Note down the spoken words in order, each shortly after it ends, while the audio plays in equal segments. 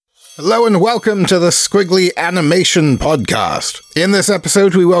Hello and welcome to the Squiggly Animation Podcast. In this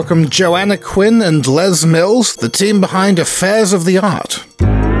episode, we welcome Joanna Quinn and Les Mills, the team behind Affairs of the Art.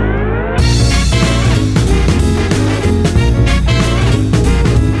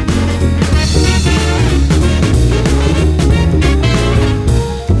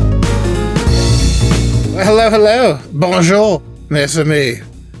 Hello. Bonjour, mes amis.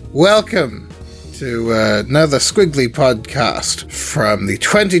 Welcome to another Squiggly podcast from the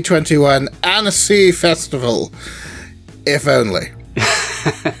 2021 Annecy Festival. If only.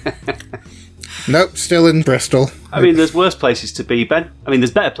 Nope, still in Bristol. I mean, there's worse places to be, Ben. I mean, there's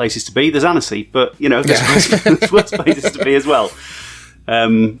better places to be. There's Annecy, but, you know, there's worse places to be as well.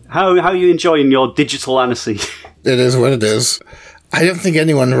 How are you enjoying your digital Annecy? It is what it is. I don't think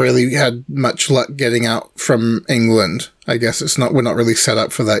anyone really had much luck getting out from England. I guess we're not really set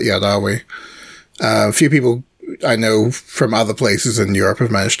up for that yet, are we? A few people I know from other places in Europe have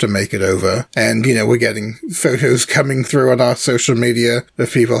managed to make it over. And, you know, we're getting photos coming through on our social media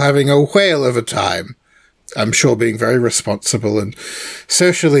of people having a whale of a time. I'm sure being very responsible and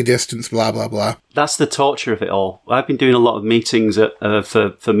socially distanced, blah, blah, blah. That's the torture of it all. I've been doing a lot of meetings for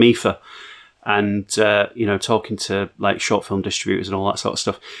MIFA and, you know, talking to, like, short film distributors and all that sort of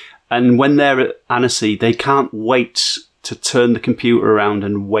stuff. And when they're at Annecy, they can't wait to turn the computer around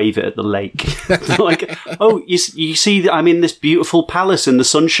and wave it at the lake. They're like, oh, you see, I'm in this beautiful palace in the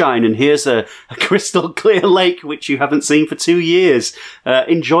sunshine, and here's a crystal clear lake which you haven't seen for 2 years.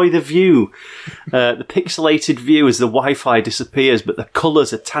 Enjoy the view. The pixelated view as the Wi-Fi disappears, but the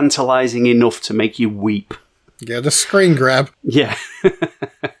colours are tantalising enough to make you weep. Get a screen grab. Yeah.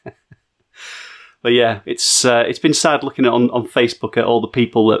 But yeah, it's been sad looking at on Facebook at all the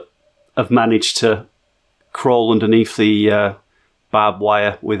people that have managed to crawl underneath the barbed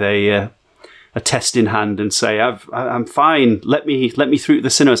wire with a test in hand and say, I'm fine, let me through the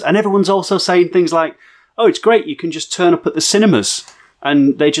cinemas. And everyone's also saying things like, oh, it's great, you can just turn up at the cinemas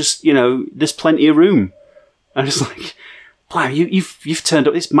and they just, you know, there's plenty of room. And it's like, wow, you've turned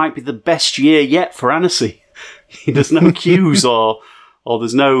up, this might be the best year yet for Annecy. There's no queues or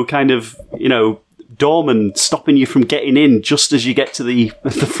there's no kind of, you know, doorman stopping you from getting in just as you get to the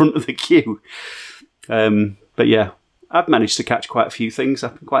front of the queue. But yeah, I've managed to catch quite a few things.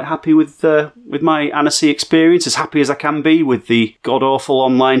 I've been quite happy with my Annecy experience, as happy as I can be with the god-awful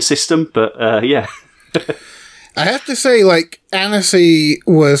online system, but yeah. I have to say, like, Annecy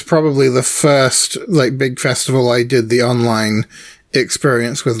was probably the first, like, big festival I did the online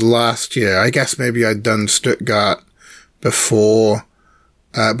experience with last year. I guess maybe I'd done Stuttgart before,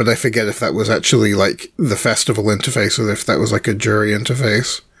 but I forget if that was actually, like, the festival interface or if that was, like, a jury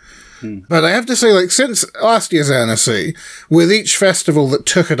interface. But I have to say, like, since last year's Annecy, with each festival that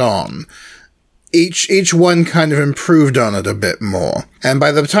took it on, each one kind of improved on it a bit more. And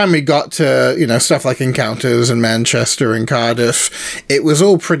by the time we got to, you know, stuff like Encounters and Manchester and Cardiff, it was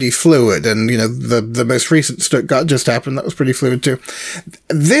all pretty fluid. And, you know, the most recent Stuttgart just happened. That was pretty fluid too.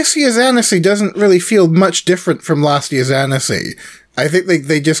 This year's Annecy doesn't really feel much different from last year's Annecy. I think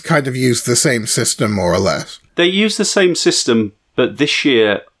they just kind of used the same system, more or less. They used the same system, but this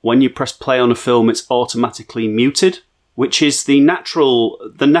year, when you press play on a film, it's automatically muted, which is the natural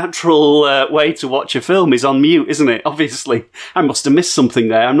way to watch a film is on mute, isn't it? Obviously. I must have missed something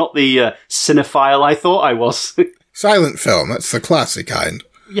there. I'm not the cinephile I thought I was. Silent film, that's the classy kind.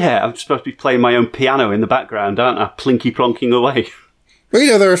 Yeah, I'm supposed to be playing my own piano in the background, aren't I? Plinky-plonking away. Well,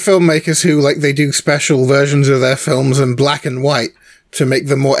 you know, there are filmmakers who, like, they do special versions of their films in black and white to make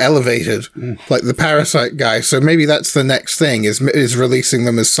them more elevated, like the Parasite guy. So maybe that's the next thing, is releasing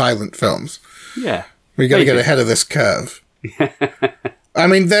them as silent films. Yeah. We got to get ahead of this curve. I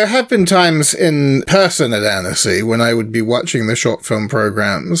mean, there have been times in person at Annecy when I would be watching the short film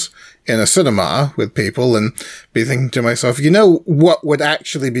programs in a cinema with people and be thinking to myself, you know, what would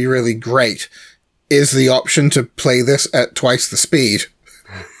actually be really great is the option to play this at twice the speed.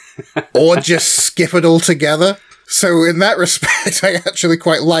 Or just skip it altogether. So in that respect, I actually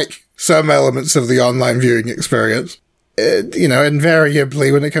quite like some elements of the online viewing experience. You know,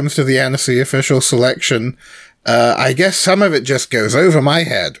 invariably, when it comes to the Annecy official selection, I guess some of it just goes over my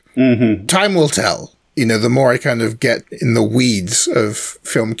head. Mm-hmm. Time will tell. You know, the more I kind of get in the weeds of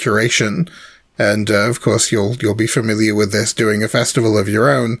film curation, and of course you'll be familiar with this, doing a festival of your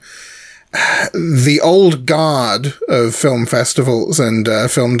own. The old guard of film festivals and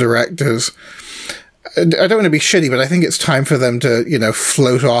film directors, I don't want to be shitty, but I think it's time for them to, you know,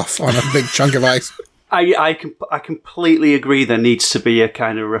 float off on a big chunk of ice. I completely agree there needs to be a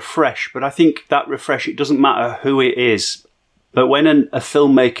kind of refresh, but I think that refresh, it doesn't matter who it is, but when a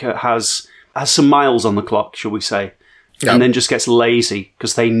filmmaker has some miles on the clock, shall we say, Yep. and then just gets lazy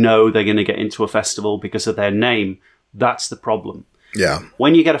because they know they're going to get into a festival because of their name. That's the problem. Yeah.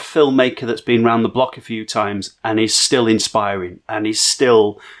 When you get a filmmaker that's been around the block a few times and is still inspiring and is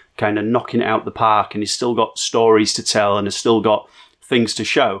still kind of knocking it out the park and he's still got stories to tell and has still got things to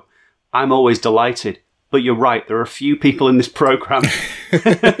show, I'm always delighted. But you're right, there are a few people in this program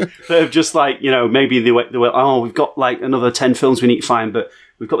that have just like, you know, maybe they were, oh, we've got like another 10 films we need to find, but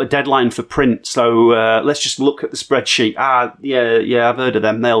we've got the deadline for print, so let's just look at the spreadsheet. Yeah, I've heard of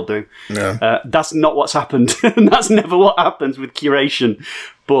them, they'll do. Yeah. That's not what's happened. That's never what happens with curation.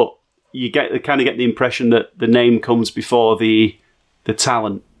 But you kind of get the impression that the name comes before the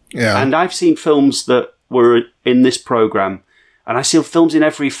talent. Yeah. And I've seen films that were in this program, and I see films in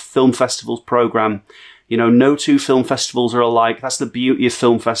every film festival's program. You know, no two film festivals are alike. That's the beauty of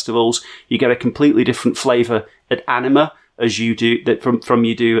film festivals. You get a completely different flavour at Anima as you do that from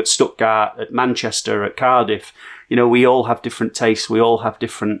you do at Stuttgart, at Manchester, at Cardiff. You know, we all have different tastes. We all have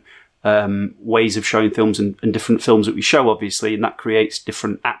different ways of showing films and different films that we show, obviously, and that creates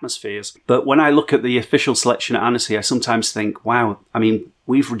different atmospheres. But when I look at the official selection at Annecy, I sometimes think, wow, I mean,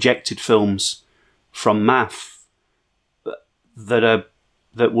 we've rejected films from MAF that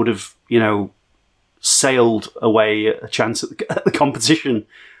would have, you know, sailed away a chance at the competition,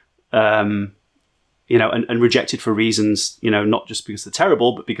 you know, and rejected for reasons, you know, not just because they're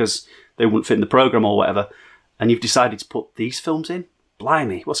terrible, but because they wouldn't fit in the programme or whatever. And you've decided to put these films in?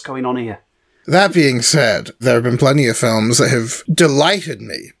 Blimey, what's going on here? That being said, there have been plenty of films that have delighted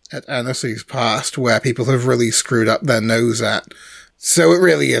me at Annecy's past where people have really screwed up their nose at. So it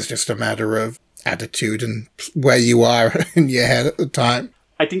really is just a matter of attitude and where you are in your head at the time.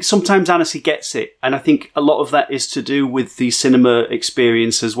 I think sometimes Annecy gets it, and I think a lot of that is to do with the cinema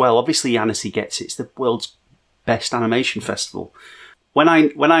experience as well. Obviously, Annecy gets it. It's the world's best animation festival. When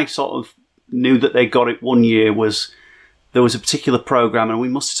I sort of knew that they got it one year there was a particular program, and we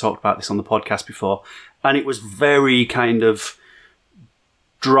must have talked about this on the podcast before, and it was very kind of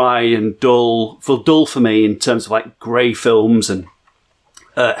dry and dull for me in terms of like grey films and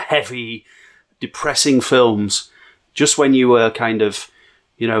heavy, depressing films. Just when you were kind of,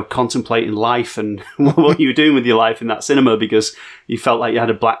 you know, contemplating life and what you were doing with your life in that cinema because you felt like you had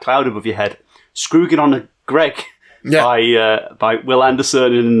a black cloud above your head. Scrooging on a Greg by Will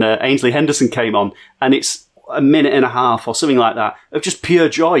Anderson and Ainsley Henderson came on, and it's a minute and a half or something like that of just pure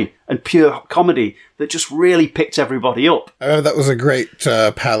joy and pure comedy that just really picked everybody up. I remember that was a great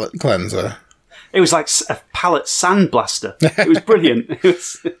palate cleanser. It was like a palette sandblaster. It was brilliant.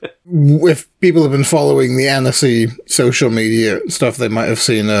 If people have been following the Annecy social media stuff, they might have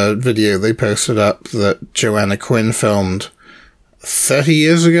seen a video they posted up that Joanna Quinn filmed 30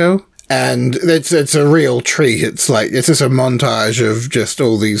 years ago. And it's a real treat. It's just a montage of just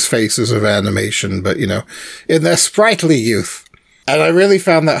all these faces of animation, but, you know, in their sprightly youth. And I really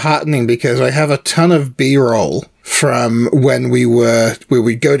found that heartening because I have a ton of B-roll from when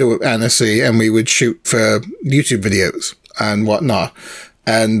we'd go to Annecy and we would shoot for YouTube videos and whatnot.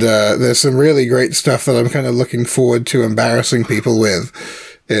 And there's some really great stuff that I'm kind of looking forward to embarrassing people with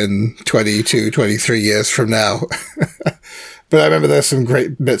in 22, 23 years from now. But I remember there's some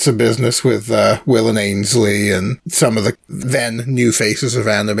great bits of business with Will and Ainsley and some of the then new faces of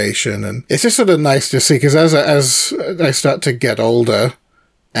animation. And it's just sort of nice to see, because as I start to get older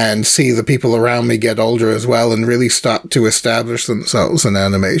and see the people around me get older as well and really start to establish themselves in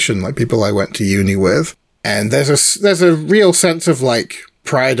animation, like people I went to uni with. And there's a real sense of like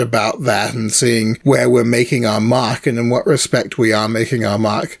pride about that and seeing where we're making our mark and in what respect we are making our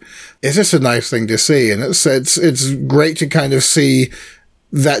mark. It's just a nice thing to see. And it's great to kind of see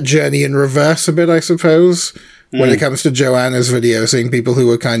that journey in reverse a bit, I suppose, when it comes to Joanna's video, seeing people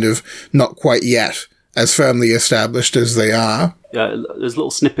who are kind of not quite yet as firmly established as they are. There's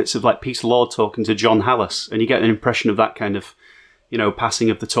little snippets of like Peter Lord talking to John Hallis, and you get an impression of that kind of, you know, passing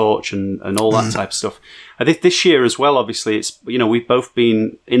of the torch and all that type of stuff. I think this year as well, obviously, it's, you know, we've both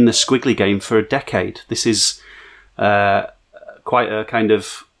been in the Squiggly game for a decade. This is quite a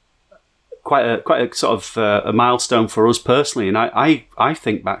sort of a milestone for us personally. And I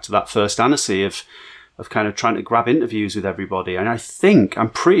think back to that first Annecy of kind of trying to grab interviews with everybody. And I'm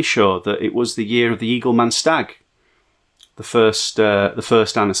pretty sure that it was the year of the Eagleman Stag, the first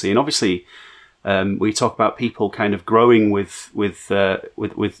Annecy. And obviously, we talk about people kind of growing with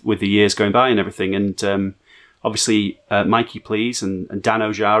the years going by and everything. And obviously, Mikey Please and Dan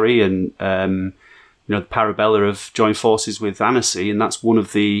Ojari and you know, the Parabella have joined forces with Annecy, and that's one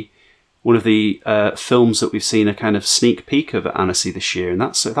of the films that we've seen a kind of sneak peek of at Annecy this year, and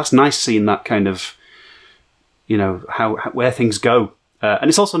that's nice seeing that kind of, you know, where things go. And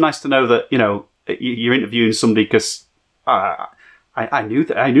it's also nice to know that, you know, you're interviewing somebody because I knew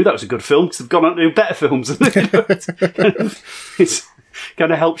that was a good film because they've gone on to do better films. It's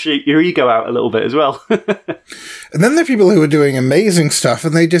kind of helps your ego out a little bit as well. And then there are people who are doing amazing stuff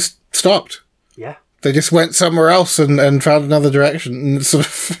and they just stopped. Yeah. They just went somewhere else and found another direction. And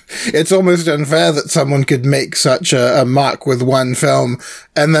it's almost unfair that someone could make such a mark with one film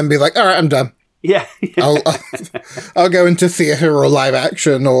and then be like, all right, I'm done. Yeah. I'll go into theatre or live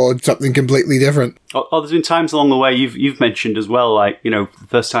action or something completely different. Oh, there's been times along the way you've mentioned as well, like, the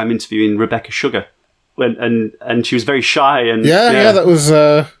first time interviewing Rebecca Sugar. And she was very shy. And yeah, that was,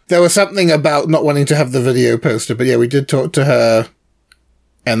 there was something about not wanting to have the video posted, but yeah, we did talk to her.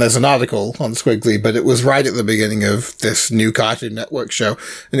 And there's an article on Squiggly, but it was right at the beginning of this new Cartoon Network show.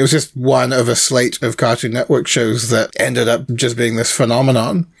 And it was just one of a slate of Cartoon Network shows that ended up just being this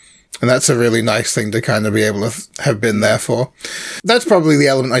phenomenon. And that's a really nice thing to kind of be able to have been there for. That's probably the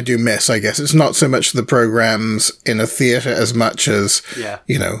element I do miss, I guess. It's not so much the programs in a theatre as much as,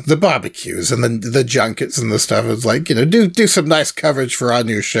 the barbecues and the junkets and the stuff. It's like, do some nice coverage for our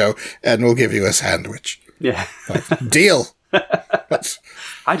new show and we'll give you a sandwich. Yeah. Deal.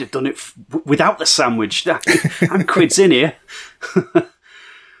 I'd have done it without the sandwich. I'm quids in here.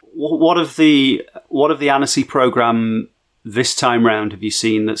 What of the Annecy programme this time round have you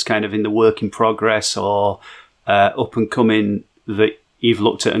seen that's kind of in the work in progress or up and coming that you've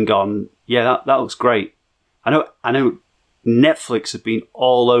looked at and gone, yeah, that looks great? I know Netflix have been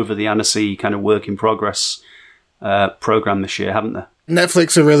all over the Annecy kind of work in progress programme this year, haven't they?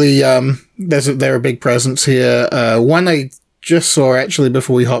 Netflix are really they're a big presence here. One I just saw actually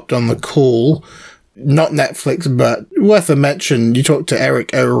before we hopped on the call, not Netflix, but worth a mention. You talked to Eric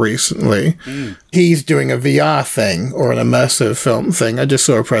O recently. He's doing a VR thing or an immersive film thing. I just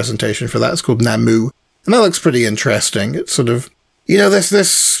saw a presentation for that. It's called Namu, and that looks pretty interesting. It's sort of,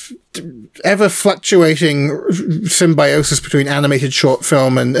 this ever fluctuating symbiosis between animated short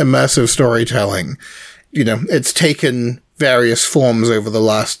film and immersive storytelling. It's taken various forms over the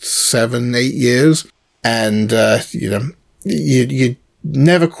last 7-8 years. And, you're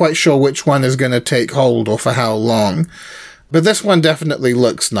never quite sure which one is going to take hold or for how long. But this one definitely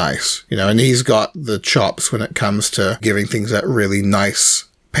looks nice, and he's got the chops when it comes to giving things that really nice,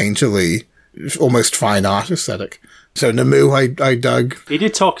 painterly, almost fine art aesthetic. So Namu, I dug. He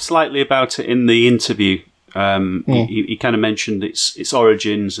did talk slightly about it in the interview. He kind of mentioned its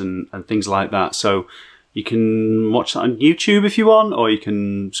origins and things like that. So you can watch that on YouTube if you want, or you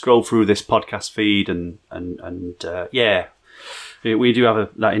can scroll through this podcast feed and we do have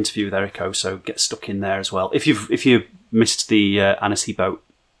that interview with Erico, so get stuck in there as well. If you missed the Annecy boat,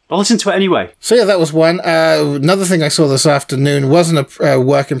 I'll listen to it anyway. So yeah, that was one. Another thing I saw this afternoon wasn't a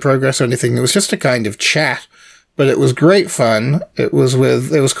work in progress or anything. It was just a kind of chat, but it was great fun. It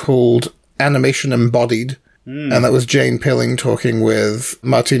was called Animation Embodied. And that was Jane Pilling talking with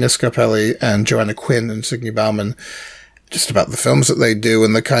Martina Scarpelli and Joanna Quinn and Signe Bauman just about the films that they do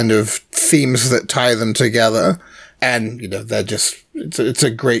and the kind of themes that tie them together. And, they're just, it's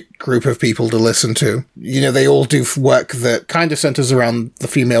a great group of people to listen to. They all do work that kind of centers around the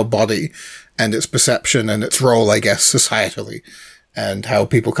female body and its perception and its role, I guess, societally. And how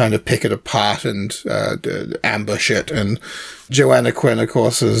people kind of pick it apart and ambush it. And Joanna Quinn, of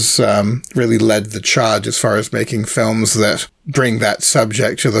course, has really led the charge as far as making films that bring that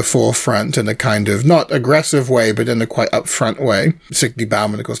subject to the forefront in a kind of not aggressive way, but in a quite upfront way. Signe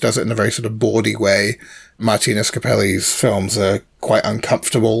Bauman, of course, does it in a very sort of bawdy way. Martina Scarpelli's films are quite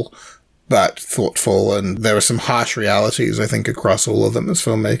uncomfortable, but thoughtful. And there are some harsh realities, I think, across all of them as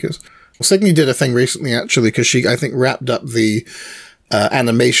filmmakers. Signe did a thing recently, actually, because she, I think, wrapped up the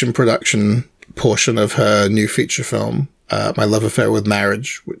animation production portion of her new feature film, My Love Affair with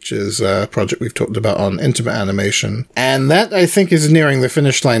Marriage, which is a project we've talked about on Intimate Animation. And that, I think, is nearing the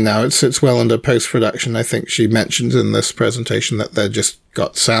finish line now. It sits well under post-production. I think she mentions in this presentation that they've just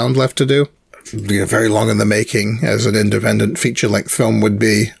got sound left to do. Very long in the making, as an independent feature-length film would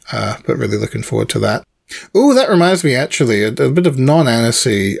be, but really looking forward to that. Ooh, that reminds me, actually, a bit of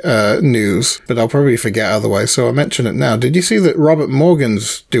non-Annecy news, but I'll probably forget otherwise, so I'll mention it now. Did you see that Robert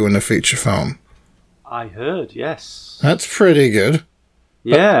Morgan's doing a feature film? I heard, yes. That's pretty good.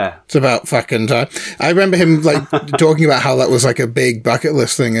 Yeah. It's about fucking time. I remember him, talking about how that was, a big bucket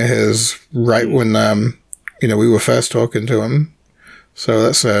list thing of his right when, we were first talking to him. So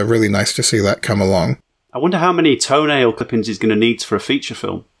that's really nice to see that come along. I wonder how many toenail clippings he's going to need for a feature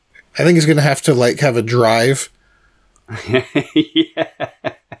film. I think he's going to have to, have a drive. Yeah.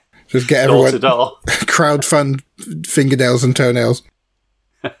 Just get everyone... Door crowdfund fingernails and toenails.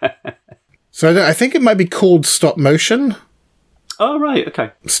 So I think it might be called stop motion. Oh, right,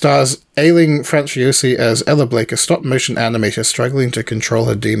 okay. Stars Aileen Franciosi as Ella Blake, a stop-motion animator struggling to control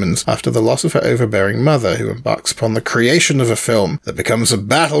her demons after the loss of her overbearing mother, who embarks upon the creation of a film that becomes a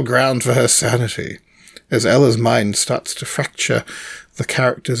battleground for her sanity. As Ella's mind starts to fracture, the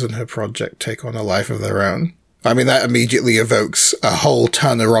characters in her project take on a life of their own. I mean, that immediately evokes a whole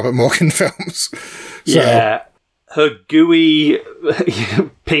ton of Robert Morgan films. Yeah. Her gooey,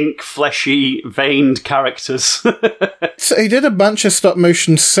 pink, fleshy, veined characters. So he did a bunch of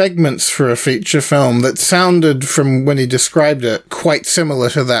stop-motion segments for a feature film that sounded, from when he described it, quite similar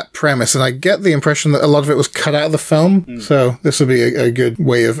to that premise. And I get the impression that a lot of it was cut out of the film. So this will be a good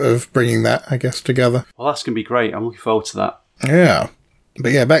way of bringing that, I guess, together. Well, that's going to be great. I'm looking forward to that. Yeah.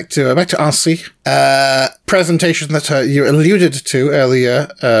 But yeah, back to Annecy. Presentation that you alluded to earlier,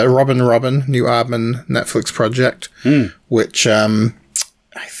 Robin, new Aardman Netflix project, which I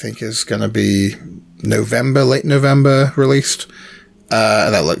think is going to be late November released.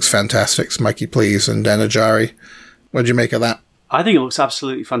 That looks fantastic. It's Mikey Please and Dan Ajari. What do you make of that? I think it looks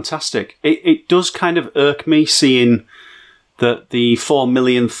absolutely fantastic. It does kind of irk me seeing that the 4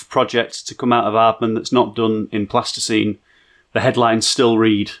 millionth project to come out of Aardman that's not done in plasticine, the headlines still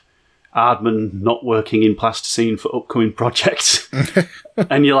read, Aardman not working in plasticine for upcoming projects.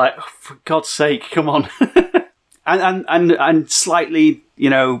 And you're like, oh, for God's sake, come on. and slightly,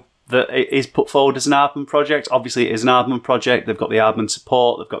 that it is put forward as an Aardman project. Obviously, it is an Aardman project. They've got the Aardman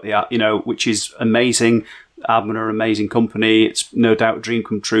support. They've got the, which is amazing. Aardman are an amazing company. It's no doubt a dream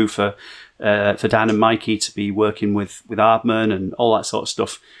come true for Dan and Mikey to be working with Aardman and all that sort of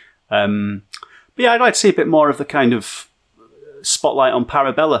stuff. But yeah, I'd like to see a bit more of the kind of spotlight on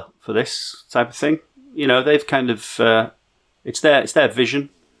Parabella for this type of thing. They've kind of it's their vision,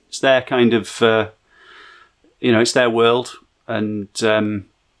 it's their kind of it's their world, and Aardman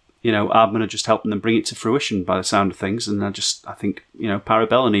are just helping them bring it to fruition by the sound of things. And I think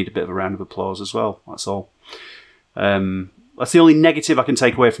Parabella need a bit of a round of applause as well. That's all. That's the only negative I can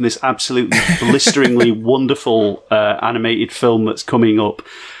take away from this absolutely blisteringly wonderful animated film that's coming up.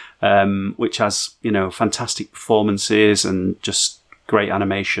 Which has, fantastic performances and just great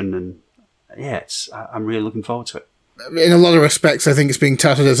animation. And yeah, I'm really looking forward to it. In a lot of respects, I think it's being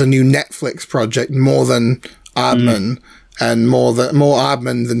touted as a new Netflix project more than Aardman and more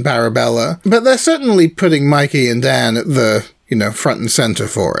Aardman than Parabella. But they're certainly putting Mikey and Dan at the, front and center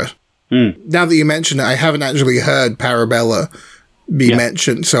for it. Now that you mention it, I haven't actually heard Parabella be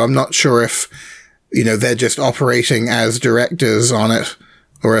mentioned, so I'm not sure if, they're just operating as directors on it,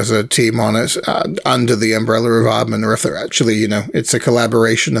 or as a team on it, under the umbrella of Aardman, or if they're actually, it's a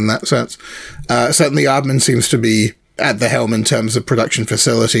collaboration in that sense. Certainly Aardman seems to be at the helm in terms of production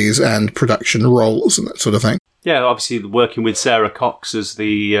facilities and production roles and that sort of thing. Yeah, obviously working with Sarah Cox as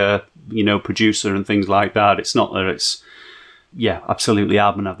the, producer and things like that. It's not that it's, absolutely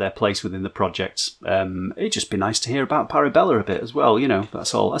Aardman have their place within the project. It'd just be nice to hear about Parabella a bit as well,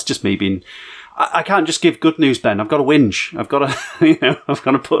 that's all. That's just me being... I can't just give good news, Ben. I've got to whinge. I've got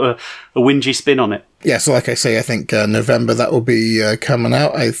to put a whingy spin on it. Yeah, so like I say, I think November that will be coming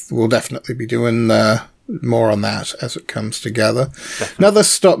out. I will definitely be doing more on that as it comes together. Definitely. Another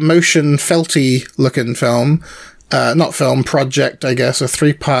stop-motion, felty-looking film, project, I guess, a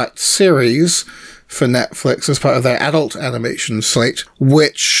 3-part series for Netflix as part of their adult animation slate,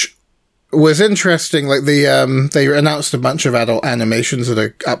 which was interesting. Like they announced a bunch of adult animations that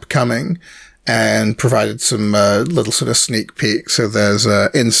are upcoming, and provided some little sort of sneak peeks. So there's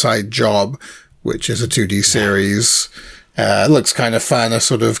Inside Job, which is a 2D series. It looks kind of fun, a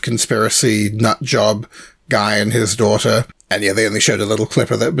sort of conspiracy nut job guy and his daughter. And yeah, they only showed a little clip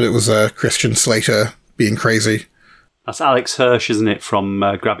of it, but it was Christian Slater being crazy. That's Alex Hirsch, isn't it, from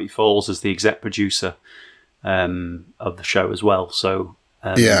Gravity Falls as the exec producer of the show as well. So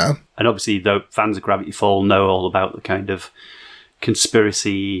yeah. And obviously, though, fans of Gravity Falls know all about the kind of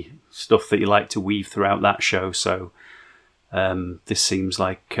conspiracy stuff that you like to weave throughout that show. So this seems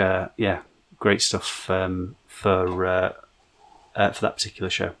like, great stuff for that particular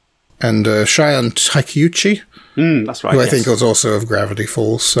show. And Shion Takeuchi, that's right, who I think was also of Gravity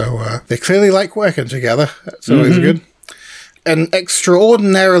Falls. So they clearly like working together. That's always good. An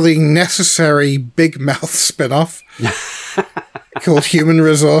extraordinarily necessary Big Mouth spin-off called Human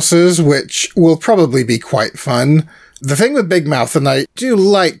Resources, which will probably be quite fun. The thing with Big Mouth, and I do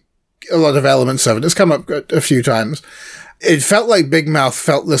like a lot of elements of it, it's come up a few times, it felt like Big Mouth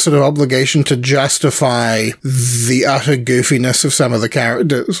felt the sort of obligation to justify the utter goofiness of some of the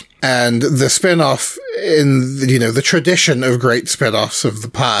characters. And the spin-off in, the tradition of great spin-offs of the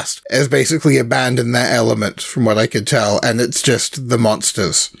past has basically abandoned that element from what I could tell. And it's just the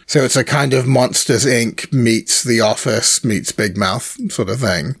monsters. So it's a kind of Monsters, Inc. meets The Office meets Big Mouth sort of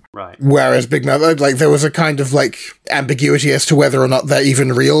thing. Right. Whereas Big Mouth, like, there was a kind of, like, ambiguity as to whether or not they're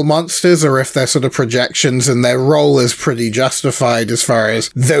even real monsters or if they're sort of projections, and their role is pretty justified as far as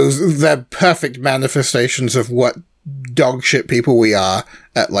they're perfect manifestations of what dog shit people we are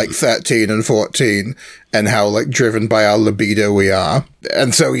at, like, 13 and 14, and how, like, driven by our libido we are.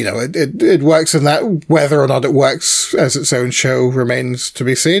 And so, it works in that. Whether or not it works as its own show remains to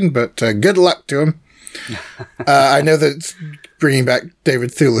be seen, but good luck to him. I know that it's bringing back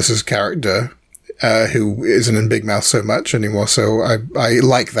David Thewlis's character, who isn't in Big Mouth so much anymore, so I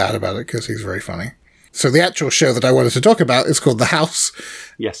like that about it because he's very funny. So the actual show that I wanted to talk about is called The House.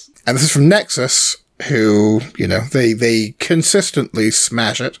 Yes. And this is from Nexus, who, they consistently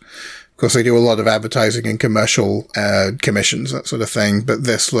smash it. Of course, they do a lot of advertising and commercial commissions, that sort of thing, but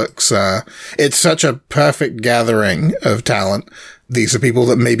this looks, it's such a perfect gathering of talent. These are people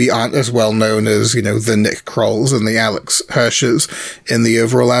that maybe aren't as well known as, the Nick Krolls and the Alex Hirsches in the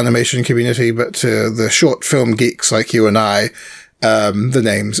overall animation community, but to the short film geeks like you and I, the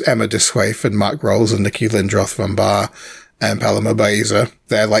names Emma Diswaif and Mark Rolls and Nikki Lindroth von Bar and Paloma Baeza,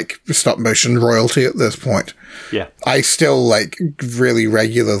 they're like stop motion royalty at this point. Yeah. I still, like, really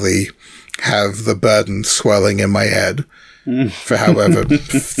regularly have the burden swelling in my head for however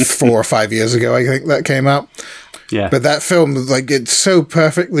 4 or 5 years ago, I think that came out. Yeah. But that film, like, it so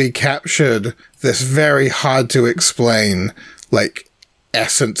perfectly captured this very hard to explain, like,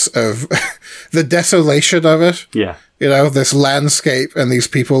 essence of the desolation of it. Yeah. This landscape and these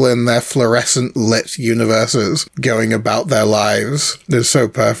people in their fluorescent lit universes going about their lives is so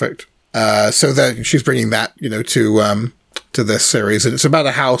perfect. So that she's bringing that, to this series, and it's about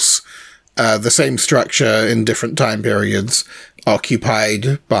a house, the same structure in different time periods,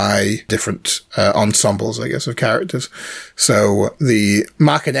 occupied by different ensembles, I guess, of characters. So the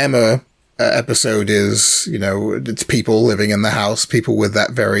Mark and Emma episode is, it's people living in the house, people with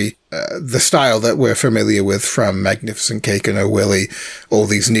that very, the style that we're familiar with from Magnificent Cake and Oh Willie, all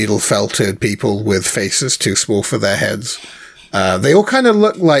these needle-felted people with faces too small for their heads. They all kind of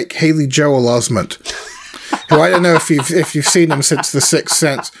look like Haley Joel Osment, who I don't know if you've seen him since The Sixth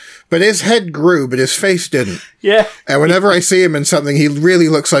Sense, but his head grew, but his face didn't. Yeah. And whenever I see him in something, he really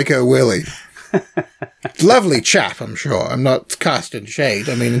looks like Oh Willie. Lovely chap, I'm sure. I'm not casting shade.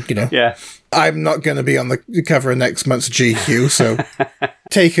 I mean, Yeah. I'm not going to be on the cover of next month's GQ, so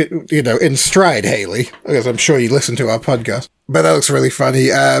take it, in stride, Haley, because I'm sure you listen to our podcast. But that looks really funny.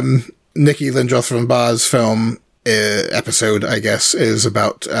 Nikki Lindroth von Bar's film episode, I guess, is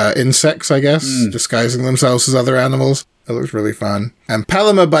about insects, I guess, disguising themselves as other animals. That looks really fun. And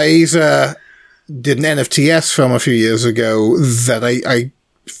Paloma Baeza did an NFTS film a few years ago that I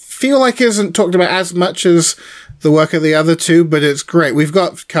feel like isn't talked about as much as the work of the other two, but it's great. We've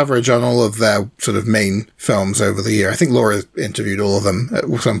got coverage on all of their sort of main films over the year. I think Laura interviewed all of them at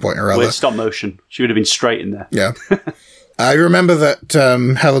some point or other. With stop motion. She would have been straight in there. Yeah. I remember that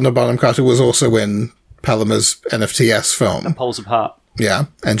Helena Bonham Carter was also in Paloma's NFTS film. Poles Apart. Yeah,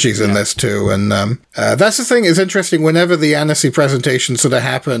 and she's in this too. And that's the thing, it's interesting, whenever the Annecy presentations sort of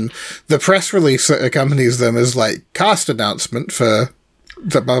happen, the press release that accompanies them is like cast announcement for...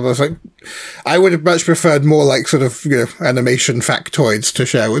 I was like, I would have much preferred more like sort of, animation factoids to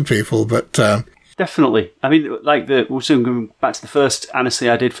share with people, but... Definitely. I mean, like, also going back to the first Annecy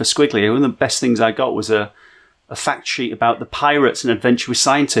I did for Squiggly, one of the best things I got was a fact sheet about the pirates and Adventure with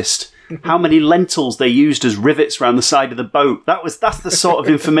Scientist. How many lentils they used as rivets around the side of the boat. That's the sort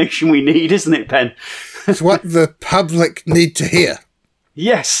of information we need, isn't it, Ben? It's what the public need to hear.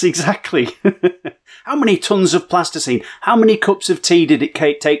 Yes, exactly. How many tons of plasticine? How many cups of tea did it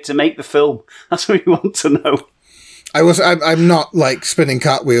take to make the film? That's what we want to know. I'm not like spinning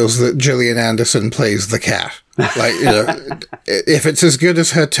cartwheels that Gillian Anderson plays the cat. Like, if it's as good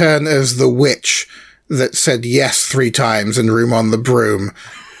as her turn as the witch that said yes 3 times in Room on the Broom,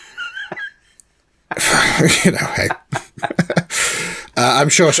 hey. I'm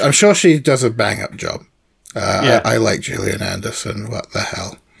sure she does a bang up job. I like Gillian Anderson. What the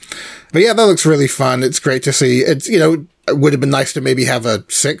hell? But yeah, that looks really fun. It's great to see. It's, it would have been nice to maybe have a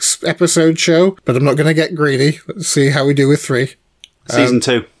 6-episode show, but I'm not going to get greedy. Let's see how we do with 3. Season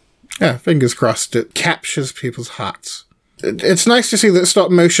 2. Yeah, fingers crossed. It captures people's hearts. it's nice to see that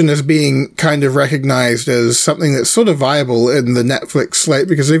stop motion is being kind of recognized as something that's sort of viable in the Netflix slate,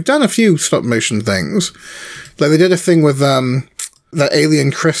 because they've done a few stop motion things. Like they did a thing with the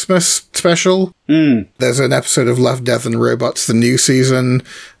Alien Christmas special. There's an episode of Love, Death and Robots, the new season,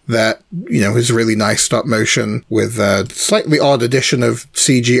 that, is really nice stop motion with a slightly odd addition of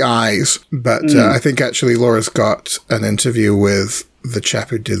CGIs. But I think actually Laura's got an interview with the chap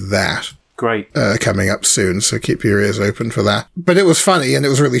who did that. Great. Coming up soon, so keep your ears open for that. But it was funny, and it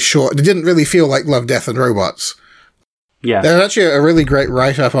was really short. It didn't really feel like Love, Death and Robots. Yeah. There's actually a really great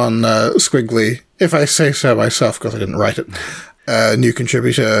write-up on Squiggly, if I say so myself, because I didn't write it. A new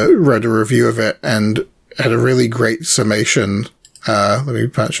contributor wrote a review of it and had a really great summation. Let me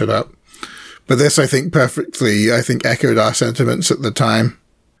patch it up. But this, I think, perfectly, echoed our sentiments at the time.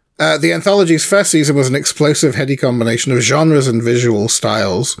 The anthology's first season was an explosive, heady combination of genres and visual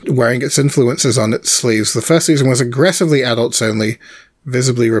styles, wearing its influences on its sleeves. The first season was aggressively adults-only,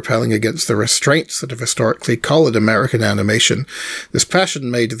 visibly repelling against the restraints that have historically collared American animation. This passion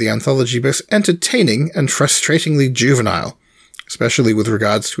made the anthology both entertaining and frustratingly juvenile, especially with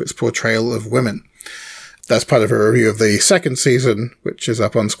regards to its portrayal of women. That's part of a review of the second season, which is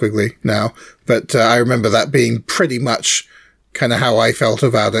up on Squiggly now. But I remember that being pretty much kind of how I felt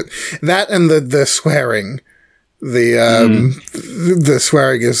about it. That and the swearing. The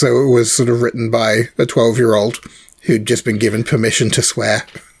swearing as though it was sort of written by a 12-year-old who'd just been given permission to swear.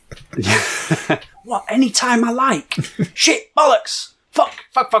 What? Anytime I like. Shit, bollocks. Fuck.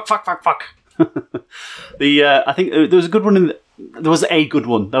 I think there was a good one there was a good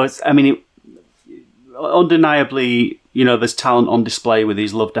one. Undeniably, there's talent on display with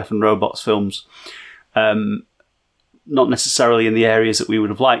these Love, Death and Robots films. Not necessarily in the areas that we would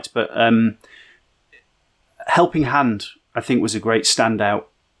have liked, but Helping Hand, I think, was a great standout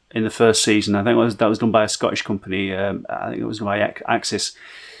in the first season. I think that was done by a Scottish company. I think it was done by Axis.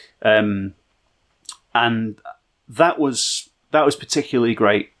 And that was particularly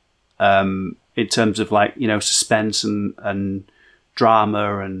great in terms of suspense and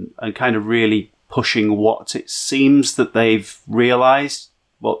drama and kind of really pushing what it seems that they've realised,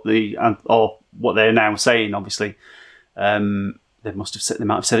 or what they're now saying. Obviously, they might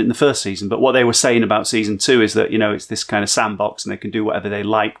have said it in the first season, but what they were saying about season 2 is that it's this kind of sandbox and they can do whatever they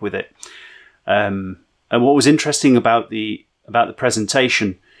like with it. And what was interesting about the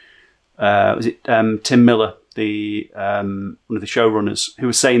presentation was it Tim Miller, one of the showrunners, who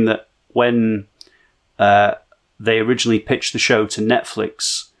was saying that when they originally pitched the show to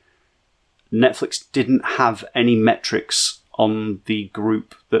Netflix didn't have any metrics on the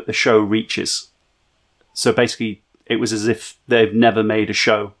group that the show reaches. So basically, it was as if they've never made a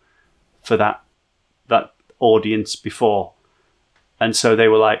show for that audience before. And so they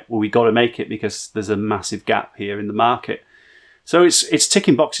were like, well, we got to make it because there's a massive gap here in the market. So it's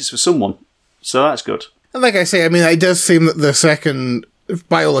ticking boxes for someone. So that's good. And like I say, it does seem that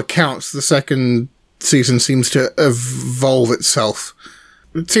by all accounts, the second season seems to evolve itself.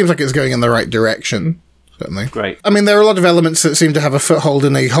 It seems like it's going in the right direction, certainly. Great. There are a lot of elements that seem to have a foothold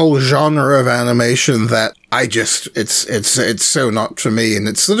in a whole genre of animation that it's so not for me. And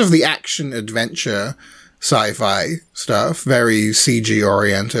it's sort of the action-adventure sci-fi stuff, very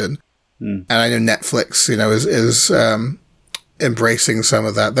CG-oriented. And I know Netflix, is embracing some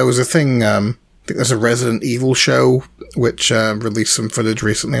of that. There was a thing, I think there's a Resident Evil show, which released some footage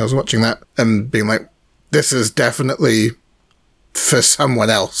recently. I was watching that and being like, this is definitely for someone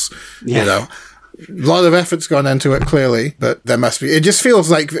else, A lot of effort's gone into it, clearly, but there must be. It just feels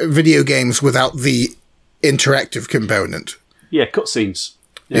like video games without the interactive component. Yeah, cutscenes.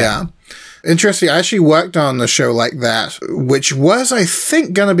 Yeah. Interesting. I actually worked on a show like that, which was, I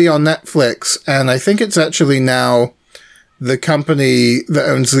think, going to be on Netflix, and I think it's actually now the company that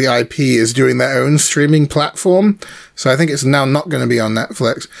owns the IP is doing their own streaming platform, so I think it's now not going to be on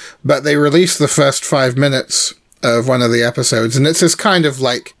Netflix, but they released the first 5 minutes of one of the episodes, and it's this kind of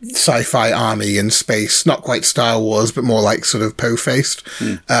like sci-fi army in space, not quite Star Wars, but more like sort of po-faced.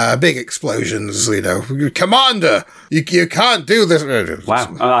 Big explosions, Commander, you can't do this.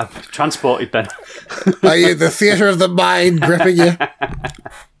 Wow, I've transported then. Are you the theatre of the mind gripping you?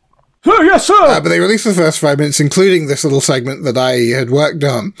 Yes, sir! But they released the first 5 minutes, including this little segment that I had worked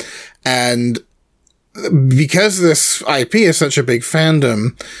on, and because this IP is such a big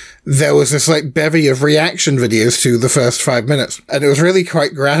fandom, there was this bevy of reaction videos to the first 5 minutes. And it was really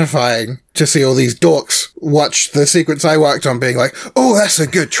quite gratifying to see all these dorks watch the sequence I worked on being like, oh, that's a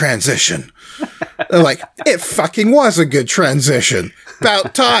good transition. They're like, it fucking was a good transition.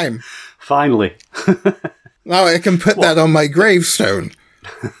 About time. Finally. Now I can put that on my gravestone.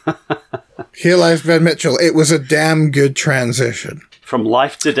 Here lies Ben Mitchell. It was a damn good transition. From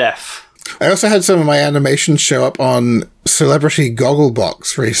life to death. I also had some of my animations show up on Celebrity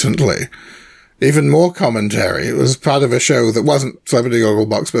Gogglebox recently. Even more commentary. It was part of a show that wasn't Celebrity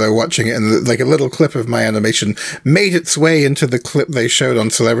Gogglebox, but they were watching it, and like a little clip of my animation made its way into the clip they showed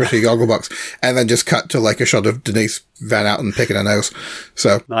on Celebrity Gogglebox, and then just cut to like a shot of Denise Van Outen picking her nose.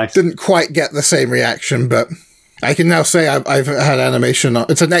 So, nice. Didn't quite get the same reaction, but I can now say I've had animation.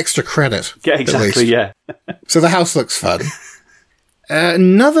 It's an extra credit. Yeah, exactly, yeah. So the house looks fun.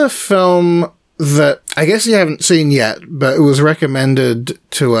 Another film that I guess you haven't seen yet, but it was recommended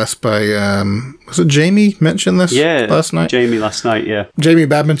to us by, was it Jamie mentioned this last night? Jamie last night, yeah. Jamie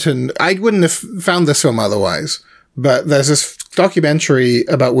Badminton. I wouldn't have found this film otherwise, but there's this documentary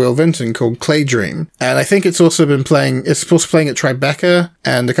about Will Vinton called Clay Dream, and I think it's also been playing, it's supposed to be playing at Tribeca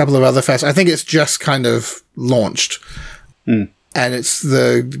and a couple of other festivals. I think it's just kind of launched. And it's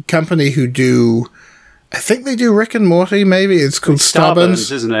the company who do, I think they do Rick and Morty, maybe. It's called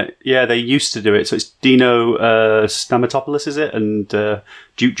Starburns, isn't it? Yeah, they used to do it. So it's Dino Stamatopoulos, is it? And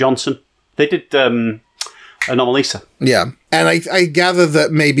Duke Johnson. They did Anomalisa. Yeah. And I gather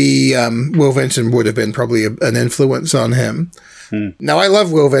that maybe Will Vinton would have been probably an influence on him. Now, I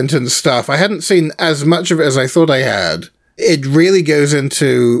love Will Vinton's stuff. I hadn't seen as much of it as I thought I had. It really goes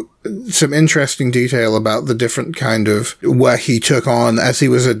into some interesting detail about the different kind of work he took on as he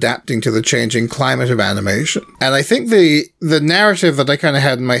was adapting to the changing climate of animation. And I think the narrative that I kind of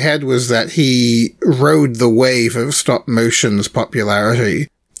had in my head was that he rode the wave of stop motion's popularity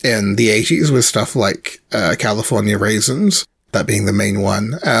in the 80s with stuff like California Raisins, that being the main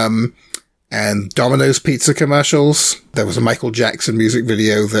one. And Domino's pizza commercials. There was a Michael Jackson music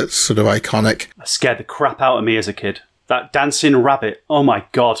video that's sort of iconic. That scared the crap out of me as a kid. That dancing rabbit. Oh my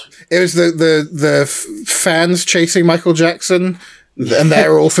God. It was the fans chasing Michael Jackson, and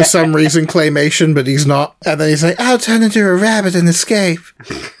they're all for some reason claymation, but he's not. And then he's like, I'll turn into a rabbit and escape.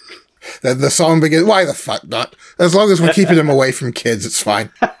 Then the song begins. Why the fuck not? As long as we're keeping him away from kids, it's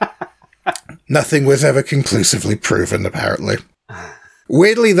fine. Nothing was ever conclusively proven, apparently.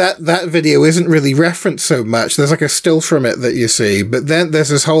 Weirdly, that video isn't really referenced so much. There's like a still from it that you see, but then there's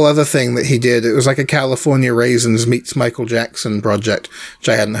this whole other thing that he did. It was like a California Raisins meets Michael Jackson project, which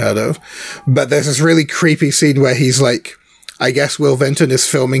I hadn't heard of. But there's this really creepy scene where he's like, I guess Will Vinton is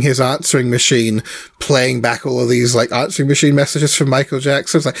filming his answering machine, playing back all of these like answering machine messages from Michael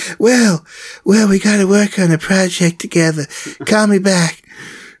Jackson. It's like, well, we gotta work on a project together. Call me back.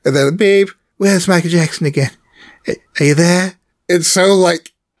 And then, babe, where's Michael Jackson again? Are you there? It's so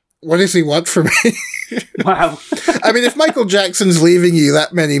like, what does he want from me? Wow. I mean, if Michael Jackson's leaving you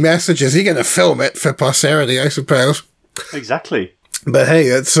that many messages, you're going to film it for posterity, I suppose. Exactly. But hey,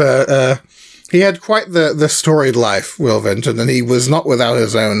 it's he had quite the storied life, Will Vinton, and he was not without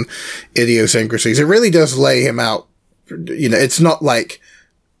his own idiosyncrasies. It really does lay him out. You know, it's not like,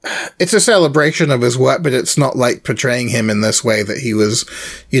 it's a celebration of his work, but it's not like portraying him in this way that he was,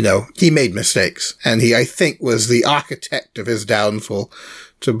 you know, he made mistakes. And he, I think, was the architect of his downfall,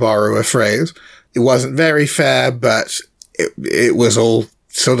 to borrow a phrase. It wasn't very fair, but it was all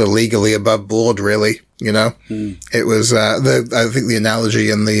sort of legally above board, really, you know? It was, I think the analogy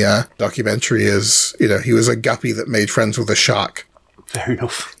in the documentary is, you know, he was a guppy that made friends with a shark. Fair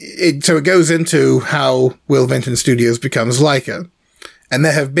enough. So it goes into how Will Vinton Studios becomes Laika. And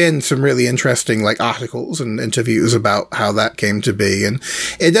there have been some really interesting, like, articles and interviews about how that came to be. And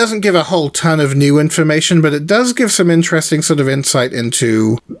it doesn't give a whole ton of new information, but it does give some interesting sort of insight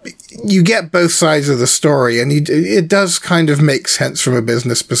into, you get both sides of the story, and it does kind of make sense from a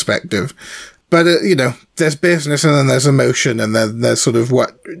business perspective. But, you know, there's business and then there's emotion, and then there's sort of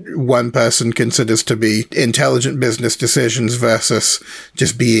what one person considers to be intelligent business decisions versus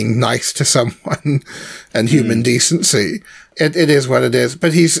just being nice to someone and human decency. It is what it is.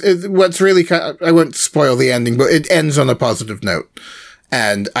 But what's really I won't spoil the ending, but it ends on a positive note.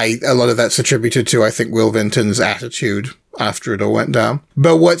 And a lot of that's attributed to, I think, Will Vinton's attitude after it all went down.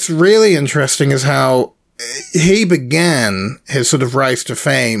 But what's really interesting is how he began his sort of rise to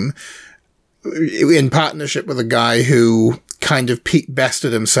fame in partnership with a guy who kind of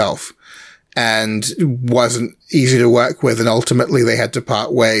bested himself and wasn't easy to work with, and ultimately they had to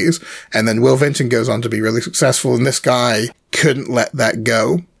part ways. And then Will Vinton goes on to be really successful, and this guy couldn't let that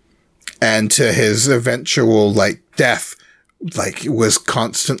go. And to his eventual, like, death, like, was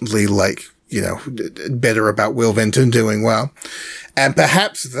constantly, like, you know, bitter about Will Vinton doing well. And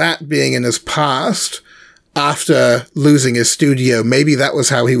perhaps that being in his past, after losing his studio, maybe that was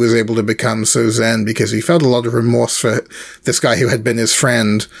how he was able to become so zen, because he felt a lot of remorse for this guy who had been his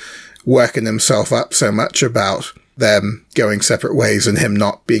friend, working himself up so much about them going separate ways and him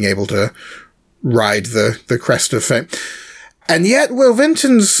not being able to ride the crest of fame. And yet Will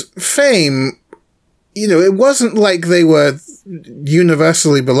Vinton's fame, it wasn't like they were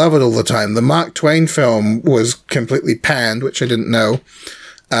universally beloved all the time. The Mark Twain film was completely panned, which I didn't know.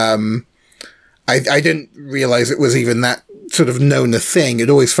 I didn't realize it was even that sort of known a thing. It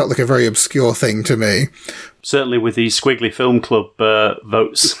always felt like a very obscure thing to me. Certainly with the Squiggly Film Club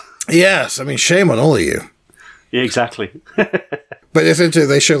votes. Yes, I mean, shame on all of you. Yeah, exactly. But essentially,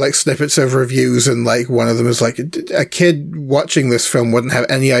 they show like snippets of reviews, and like one of them is like, a kid watching this film wouldn't have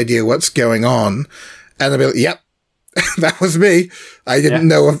any idea what's going on, and I'd be like, "Yep, that was me." I didn't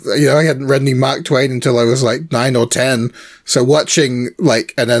know, I hadn't read any Mark Twain until I was like 9 or 10. So watching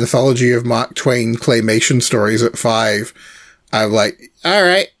like an anthology of Mark Twain claymation stories at 5, I'm like, all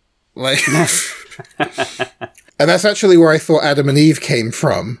right, like, and that's actually where I thought Adam and Eve came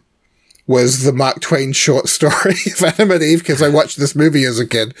from. Was the Mark Twain short story of Adam and Eve, because I watched this movie as a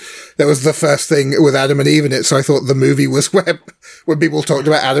kid. That was the first thing with Adam and Eve in it, so I thought the movie was where, when people talked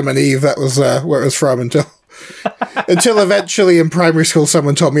about Adam and Eve, that was where it was from until eventually in primary school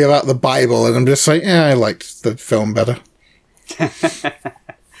someone told me about the Bible, and I'm just like, I liked the film better.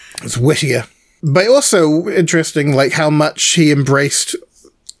 It's wittier. But also interesting, like how much he embraced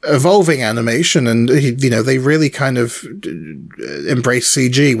evolving animation, and they really kind of embraced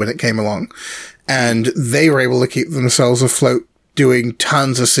CG when it came along, and they were able to keep themselves afloat doing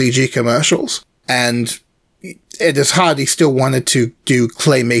tons of CG commercials. And it is hard, he still wanted to do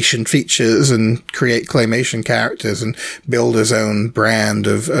claymation features and create claymation characters and build his own brand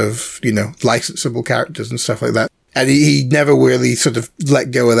of licensable characters and stuff like that. And he never really sort of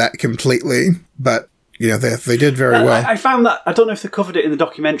let go of that completely, but they did very well. I found that, I don't know if they covered it in the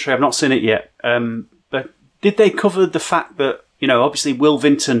documentary, I've not seen it yet, but did they cover the fact that, obviously Will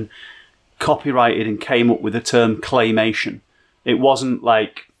Vinton copyrighted and came up with the term claymation? It wasn't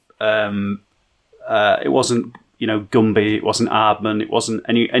like, it wasn't, Gumby, it wasn't Aardman, it wasn't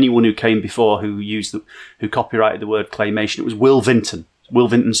anyone who came before who copyrighted the word claymation. It was Will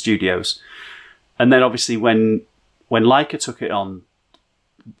Vinton Studios. And then obviously when Laika took it on,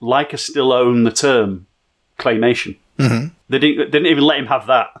 Laika still owned the term claymation. Mm-hmm. They didn't even let him have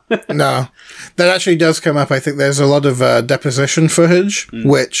that. No. That actually does come up. I think there's a lot of deposition footage,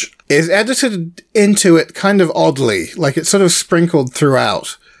 which is edited into it kind of oddly. Like it's sort of sprinkled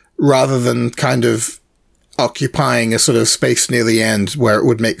throughout, rather than kind of occupying a sort of space near the end where it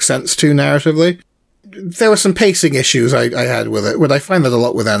would make sense to narratively. There were some pacing issues I had with it, but I find that a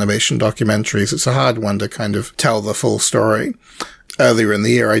lot with animation documentaries. It's a hard one to kind of tell the full story. Earlier in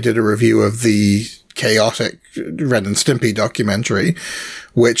the year, I did a review of the chaotic Ren and Stimpy documentary,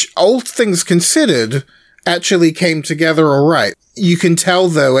 which, all things considered, actually came together all right. You can tell,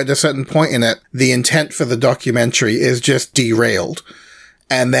 though, at a certain point in it, the intent for the documentary is just derailed.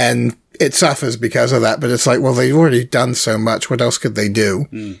 And then it suffers because of that, but it's like, well, they've already done so much. What else could they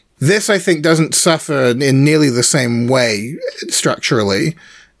do? This, I think, doesn't suffer in nearly the same way structurally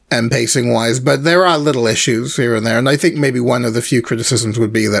and pacing-wise, but there are little issues here and there, and I think maybe one of the few criticisms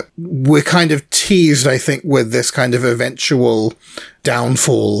would be that we're kind of teased, I think, with this kind of eventual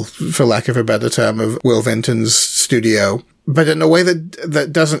downfall, for lack of a better term, of Will Vinton's studio, but in a way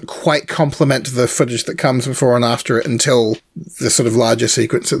that doesn't quite complement the footage that comes before and after it until the sort of larger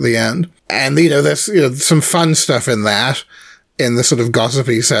sequence at the end. And, there's some fun stuff in that, in the sort of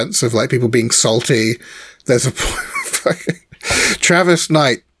gossipy sense of, like, people being salty. There's a Travis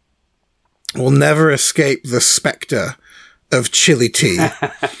Knight will never escape the spectre of Chili Tea,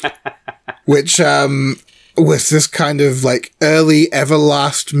 which was this kind of like early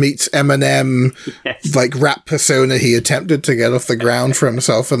Everlast meets Eminem, like rap persona he attempted to get off the ground for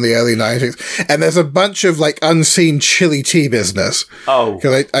himself in the early 90s. And there's a bunch of like unseen Chili Tea business. Oh.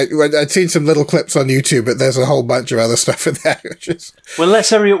 Because I'd seen some little clips on YouTube, but there's a whole bunch of other stuff in there. Well,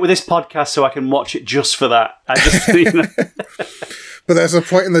 let's hurry up with this podcast so I can watch it just for that. But there's a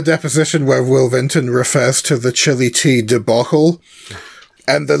point in the deposition where Will Vinton refers to the Chili Tea debacle,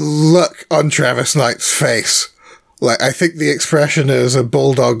 and the look on Travis Knight's face, like, I think the expression is a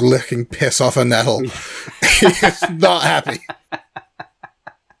bulldog licking piss off a nettle. He's not happy.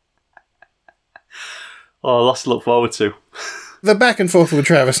 Oh, lots to look forward to. The back and forth with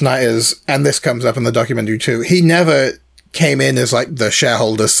Travis Knight is, and this comes up in the documentary too, he never came in as like the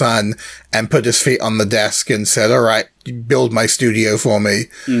shareholder's son and put his feet on the desk and said, all right, build my studio for me,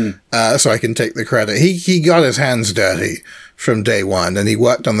 so I can take the credit. He got his hands dirty from day one, and he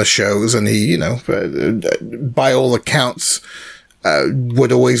worked on the shows, and he, by all accounts,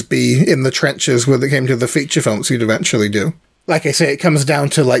 would always be in the trenches when it came to the feature films he'd eventually do. Like I say, it comes down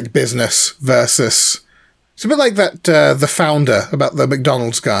to like business versus, it's a bit like that, The Founder, about the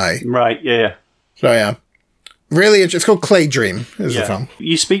McDonald's guy. Right, yeah. So yeah, really, it's called Clay Dream. Is the film?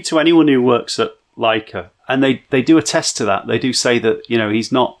 You speak to anyone who works at Leica, and they do attest to that. They do say that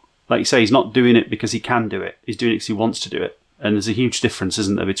he's not, like you say, he's not doing it because he can do it. He's doing it because he wants to do it. And there's a huge difference,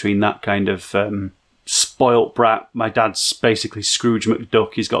 isn't there, between that kind of spoilt brat, my dad's basically Scrooge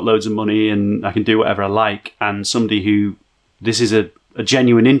McDuck, he's got loads of money and I can do whatever I like, and somebody who, this is a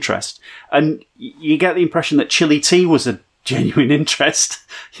genuine interest. And you get the impression that Chili T was a genuine interest.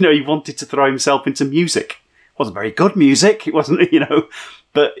 He wanted to throw himself into music. It wasn't very good music, it wasn't,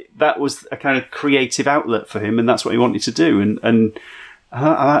 but that was a kind of creative outlet for him, and that's what he wanted to do. And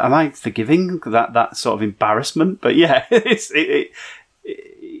am I forgiving that sort of embarrassment? But yeah,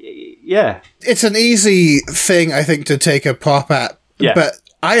 yeah. It's an easy thing, I think, to take a pop at. Yeah. But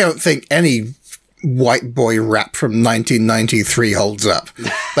I don't think any white boy rap from 1993 holds up.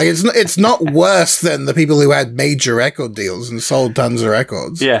 Like, it's not worse than the people who had major record deals and sold tons of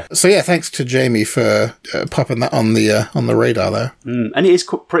records. Yeah. So yeah, thanks to Jamie for popping that on the radar there. And it is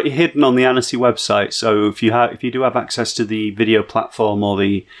pretty hidden on the Annecy website. So if you do have access to the video platform or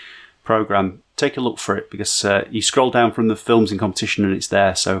the program, take a look for it, because you scroll down from the films in competition and it's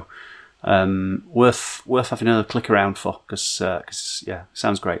there. So worth having another click around for, because yeah,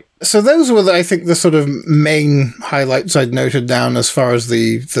 sounds great. So those were, I think, the sort of main highlights I'd noted down as far as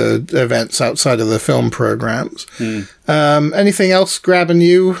the events outside of the film programs. Anything else grabbing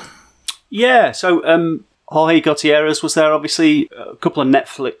you? Yeah, so Jorge Gutierrez was there, obviously. A couple of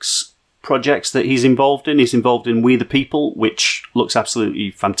Netflix projects that he's involved in. He's involved in We the People, which looks absolutely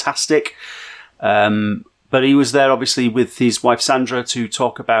fantastic. But he was there, obviously, with his wife Sandra to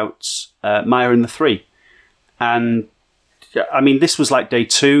talk about Maya and the Three. And, I mean, this was like day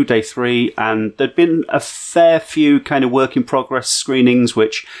 2, day 3, and there'd been a fair few kind of work-in-progress screenings,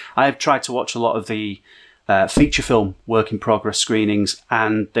 which I've tried to watch a lot of the feature film work-in-progress screenings,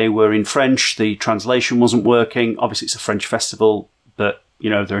 and they were in French. The translation wasn't working. Obviously, it's a French festival, but,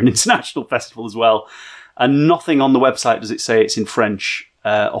 they're an international festival as well. And nothing on the website does it say it's in French.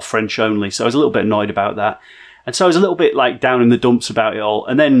 Or French only. So I was a little bit annoyed about that. And so I was a little bit like down in the dumps about it all.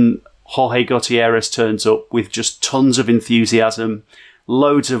 And then Jorge Gutierrez turns up with just tons of enthusiasm,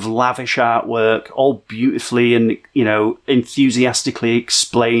 loads of lavish artwork, all beautifully and, enthusiastically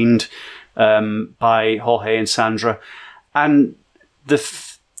explained by Jorge and Sandra. And the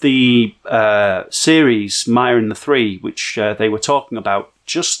series, Maya and the Three, which they were talking about,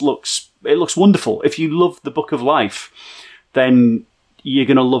 just looks wonderful. If you love the Book of Life, then you're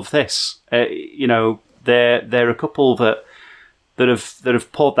going to love this. They're a couple that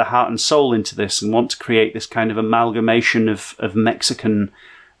have poured their heart and soul into this and want to create this kind of amalgamation of Mexican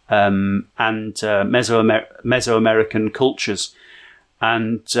and Mesoamerican cultures,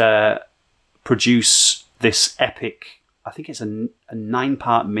 and produce this epic. I think it's a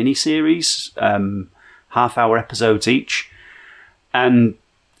 9-part miniseries, half-hour episodes each, and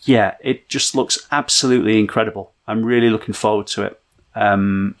yeah, it just looks absolutely incredible. I'm really looking forward to it.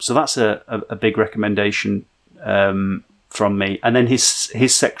 So that's a big recommendation from me. And then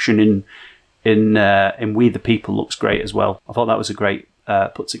his section in We the People looks great as well. I thought that was a great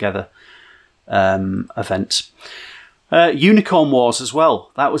put together event. Unicorn Wars as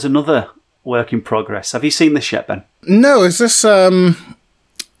well. That was another work in progress. Have you seen this yet, Ben? No. Is this Alberto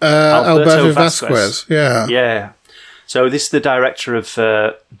Vasquez? Yeah. Yeah. So this is the director of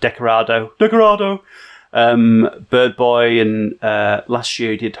Decorado. Bird Boy, and last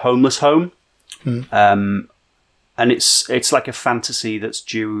year he did Homeless Home. And it's like a fantasy that's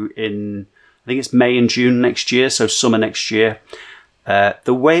due in, I think it's May and June next year, so summer next year.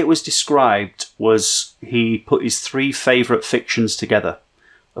 The way it was described was he put his 3 favourite fictions together: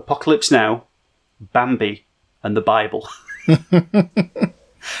 Apocalypse Now, Bambi, and the Bible.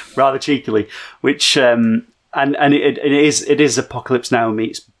 Rather cheekily, which and it is Apocalypse Now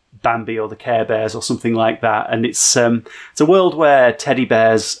meets Bambi or the Care Bears or something like that, and it's a world where teddy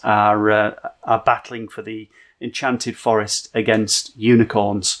bears are battling for the enchanted forest against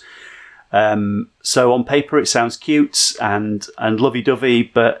unicorns. So on paper it sounds cute and lovey-dovey,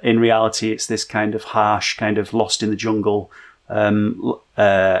 but in reality it's this kind of harsh, kind of lost in the jungle bloodbath,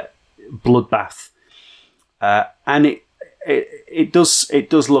 and it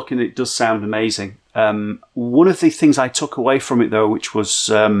does look and it does sound amazing. One of the things I took away from it, though, which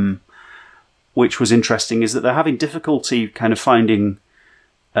was interesting, is that they're having difficulty kind of finding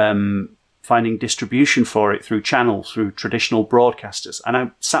distribution for it through channels, through traditional broadcasters. And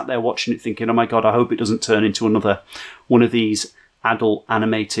I sat there watching it thinking, oh my God, I hope it doesn't turn into another one of these adult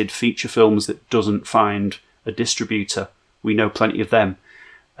animated feature films that doesn't find a distributor. We know plenty of them.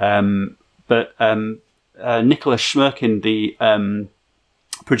 But Nicholas Schmerkin, the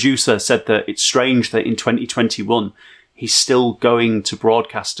producer said that it's strange that in 2021 he's still going to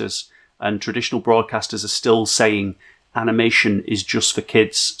broadcasters, and traditional broadcasters are still saying animation is just for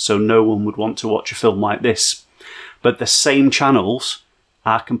kids, so no one would want to watch a film like this. But the same channels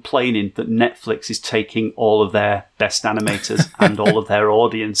are complaining that Netflix is taking all of their best animators and all of their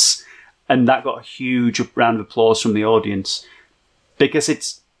audience. And that got a huge round of applause from the audience, because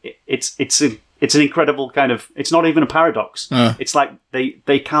it's an incredible kind of, it's not even a paradox. It's like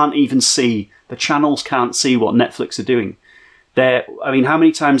they can't even see, the channels can't see what Netflix are doing. I mean, how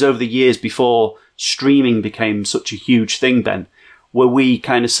many times over the years before streaming became such a huge thing, Ben, were we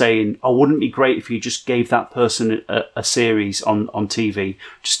kind of saying, oh, wouldn't it be great if you just gave that person a series on TV,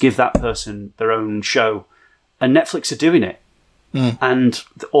 just give that person their own show? And Netflix are doing it. And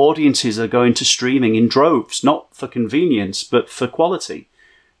the audiences are going to streaming in droves, not for convenience, but for quality.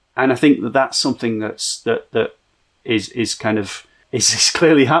 And I think that that's something that is kind of is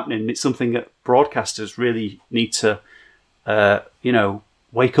clearly happening. It's something that broadcasters really need to,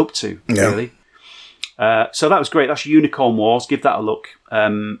 wake up to, really. So that was great. That's Unicorn Wars. Give that a look.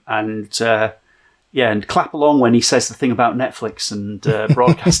 And clap along when he says the thing about Netflix and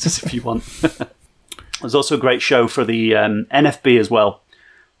broadcasters if you want. There's also a great show for the NFB as well.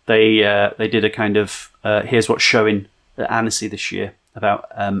 They did a kind of here's what's showing at Annecy this year about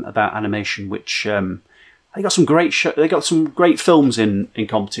animation, which they got some great they got some great films in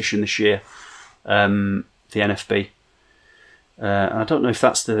competition this year. The NFB. And I don't know if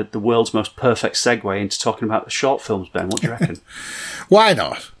that's the world's most perfect segue into talking about the short films, Ben. What do you reckon? Why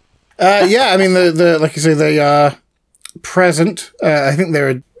not? I mean, the like you say, they are present. I think there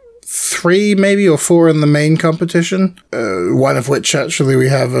are 3 maybe or 4 in the main competition, one of which actually we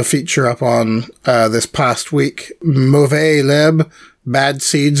have a feature up on this past week. Mauvais L'herbe, Bad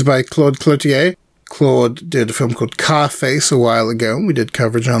Seeds by Claude Cloutier. Claude did a film called Carface a while ago. We did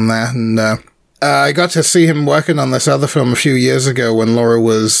coverage on that, and I got to see him working on this other film a few years ago when Laura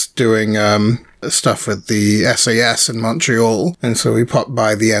was doing stuff with the SAS in Montreal, and so we popped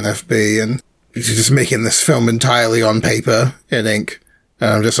by the NFB, and he's just making this film entirely on paper in ink. And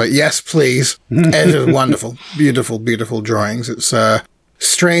I'm just like, yes, please. And it's wonderful, beautiful, beautiful drawings. It's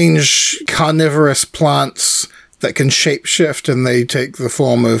strange carnivorous plants that can shapeshift, and they take the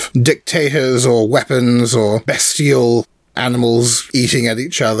form of dictators or weapons or bestial animals eating at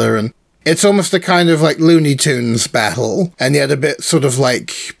each other. And it's almost a kind of like Looney Tunes battle, and yet a bit sort of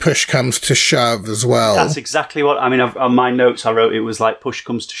like push comes to shove as well. That's exactly what, I mean, on my notes I wrote it was like push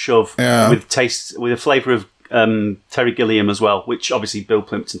comes to shove, with a flavour of Terry Gilliam as well, which obviously Bill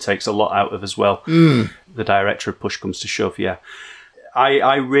Plympton takes a lot out of as well. The director of Push Comes to Shove, yeah.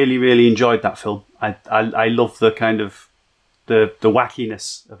 I really, really enjoyed that film. I love the kind of the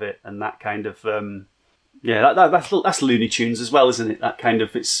wackiness of it, and that kind of that's Looney Tunes as well, isn't it? That kind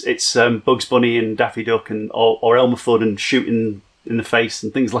of it's Bugs Bunny and Daffy Duck or Elmer Fudd and shooting in the face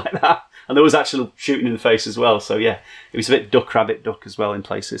and things like that. And there was actual shooting in the face as well. So yeah, it was a bit Duck Rabbit Duck as well in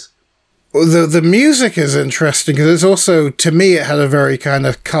places. The music is interesting because it's also, to me, it had a very kind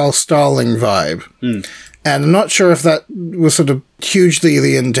of Carl Stalling vibe. And I'm not sure if that was sort of hugely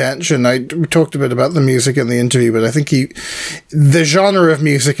the intention. We talked a bit about the music in the interview, but I think the genre of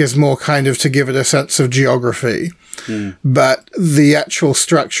music is more kind of to give it a sense of geography. But the actual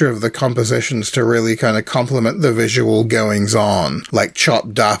structure of the compositions to really kind of complement the visual goings on, like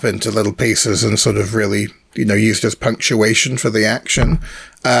chopped up into little pieces and sort of really, used as punctuation for the action.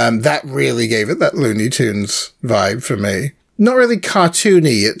 That really gave it that Looney Tunes vibe for me. Not really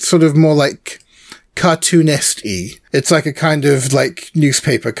cartoony. It's sort of more like cartoonist-y. It's like a kind of like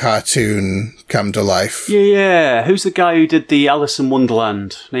newspaper cartoon come to life. Yeah. Who's the guy who did the Alice in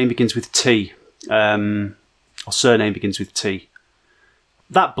Wonderland? Name begins with T. Or surname begins with T.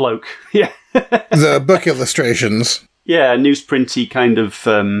 That bloke. Yeah. The book illustrations. Yeah, newsprinty kind of,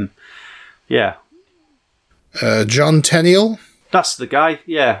 John Tenniel. That's the guy,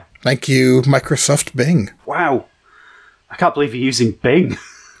 yeah. Thank you, Microsoft Bing. Wow. I can't believe you're using Bing.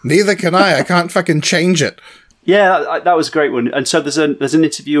 Neither can I. I can't fucking change it. Yeah, that was a great one. And so there's an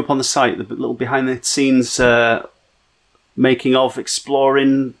interview up on the site, the little behind the scenes making of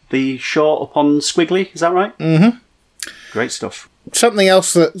exploring the short up on Squiggly. Is that right? Mm-hmm. Great stuff. Something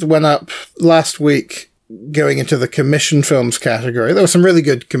else that went up last week, going into the commission films category. There were some really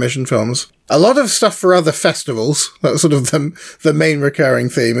good commission films. A lot of stuff for other festivals. That was sort of the main recurring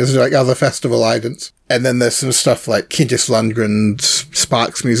theme, is like other festival items. And then there's some stuff like Kintis Lundgren's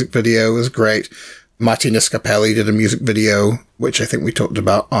Sparks music video was great. Martina Scapelli did a music video, which I think we talked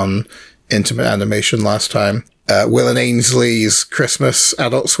about on Intimate Animation last time. Will and Ainsley's Christmas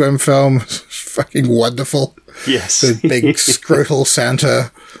Adult Swim film. Fucking wonderful. Yes. The big scrotal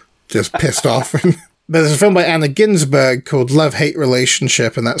Santa just pissed off. But there's a film by Anna Ginsberg called Love-Hate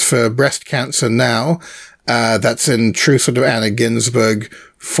Relationship, and that's for breast cancer now. That's in true sort of Anna Ginsberg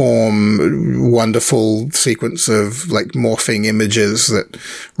form, wonderful sequence of like morphing images that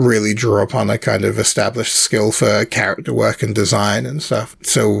really draw upon a kind of established skill for character work and design and stuff.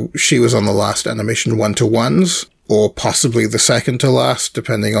 So she was on the last Animation 1-to-1s, or possibly the second to last,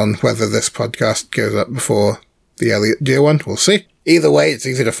 depending on whether this podcast goes up before the Elliot Deer one. We'll see. Either way, it's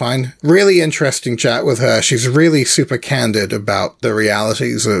easy to find. Really interesting chat with her. She's really super candid about the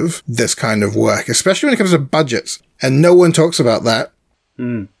realities of this kind of work, especially when it comes to budgets. And no one talks about that.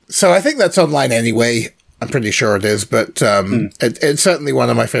 So I think that's online anyway. I'm pretty sure it is, but it's certainly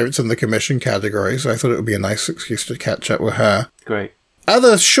one of my favorites in the commission category, so I thought it would be a nice excuse to catch up with her. Great.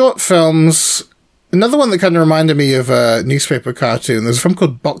 Other short films, another one that kind of reminded me of a newspaper cartoon. There's a film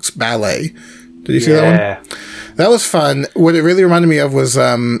called Box Ballet. Did you see that one? That was fun. What it really reminded me of was,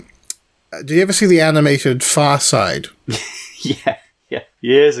 did you ever see the animated Far Side? Yeah,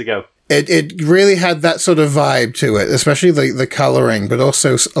 years ago. It really had that sort of vibe to it, especially the colouring, but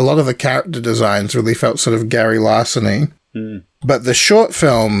also a lot of the character designs really felt sort of Gary Larson-y. But the short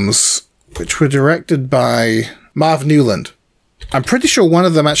films, which were directed by Marv Newland, I'm pretty sure one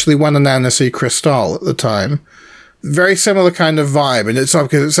of them actually won an Annecy Cristal at the time. Very similar kind of vibe, and it's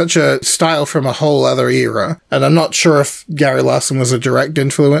because it's such a style from a whole other era. And I'm not sure if Gary Larson was a direct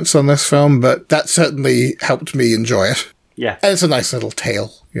influence on this film, but that certainly helped me enjoy it. Yeah. And it's a nice little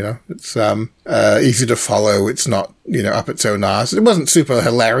tale, you know. It's easy to follow. It's not, up its own arse. It wasn't super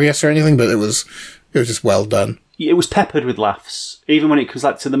hilarious or anything, but it was just well done. It was peppered with laughs, even when it comes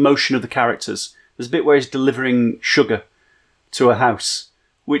to the motion of the characters. There's a bit where he's delivering sugar to a house,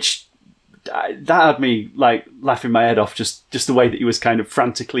 which that had me laughing my head off. Just the way that he was kind of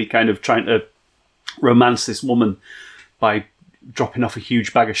frantically kind of trying to romance this woman by dropping off a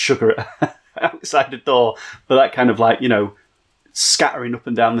huge bag of sugar at her outside the door, but that kind of scattering up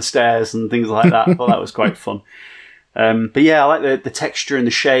and down the stairs and things like that. I thought that was quite fun. But yeah, I like the texture and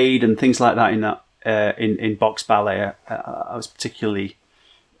the shade and things like that in that in Box Ballet. I was particularly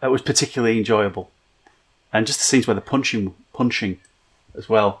enjoyable, and just the scenes where the punching as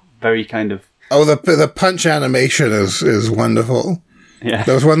well, very kind of the punch animation is wonderful. Yeah,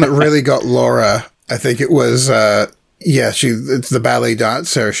 there was one that really got Laura. I think it was. It's the ballet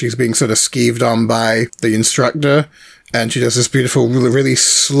dancer. She's being sort of skeeved on by the instructor, and she does this beautiful, really, really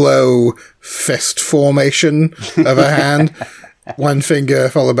slow fist formation of her hand. One finger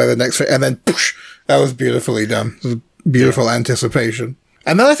followed by the next finger, and then poosh, that was beautifully done. It was beautiful anticipation.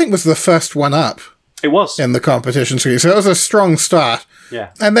 And that, I think, was the first one up. It was. In the competition screen. So it was a strong start.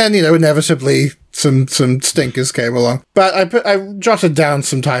 Yeah. And then, inevitably some stinkers came along. But I jotted down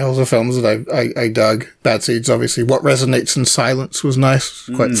some titles of films that I dug. Bad Seeds, obviously. What Resonates in Silence was nice.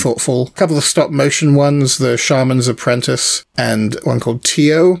 Quite thoughtful. A couple of stop motion ones. The Shaman's Apprentice and one called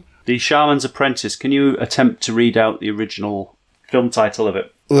Tio. The Shaman's Apprentice. Can you attempt to read out the original film title of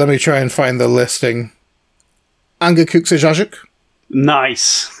it? Let me try and find the listing. Angekuksejajuk.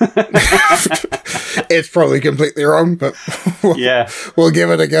 Nice. It's probably completely wrong, but we'll give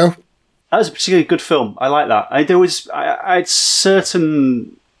it a go. That was a particularly good film. I like that. I had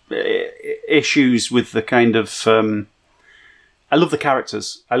certain issues with the kind of. I love the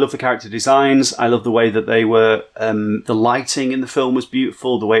characters. I love the character designs. I love the way that they were. The lighting in the film was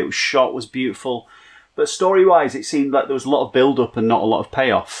beautiful. The way it was shot was beautiful. But story-wise, it seemed like there was a lot of build-up and not a lot of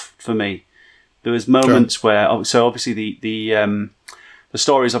payoff for me. There was moments where, so obviously the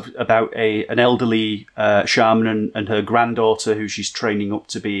story is about an elderly shaman and her granddaughter who she's training up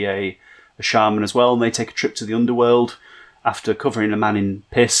to be a shaman as well, and they take a trip to the underworld after covering a man in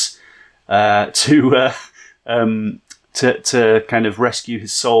piss to kind of rescue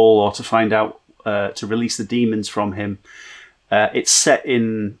his soul or to find out to release the demons from him. It's set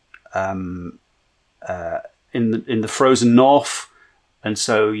in the frozen north, and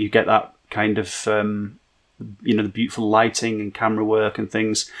so you get that kind of the beautiful lighting and camera work and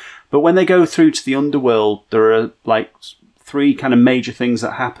things. But when they go through to the underworld, there are three kind of major things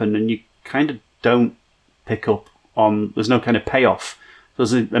that happen, and you kind of don't pick up on. There's no kind of payoff.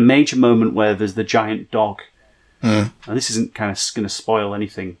 There's a major moment where there's the giant dog, and this isn't kind of going to spoil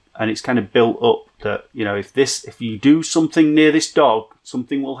anything. And it's kind of built up that if you do something near this dog,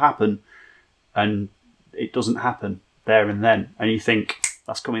 something will happen, and it doesn't happen there and then, and you think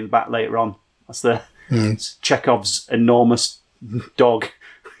that's coming back later on. That's Chekhov's enormous dog,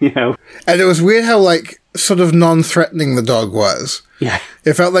 you know. And it was weird how, like, sort of non-threatening the dog was. Yeah.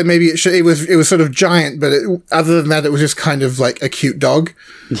 It felt like maybe it was sort of giant, but other than that, it was just kind of like a cute dog.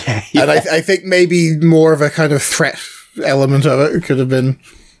 Yeah. And I think maybe more of a kind of threat element of it could have been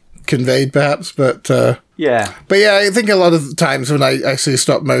conveyed, perhaps. But yeah. But yeah, I think a lot of the times when I see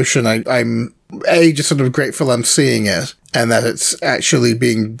stop motion, I'm just sort of grateful I'm seeing it and that it's actually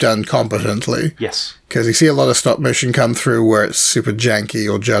being done competently. Yes. Because you see a lot of stop motion come through where it's super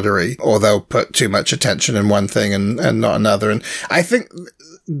janky or juddery, or they'll put too much attention in one thing and not another. And I think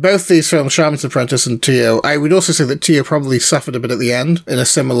both these films, Shaman's Apprentice and Tio, I would also say that Tio probably suffered a bit at the end in a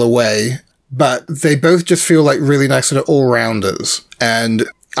similar way, but they both just feel like really nice sort of all-rounders. And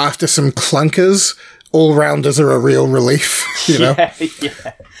after some clunkers, all-rounders are a real relief, you know?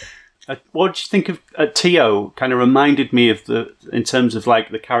 Yeah. What did you think of Tio? Kind of reminded me of in terms of like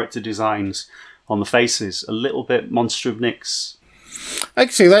the character designs on the faces, a little bit Monster of Nyx. I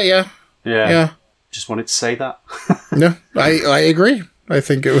can see that, yeah. Yeah. Just wanted to say that. No, I agree. I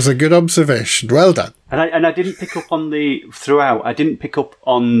think it was a good observation. Well done. And I didn't pick up on I didn't pick up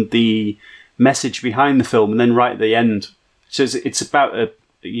on the message behind the film, and then right at the end, so it's about a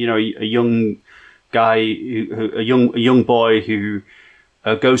young guy, a young boy who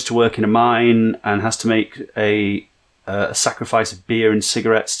goes to work in a mine and has to make a sacrifice of beer and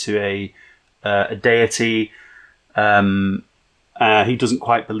cigarettes to a deity. He doesn't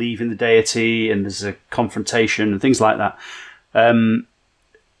quite believe in the deity, and there's a confrontation and things like that.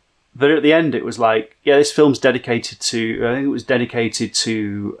 But at the end, it was like, yeah, this film's dedicated to. I think it was dedicated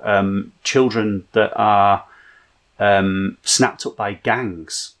to children that are snapped up by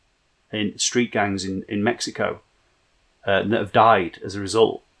gangs, street gangs in Mexico, that have died as a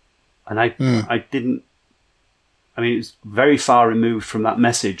result. And I didn't. I mean, it was very far removed from that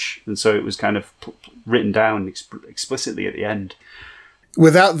message, and so it was kind of written down explicitly at the end.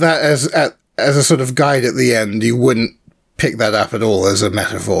 Without that as a sort of guide at the end, you wouldn't pick that up at all as a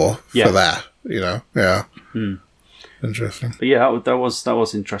metaphor for that, you know? Yeah. Interesting. But yeah, that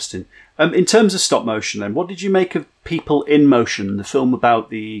was interesting. In terms of stop motion, then, what did you make of People in Motion, the film about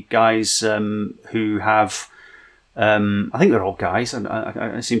the guys who have... I think they're all guys, and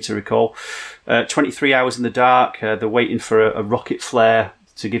I seem to recall. 23 hours in the dark, they're waiting for a rocket flare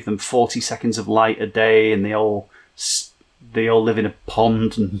to give them 40 seconds of light a day, and they all live in a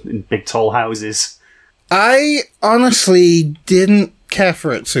pond and in big tall houses. I honestly didn't care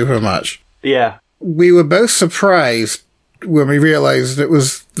for it super much. Yeah. We were both surprised when we realized it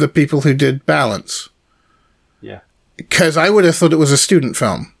was the people who did Balance. Yeah. Because I would have thought it was a student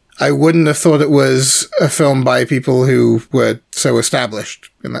film. I wouldn't have thought it was a film by people who were so established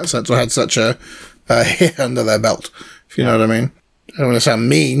in that sense, or had such a hit under their belt, if you know what I mean. I don't want to sound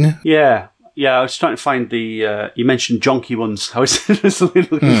mean. Yeah. Yeah, I was trying to find the... you mentioned jonky ones. I was looking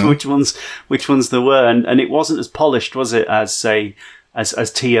for which ones there were, and it wasn't as polished, was it, as, say,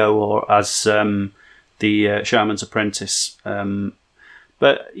 as Tio or as the Shaman's Apprentice.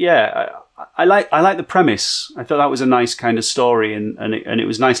 But yeah, I like the premise. I thought that was a nice kind of story, and it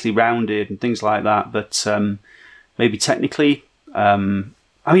was nicely rounded and things like that. But maybe technically, I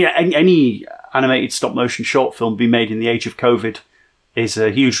mean, any animated stop motion short film be made in the age of COVID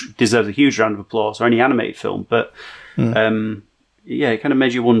deserves a huge round of applause, or any animated film. But yeah, it kind of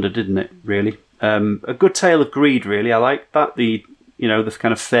made you wonder, didn't it? Really, a good tale of greed. Really, I like that. The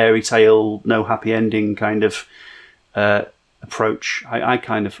kind of fairy tale, no happy ending kind of approach.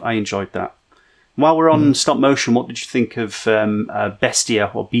 I enjoyed that. While we're on stop motion, what did you think of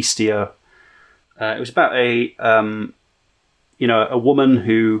Bestia or Bestia? It was about a woman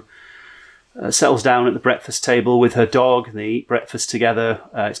who settles down at the breakfast table with her dog, and they eat breakfast together.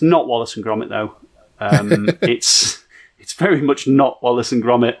 It's not Wallace and Gromit, though. It's very much not Wallace and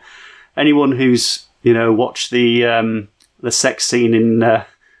Gromit. Anyone who's watched the sex scene in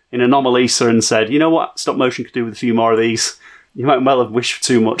Anomalisa and said, you know what, stop motion could do with a few more of these, you might well have wished for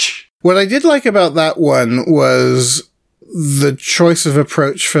too much. What I did like about that one was the choice of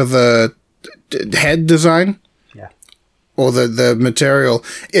approach for the head design. Or the material.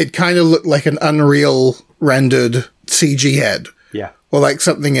 It kind of looked like an Unreal rendered CG head. Yeah. Or like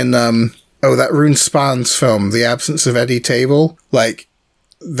something in, that Rune Spaan's film, The Absence of Eddie Table. Like,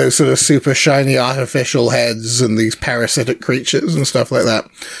 those sort of super shiny artificial heads and these parasitic creatures and stuff like that.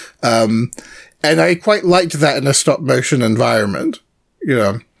 And I quite liked that in a stop motion environment,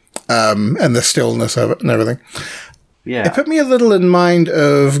 and the stillness of it and everything. Yeah. It put me a little in mind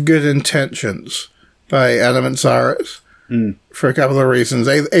of Good Intentions by Adam Zaret. For a couple of reasons.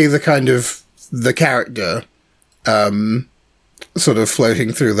 A, the kind of the character sort of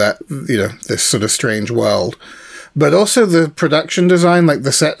floating through that, this sort of strange world. But also the production design, like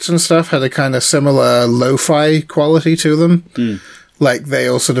the sets and stuff, had a kind of similar lo-fi quality to them. Like they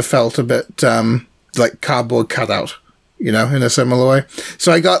all sort of felt a bit like cardboard cutout, in a similar way.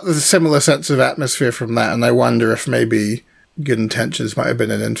 So I got the similar sense of atmosphere from that, and I wonder if maybe Good Intentions might have been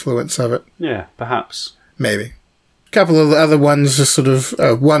an influence of it. Yeah, perhaps. Maybe. A couple of the other ones, just sort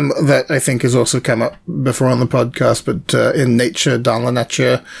of one that I think has also come up before on the podcast, but In Nature, dans la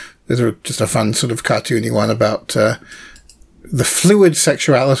nature, there's just a fun sort of cartoony one about the fluid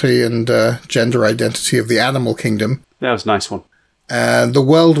sexuality and gender identity of the animal kingdom. That was a nice one. And The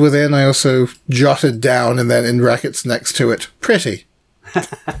World Within, I also jotted down, and then in brackets next to it, pretty.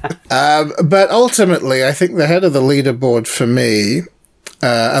 But ultimately, I think the head of the leaderboard for me,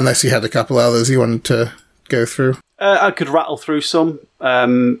 unless you had a couple others you wanted to go through. I could rattle through some,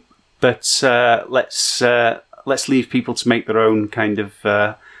 but let's leave people to make their own kind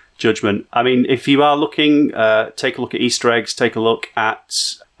of judgment. I mean, if you are looking, take a look at Easter eggs, take a look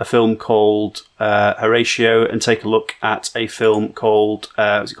at a film called Horatio, and take a look at a film called,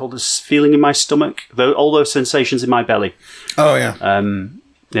 what's it called? This Feeling in My Stomach? All those sensations in my belly. Oh, yeah.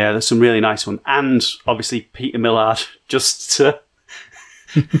 Yeah, there's some really nice one. And obviously Peter Millard, just for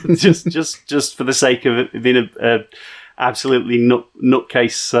the sake of it being a absolutely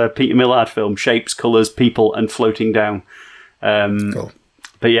nutcase Peter Millard film, shapes, colours, people, and floating down. Cool.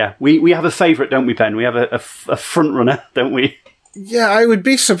 But yeah, we have a favourite, don't we, Ben? We have a front runner, don't we? Yeah, I would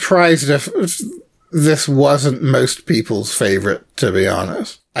be surprised if this wasn't most people's favourite, to be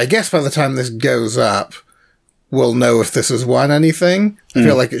honest. I guess by the time this goes up, we'll know if this has won anything. I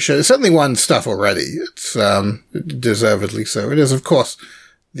feel like it should. It's certainly won stuff already. It's deservedly so. It is, of course,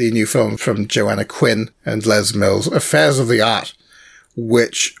 the new film from Joanna Quinn and Les Mills, Affairs of the Art,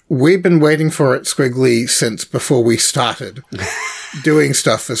 which we've been waiting for at Squiggly since before we started doing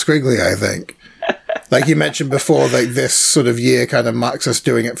stuff for Squiggly, I think. Like you mentioned before, like this sort of year kind of marks us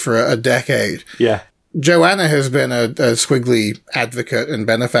doing it for a decade. Yeah. Joanna has been a Squiggly advocate and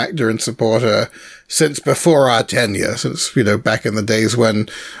benefactor and supporter since before our tenure, since, back in the days when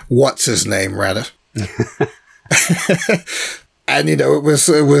what's-his-name ran it. And, it was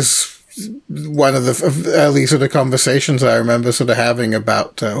one of the early sort of conversations I remember sort of having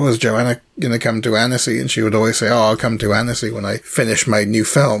about, is Joanna going to come to Annecy? And she would always say, I'll come to Annecy when I finish my new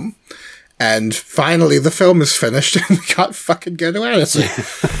film. And finally, the film is finished, and we can't fucking go to Annecy.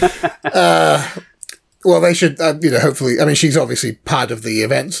 Well, they should, hopefully. I mean, she's obviously part of the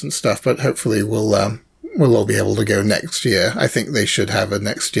events and stuff, but hopefully we'll all be able to go next year. I think they should have a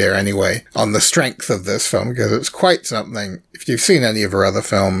next year anyway, on the strength of this film, because it's quite something. If you've seen any of her other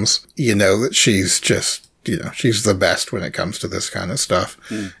films, you know that she's just, she's the best when it comes to this kind of stuff.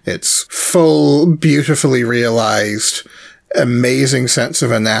 It's full, beautifully realized, amazing sense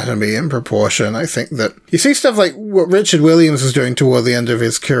of anatomy and proportion. I think that you see stuff like what Richard Williams was doing toward the end of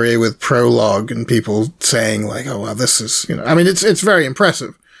his career with Prologue, and people saying like, oh, well, this is, I mean, it's very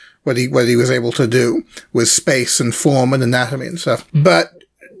impressive what he was able to do with space and form and anatomy and stuff. But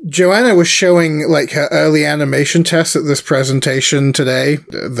Joanna was showing like her early animation tests at this presentation today,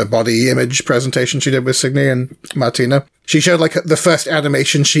 the body image presentation she did with Signe and Martina. She showed like the first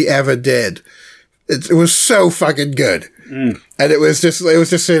animation she ever did. It was so fucking good. And it was just,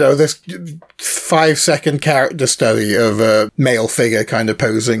 this 5-second character study of a male figure kind of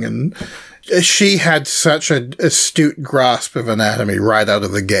posing. And she had such an astute grasp of anatomy right out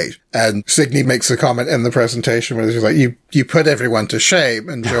of the gate. And Signe makes a comment in the presentation where she's like, you put everyone to shame.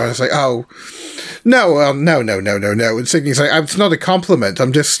 And Joanna's like, oh, no. And Signe's like, it's not a compliment.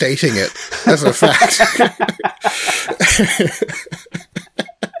 I'm just stating it as a fact.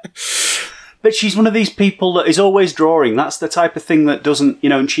 But she's one of these people that is always drawing. That's the type of thing that doesn't,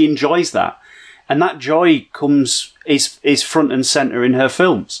 and she enjoys that. And that joy is front and centre in her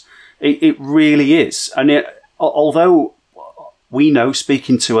films. It really is. And although we know,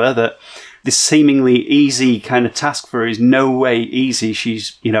 speaking to her, that this seemingly easy kind of task for her is no way easy.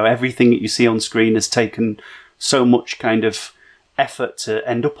 She's, everything that you see on screen has taken so much kind of effort to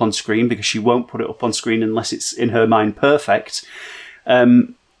end up on screen, because she won't put it up on screen unless it's in her mind perfect.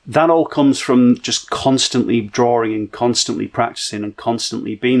 That all comes from just constantly drawing and constantly practicing and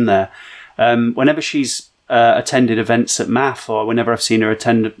constantly being there. Whenever she's attended events at MAF, or whenever I've seen her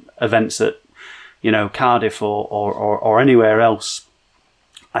attend events at, Cardiff or anywhere else,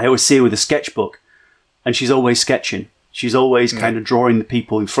 I always see her with a sketchbook, and she's always sketching. She's always kind of drawing the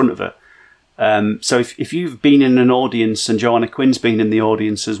people in front of her. So if you've been in an audience, and Joanna Quinn's been in the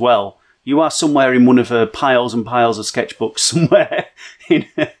audience as well, you are somewhere in one of her piles and piles of sketchbooks somewhere.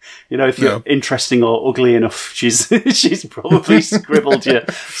 If you're interesting or ugly enough, she's probably scribbled you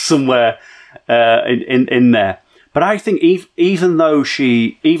somewhere in there. But I think even though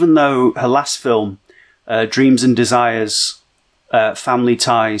her last film, Dreams and Desires, Family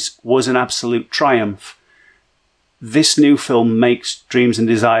Ties, was an absolute triumph, this new film makes Dreams and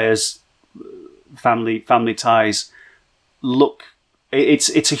Desires, Family Ties look.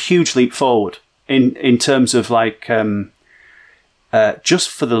 It's a huge leap forward in terms of like just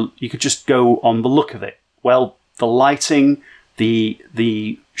for you could just go on the look of it. Well, the lighting,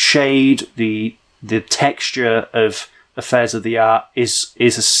 the shade, the texture of Affairs of the Art is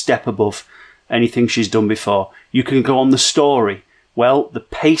a step above anything she's done before. You can go on the story. Well, the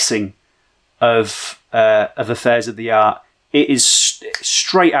pacing of Affairs of the Art, it is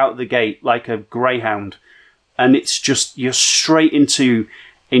straight out of the gate like a greyhound, and it's just you're straight into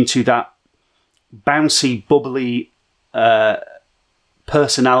that bouncy, bubbly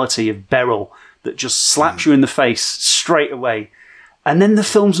personality of Beryl that just slaps you in the face straight away. And then the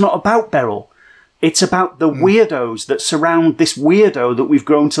film's not about Beryl. It's about the weirdos that surround this weirdo that we've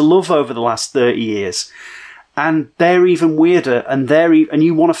grown to love over the last 30 years. And they're even weirder, and and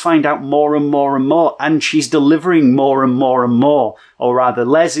you want to find out more and more and more. And she's delivering more and more and more. Or rather,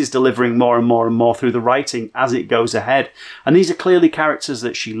 Les is delivering more and more and more through the writing as it goes ahead. And these are clearly characters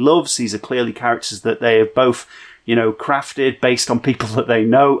that she loves. These are clearly characters that they have both, crafted based on people that they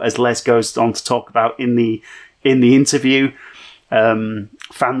know, as Les goes on to talk about in the interview.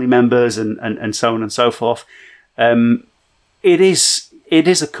 Family members and so on and so forth. It is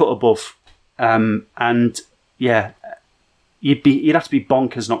a cut above, and yeah, you'd have to be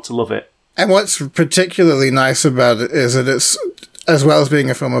bonkers not to love it. And what's particularly nice about it is that it's, as well as being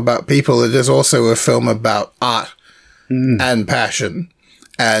a film about people, it is also a film about art and passion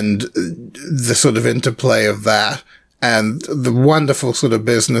and the sort of interplay of that and the wonderful sort of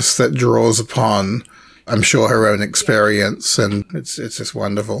business that draws upon, I'm sure, her own experience, and it's just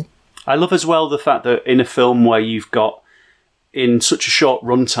wonderful. I love as well the fact that in a film where you've got, in such a short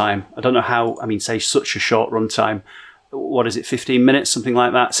runtime, I don't know how, say such a short runtime, what is it, 15 minutes, something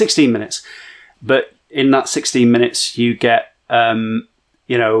like that, 16 minutes. But in that 16 minutes, you get,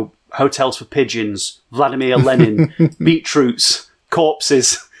 Hotels for Pigeons, Vladimir Lenin, beetroots,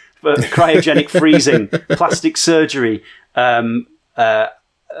 corpses, cryogenic freezing, plastic surgery, art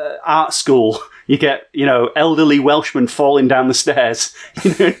school. You get, elderly Welshmen falling down the stairs,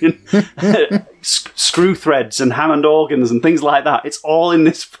 screw threads and Hammond organs and things like that. It's all in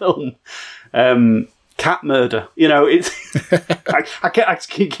this film. Cat murder, it's. I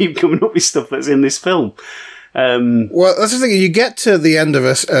keep coming up with stuff that's in this film. Well, that's the thing. You get to the end of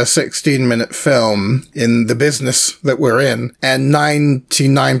a 16-minute film in the business that we're in, and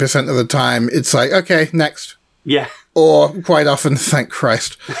 99% of the time, it's like, okay, next. Yeah. Or quite often, thank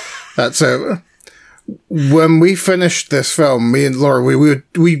Christ, that's over. When we finished this film, me and Laura, we were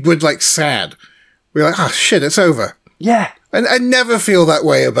like sad. We were like, oh shit, it's over. Yeah. And I never feel that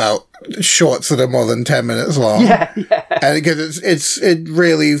way about shorts that are more than 10 minutes long. Yeah. And because it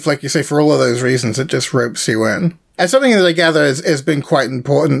really, like you say, for all of those reasons, it just ropes you in. And something that I gather has been quite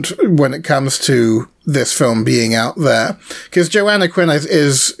important when it comes to this film being out there. Because Joanna Quinn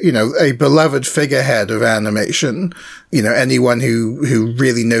is, a beloved figurehead of animation. Anyone who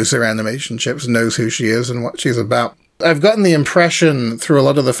really knows their animation chips knows who she is and what she's about. I've gotten the impression through a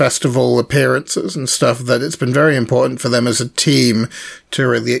lot of the festival appearances and stuff that it's been very important for them as a team to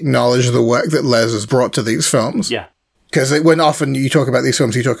really acknowledge the work that Les has brought to these films. Yeah. Because when often you talk about these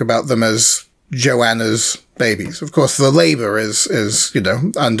films, you talk about them as Joanna's babies. Of course, the labor is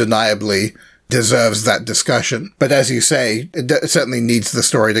undeniably deserves that discussion. But as you say, it certainly needs the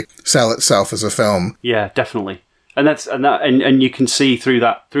story to sell itself as a film. Yeah, definitely. And you can see through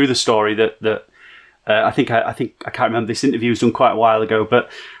the story that I think I can't remember, this interview was done quite a while ago, but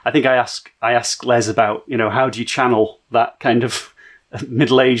I think I asked Les about, how do you channel that kind of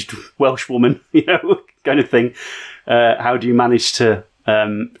middle-aged Welsh woman, kind of thing. How do you manage to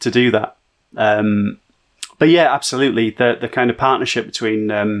do that? But yeah, absolutely. The kind of partnership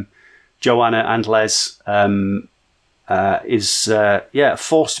between Joanna and Les is a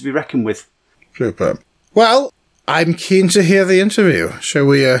force to be reckoned with. Super. Well, I'm keen to hear the interview. Shall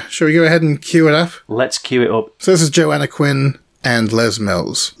we go ahead and cue it up? Let's cue it up. So this is Joanna Quinn and Les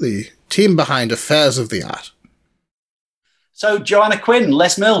Mills, the team behind Affairs of the Art. So, Joanna Quinn,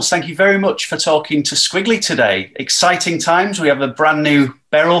 Les Mills, thank you very much for talking to Squiggly today. Exciting times. We have a brand new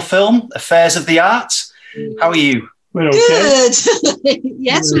Beryl film, Affairs of the Art. How are you? We're okay. Good.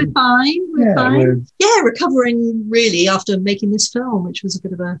 Yes, we're fine. We're fine. Recovering really after making this film, which was a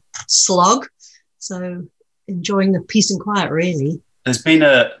bit of a slog. So, enjoying the peace and quiet, really. There's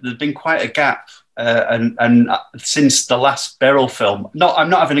been quite a gap and since the last Beryl film, I'm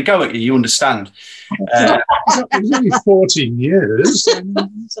not having a go at you. You understand? It's only 14 years. Oh,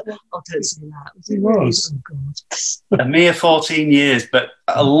 don't say that. It was. Oh, God. A mere 14 years, but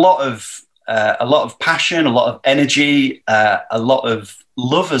a lot of passion, a lot of energy, a lot of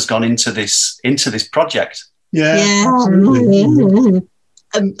love has gone into this project. Yeah. Absolutely.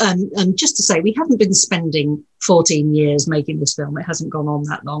 Just to say, we haven't been spending 14 years making this film. It hasn't gone on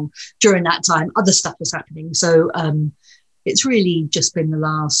that long. During that time, other stuff was happening. So it's really just been the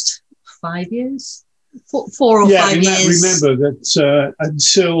last 5 years, four or 5 years. Remember that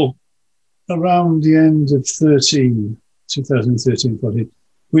until around the end of 2013, 14,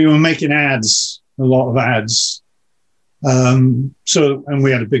 we were making ads, a lot of ads. And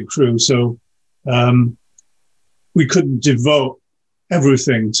we had a big crew, so we couldn't devote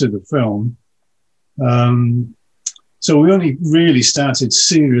everything to the film. So we only really started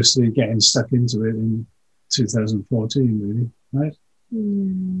seriously getting stuck into it in 2014, really, right?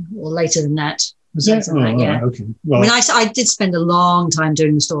 Or later than that. Was it? Oh, yeah. right, okay. Well, I mean, I did spend a long time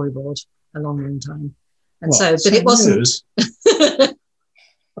doing the storyboard, a long time. And but it wasn't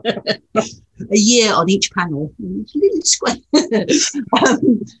a year on each panel, little square.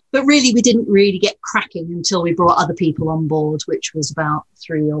 But really, we didn't really get cracking until we brought other people on board, which was about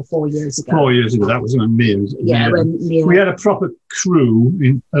 3 or 4 years ago. 4 years ago, that was when Mia. Yeah, when Mia. We had a proper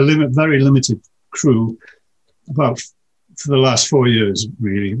crew, very limited crew, for the last 4 years,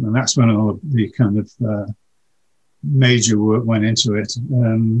 really, and that's when all the kind of major work went into it.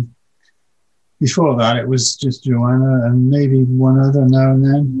 Before that, it was just Joanna and maybe one other now and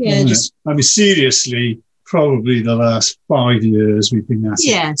then. Yeah, I mean, seriously, probably the last 5 years we've been at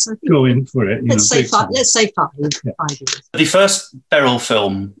it. So going for it. Let's say 5 years. The first Beryl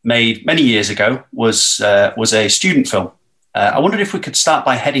film made many years ago was a student film. I wondered if we could start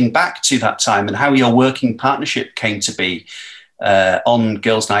by heading back to that time and how your working partnership came to be on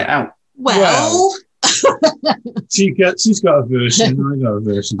Girls' Night Out. Well she's got a version. I got a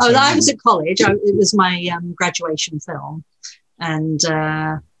version. I was at college. It was my graduation film, and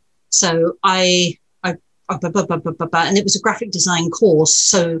so and it was a graphic design course.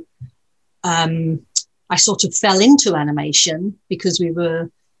 So I sort of fell into animation because we were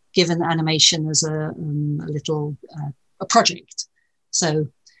given animation as a little a project. So,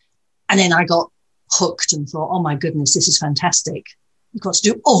 and then I got hooked and thought, oh my goodness, this is fantastic. You've got to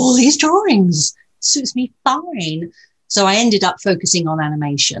do all these drawings. Suits me fine. So I ended up focusing on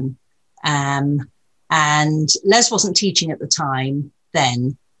animation. And Les wasn't teaching at the time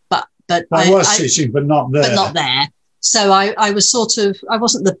then, but I was teaching, but not there. But not there. So I was I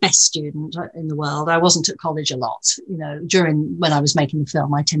wasn't the best student in the world. I wasn't at college a lot. When I was making the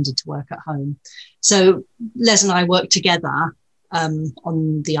film, I tended to work at home. So Les and I worked together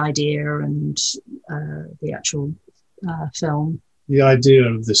on the idea and the actual film. The idea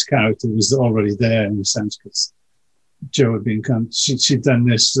of this character was already there in a sense because Jo had been she'd done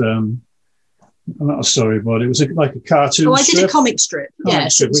this. Not a storyboard. It was like a cartoon. Oh, I did a comic strip.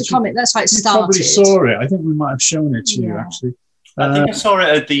 Yes, it was a comic. That's how it started. You probably saw it. I think we might have shown it to you actually. I think I saw it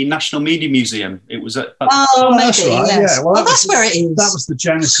at the National Media Museum. It was at. Oh, maybe. That's right. Yes. Yeah. Well, that's where it is. That was the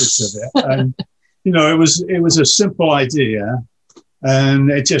genesis of it, and it was a simple idea, and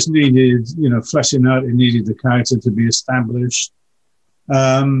it just needed fleshing out. It needed the character to be established.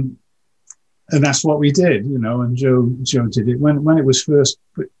 And that's what we did, and Jo did it. When it was first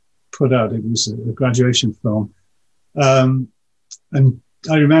put out, it was a graduation film. And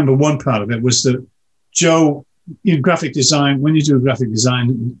I remember one part of it was that Jo, in graphic design, when you do a graphic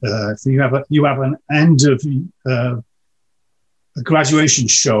design, you have an end of a graduation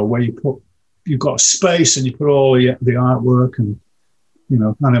show where you've got a space and you put all the artwork and,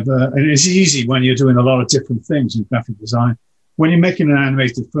 and it's easy when you're doing a lot of different things in graphic design. When you're making an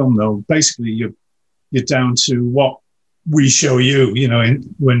animated film, though, basically you're down to what we show you.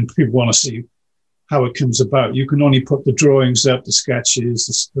 When people want to see how it comes about, you can only put the drawings up, the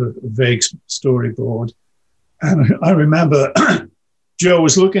sketches, the vague storyboard. And I remember Jo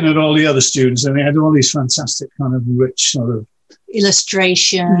was looking at all the other students, and they had all these fantastic kind of rich sort of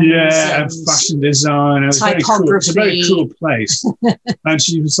illustrations, and fashion design. It was typography. It's a very cool place. And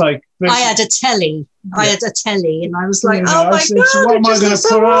she was like, I had a telly, and I was like, oh my said, God, so what am I going to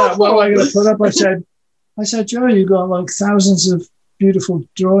put up? What am I going to put up? I said, Jo, you've got like thousands of beautiful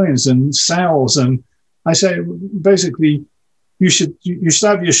drawings and cells. And I said, basically, you should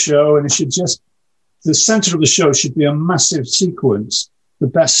have your show, and the center of the show should be a massive sequence, the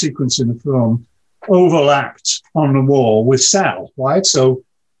best sequence in the film, overlapped on the wall with cell, right? So,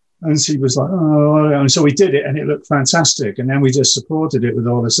 and she was like, oh, and so we did it, and it looked fantastic. And then we just supported it with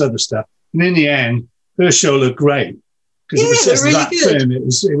all this other stuff. And in the end, her show looked great because it was just really that good. thin. It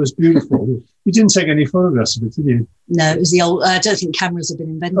was beautiful. You didn't take any photographs of it, did you? No, it was the old. I don't think cameras have been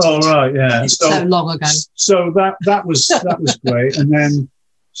invented. Oh right, yeah. It's so long ago. So that was great. And then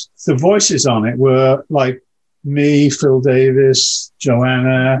the voices on it were like me, Phil Davis,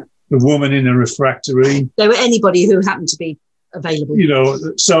 Joanna, the woman in the refractory. They were anybody who happened to be available. You know,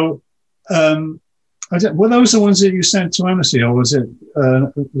 so were those the ones that you sent to Annecy, or was it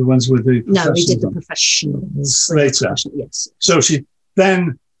the ones with the No, we did the on? professionals Later. Yes. So she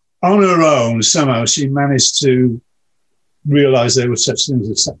then, on her own, somehow she managed to realise there were such things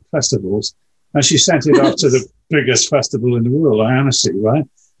as festivals, and she sent it off to the biggest festival in the world, Annecy, right?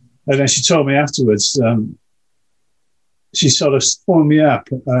 And then she told me afterwards, she sort of phoned me up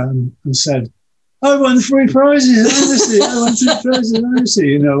and said, I won 3 prizes at Annecy. I won 3 prizes at Annecy,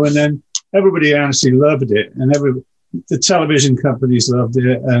 you know, and then everybody at Annecy loved it, and the television companies loved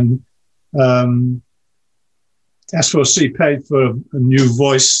it, and S4C paid for a new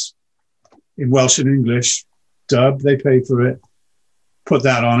voice in Welsh and English dub. They paid for it, put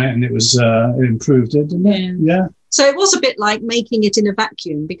that on it, and it was it improved it, didn't it? Yeah. So it was a bit like making it in a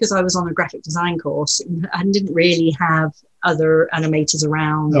vacuum, because I was on a graphic design course and didn't really have other animators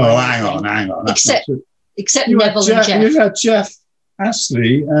around. Oh, hang on. Except You Neville and Jeff. You had Jeff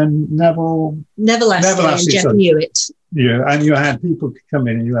Astley and Neville Astley and Jeff sorry. Newitt. Yeah, and you had people come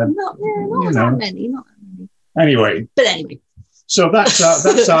in, and you had Not that many. Anyway. But anyway. So that's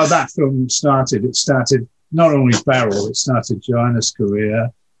how that film started. It started not only Beryl, it started Joanna's career.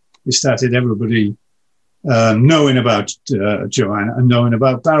 It started everybody knowing about Joanna and knowing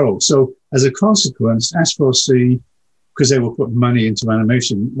about Beryl. So as a consequence, S4C, because they were putting money into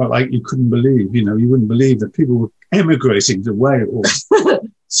animation, like you couldn't believe, you wouldn't believe that people were emigrating to Wales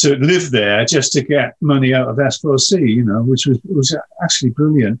to live there just to get money out of S4C, which was actually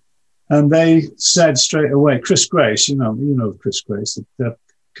brilliant. And they said straight away, Chris Grace, you know Chris Grace, the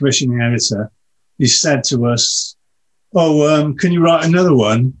commissioning editor, he said to us, can you write another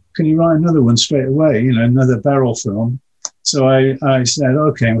one? Can you write another one straight away? Another Beryl film. So I said,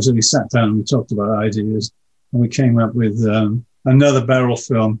 okay. So we sat down and we talked about ideas, and we came up with another Beryl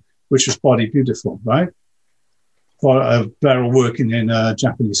film, which was Body Beautiful, right? Beryl working in a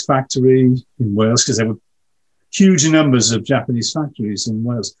Japanese factory in Wales, because there were huge numbers of Japanese factories in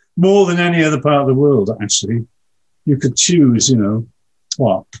Wales, more than any other part of the world, actually. You could choose,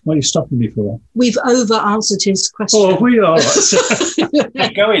 what? What are you stopping me for? We've over-answered his question. Oh, we are.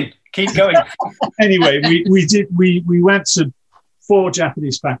 Keep going. Anyway, we went to 4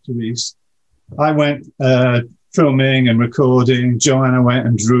 Japanese factories. I went filming and recording. Joanna went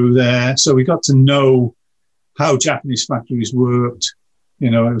and drew there. So we got to know how Japanese factories worked. It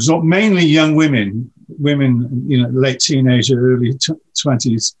was mainly young women, late teenager, early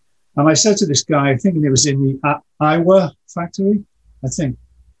 20s. And I said to this guy, thinking it was in the Iwa factory, I think,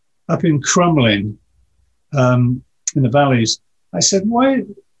 up in Crumlin, in the valleys. I said, why,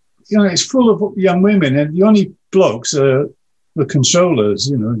 it's full of young women, and the only blokes are the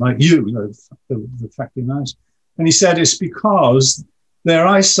controllers, like you, the factory managers. And he said, it's because their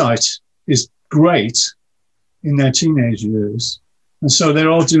eyesight is great in their teenage years. And so they're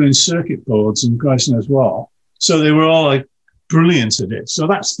all doing circuit boards and Christ knows what. So they were all like brilliant at it. So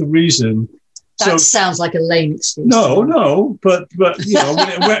that's the reason. That sounds like a lame excuse. No, but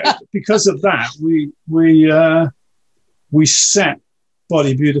because of that, we set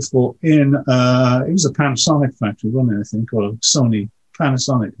Body Beautiful in. It was a Panasonic factory, wasn't it? I think, or Sony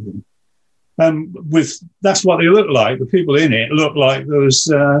Panasonic. I think. And that's what they look like. The people in it look like those.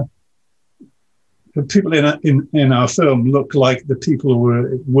 The people in our film look like the people who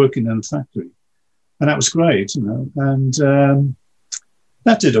were working in the factory, and that was great, And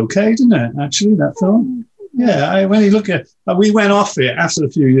that did okay, didn't it? Actually, that film. Yeah, when you look at, we went off it after a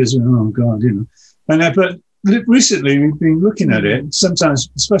few years. Oh God, And but recently we've been looking at it. Sometimes,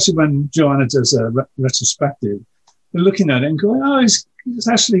 especially when Joanna does a retrospective, we're looking at it and going, "Oh, it's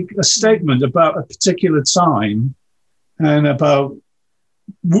actually a statement about a particular time and about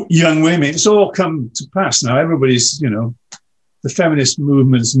young women." It's all come to pass now. Everybody's, the feminist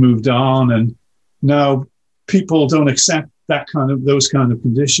movement's moved on, and now people don't accept those kind of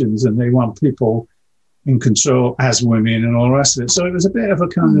conditions, and they want people in control as women and all the rest of it. So it was a bit of a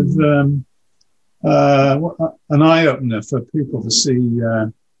kind of an eye opener for people to see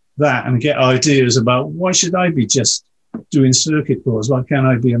that and get ideas about, why should I be just doing circuit boards? Why can't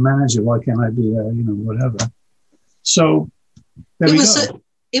I be a manager? Why can't I be whatever? So there we go.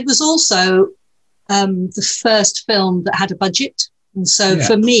 It was also the first film that had a budget. And so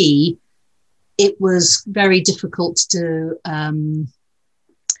for me, it was very difficult to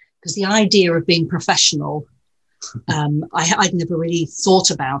because the idea of being professional, I'd never really thought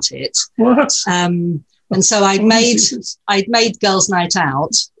about it. What? And so I'd made Girls' Night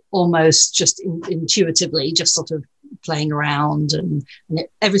Out almost just intuitively, just sort of playing around, and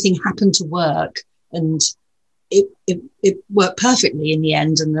everything happened to work, and it worked perfectly in the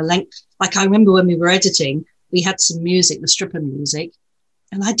end. And the length, like I remember when we were editing, we had some music, the stripper music,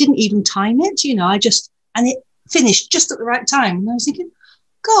 and I didn't even time it, and it finished just at the right time. And I was thinking,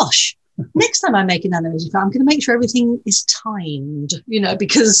 gosh, next time I make an animated film, I'm going to make sure everything is timed,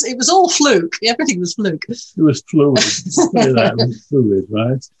 because it was all fluke. Everything was fluke. It was fluid. It was fluid,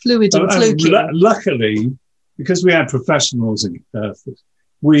 right? Fluid and fluky. Luckily, because we had professionals,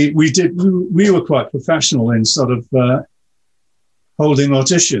 we were quite professional in sort of holding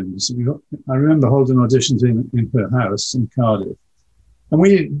auditions. I remember holding auditions in her house in Cardiff. And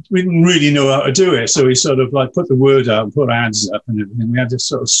we didn't really know how to do it. So we sort of like put the word out and put ads up and everything. We had this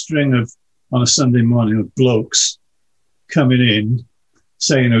sort of string on a Sunday morning of blokes coming in,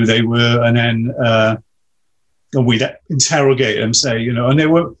 saying who they were, and then and we'd interrogate them, say, and they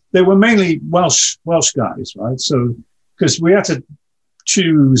were mainly Welsh guys, right? So, because we had to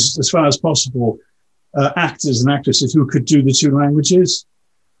choose as far as possible actors and actresses who could do the two languages.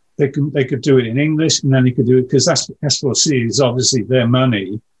 They could do it in English, and then they could do it, because that's S4C is obviously their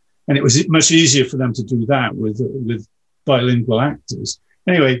money, and it was much easier for them to do that with bilingual actors.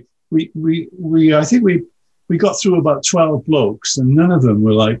 Anyway, I think we got through about 12 blokes, and none of them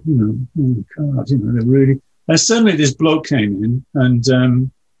were like, oh God, they're really. And suddenly this bloke came in,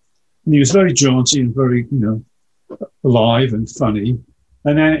 and he was very jaunty and very, alive and funny,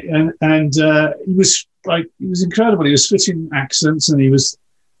 and he was incredible. He was switching accents, and he was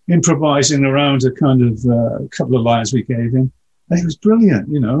improvising around a kind of couple of lines we gave him. And it was brilliant,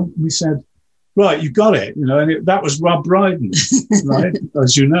 We said, right, you got it, and that was Rob Brydon, right,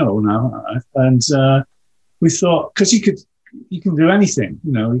 as you know now. And we thought, because he can do anything,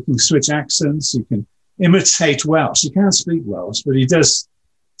 he can switch accents, he can imitate Welsh. He can't speak Welsh, but he does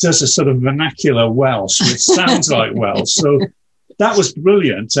a sort of vernacular Welsh, which sounds like Welsh. So that was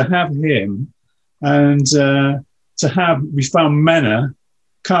brilliant to have him, and we found Menna,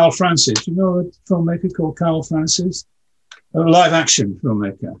 Carl Francis, a filmmaker called Carl Francis, a live action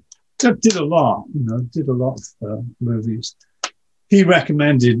filmmaker. Did a lot of movies. He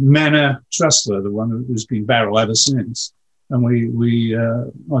recommended Menna Trustler, the one who's been Beryl ever since. And we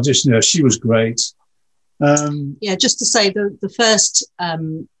auditioned her. She was great. Just to say, the first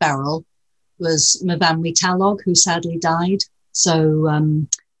Beryl was Myvan Witalog, who sadly died. So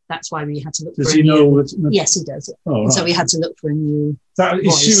that's why we had to look for a new... Does he know? Yes, he does. Oh, right. So we had to look for a new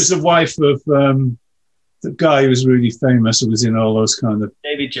voice. She was the wife of the guy who was really famous, who was in all those kind of...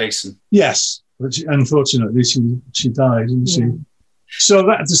 David Jason. Yes. But unfortunately, she died, didn't she? So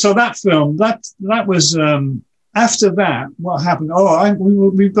that film, that was... after that, what happened?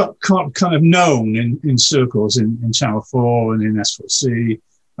 We've got kind of known in circles in Channel 4 and in S4C,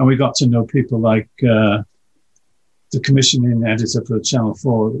 and we got to know people like the commissioning editor for Channel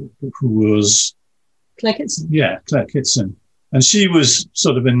 4, who was Claire Kitson. Yeah, Claire Kitson, and she was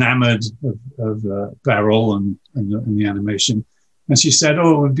sort of enamoured of Beryl and the animation, and she said,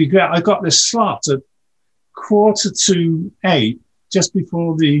 "Oh, it would be great. I got this slot at 7:45, just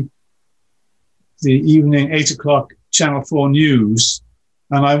before the evening 8:00 Channel 4 news,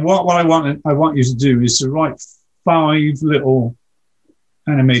 and I want you to do is to write 5 little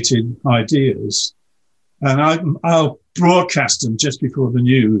animated ideas, and I'll broadcast them just before the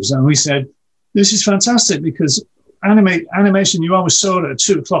news." And we said, "This is fantastic, because animation you always saw it at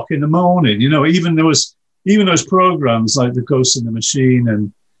 2:00 in the morning. Even those programs like The Ghost in the Machine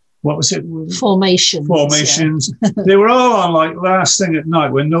and what was it? Formations. Yeah. They were all on like last thing at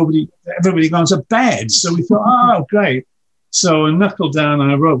night when everybody gone to bed. So we thought, oh, great. So I knuckled down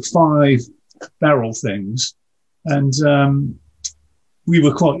and I wrote 5 Beryl things, and we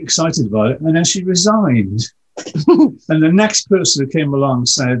were quite excited about it. And then she resigned. And the next person who came along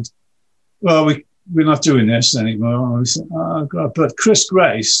said, "Well, we're not doing this anymore." And we said, "Oh, God." But Chris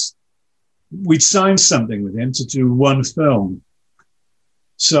Grace, we'd signed something with him to do 1 film.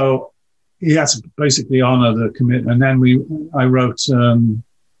 So he had to basically honour the commitment. And then I wrote,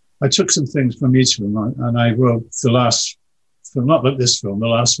 I took some things from each of them, and I wrote the last film, not this film, the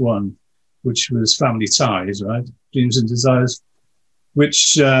last one, which was Family Ties, right? Dreams and Desires,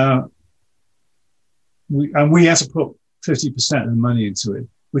 which we had to put 50% of the money into it,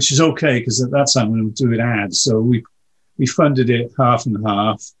 which is okay, because at that time we were doing ads. So we funded it half and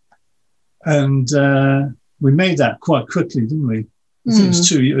half. And we made that quite quickly, didn't we? I think it was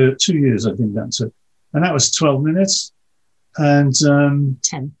 2 years, I think that took. And that was 12 minutes. And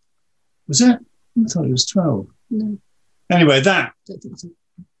 10. Was it? I thought it was 12. No, Anyway, that, don't think so.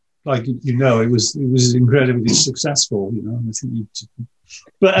 like, it was incredibly successful, I think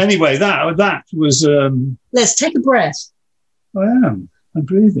but anyway, that was, Let's take a breath. I'm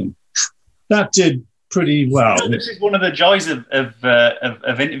breathing. That did pretty well. This is one of the joys of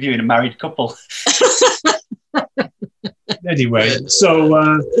interviewing a married couple. Anyway,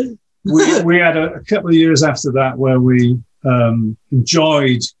 so we had a couple of years after that where we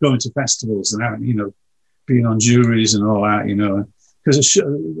enjoyed going to festivals and having, being on juries and all that, because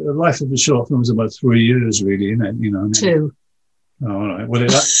the life of a short film is about 3 years, really, isn't it? 2. Oh, all right. Well,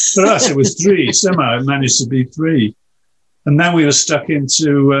 for us, it was 3. Somehow it managed to be 3. And then we were stuck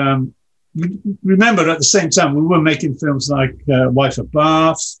into, remember at the same time, we were making films like Wife of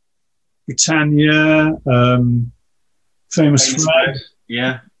Bath, Britannia, Famous Fred.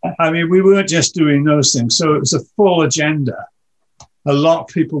 Yeah. I mean, we weren't just doing those things. So it was a full agenda. A lot of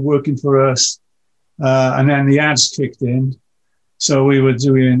people working for us. And then the ads kicked in. So we were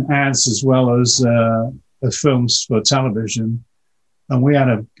doing ads as well as films for television. And we had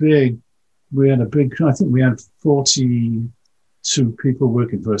a big, I think we had 42 people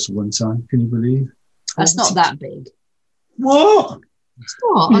working for us at one time. Can you believe? That's not that big. What? It's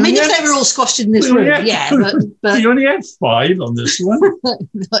not. I mean, if they were all squashed in this room, but you only had 5 on this one.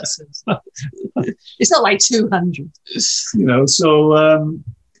 It's not like 200. So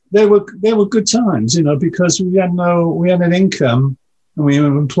they were good times, because we had an income and we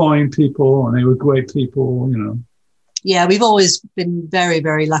were employing people and they were great people, Yeah, we've always been very,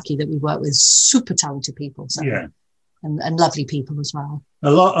 very lucky that we work with super talented people. So. Yeah. And lovely people as well. A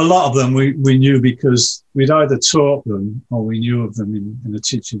lot of them we knew because we'd either taught them or we knew of them in a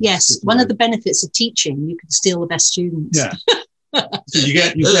teaching. Yes, one of the benefits of teaching, you can steal the best students. Yeah. So you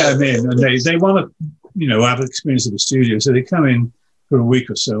get them in and they want to, have experience of the studio. So they come in for a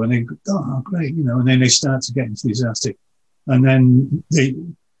week or so and they go, oh, great, and then they start to get enthusiastic. And then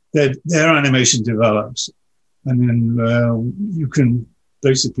their animation develops. And then you can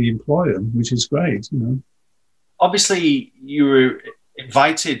basically employ them, which is great, Obviously, you were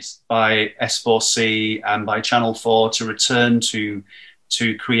invited by S4C and by Channel 4 to return to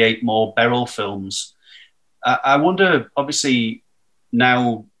create more Beryl films. I wonder, obviously,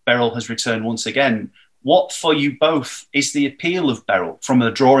 now Beryl has returned once again, what for you both is the appeal of Beryl from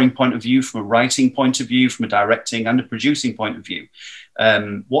a drawing point of view, from a writing point of view, from a directing and a producing point of view?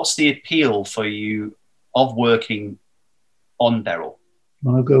 What's the appeal for you of working on Beryl?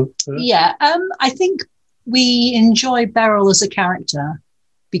 Want to go first? Yeah, I think we enjoy Beryl as a character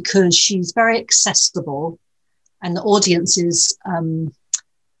because she's very accessible and the audiences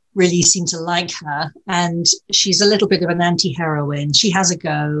really seem to like her. And she's a little bit of an anti-heroine. She has a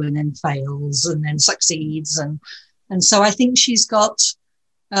go and then fails and then succeeds. And so I think she's got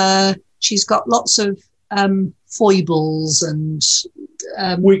lots of foibles and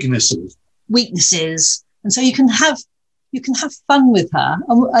weaknesses. And so you can have fun with her.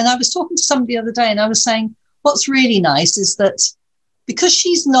 And I was talking to somebody the other day and I was saying, what's really nice is that because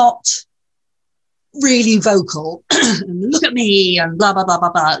she's not really vocal, and look at me and blah, blah, blah,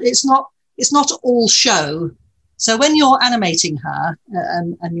 blah, blah, it's not all show. So when you're animating her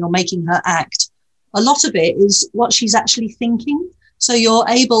and you're making her act, a lot of it is what she's actually thinking. So you're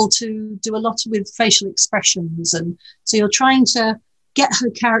able to do a lot with facial expressions. And so you're trying to get her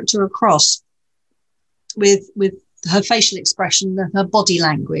character across with her facial expression and her body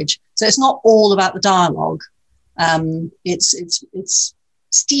language. So it's not all about the dialogue.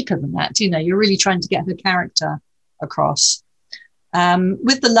 It's deeper than that. You're really trying to get her character across.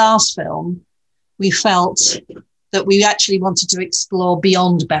 With the last film, we felt that we actually wanted to explore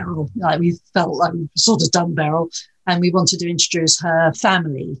beyond Beryl. Like we felt like we've sort of done Beryl and we wanted to introduce her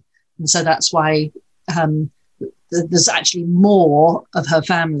family. And so that's why there's actually more of her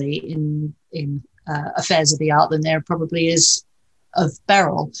family in Affairs of the Art than there probably is of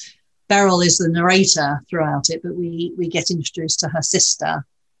Beryl. Beryl is the narrator throughout it, but we get introduced to her sister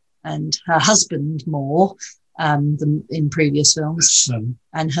and her husband more than in previous films,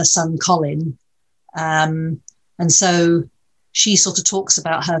 and her son Colin. And so she sort of talks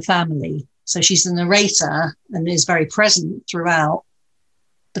about her family. So she's the narrator and is very present throughout,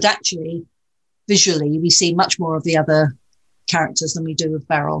 but actually visually we see much more of the other characters than we do of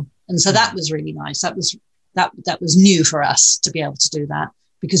Beryl. And so that was really nice. That was new for us to be able to do that,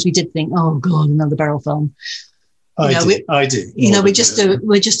 because we did think, oh God, another Beryl film. I did. We're just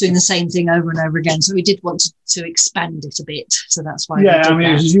doing the same thing over and over again. So we did want to expand it a bit. So that's why. Yeah, I mean,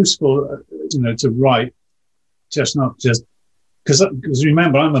 it was useful, to write, not just because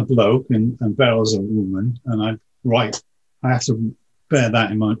remember, I'm a bloke and Beryl's a woman, and I have to bear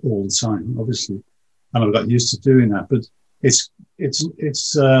that in mind all the time, obviously, and I've got used to doing that. But it's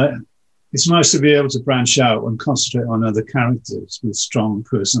nice to be able to branch out and concentrate on other characters with strong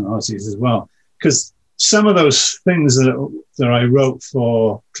personalities as well. Because some of those things that I wrote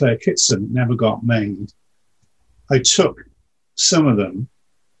for Claire Kitson never got made. I took some of them,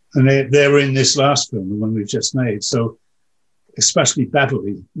 and they were in this last film, the one we've just made. So, especially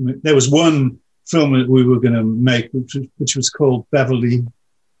Beverly. There was one film that we were going to make, which was called Beverly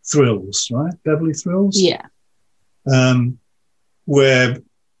Thrills, right? Beverly Thrills? Yeah. Where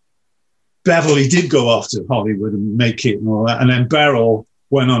Beverly did go off to Hollywood and make it and all that. And then Beryl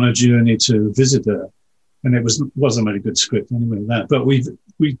went on a journey to visit her. And it wasn't a very good script anyway, that. But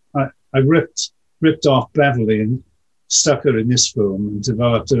I ripped off Beverly and stuck her in this film and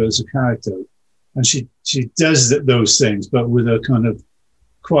developed her as a character. And she does those things, but with a kind of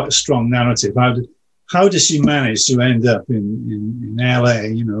quite a strong narrative. How does she manage to end up in LA,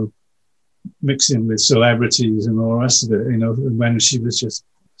 you know, mixing with celebrities and all the rest of it, you know, when she was just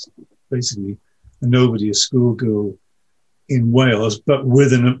basically a nobody, a schoolgirl in Wales, but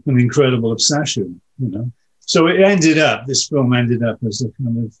with an incredible obsession, you know. So this film ended up as a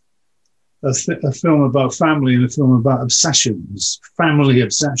kind of a film about family and a film about obsessions, family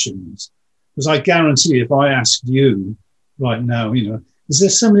obsessions. Because I guarantee if I asked you right now, you know, is there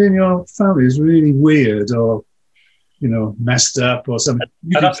somebody in your family who's really weird or, you know, messed up or something?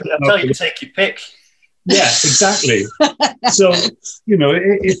 I'll tell you to take your pick. Yeah, exactly. So, you know,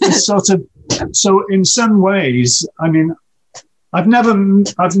 it's sort of, so in some ways, I mean, I've never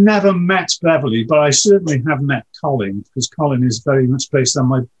met Beverly, but I certainly have met Colin, because Colin is very much based on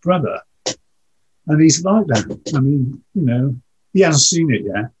my brother. And he's like that. I mean, you know, he hasn't seen it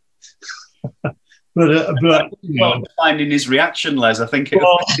yet. but you know, finding his reaction, Les, I think.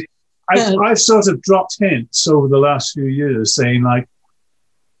 I've sort of dropped hints over the last few years saying, like,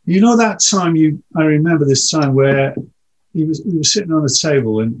 you know, that time I remember this time where we were sitting on a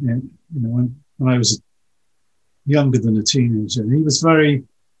table and you know, when I was younger than a teenager, and he was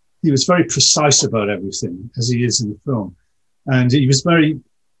very precise about everything, as he is in the film. And he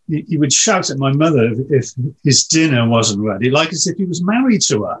would shout at my mother if his dinner wasn't ready, like as if he was married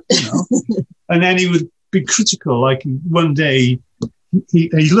to her, you know. And then he would be critical, like one day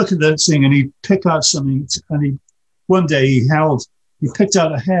he'd look at that thing and he'd pick out something, and one day he picked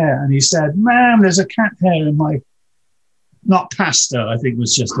out a hair and he said, "Ma'am, there's a cat hair in my," not pasta, I think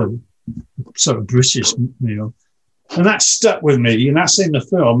was just a sort of British meal. And that stuck with me, and that's in the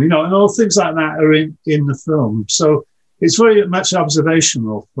film, you know, and all things like that are in the film. So it's very much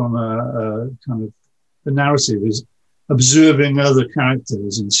observational from a kind of the narrative is observing other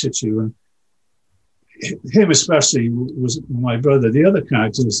characters in situ. And him especially was my brother. The other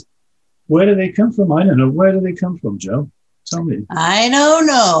characters, where do they come from? I don't know. Where do they come from, Joe? Tell me. I don't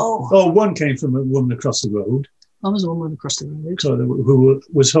know. Oh, one came from a woman across the road. I was a woman across the road. Who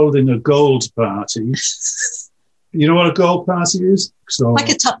was holding a gold party. You know what a gold party is? So, like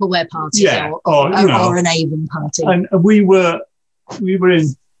a Tupperware party, yeah, or an Avon party. And we were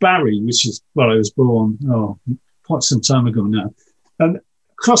in Barry, which is where I was born. Quite some time ago now. And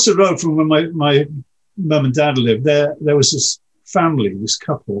across the road from where my mum and dad lived, there was this family, this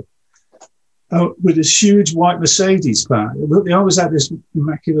couple, with this huge white Mercedes car. They always had this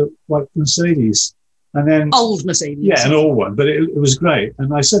immaculate white Mercedes. And then old Mercedes. Yeah, an old one, but it was great.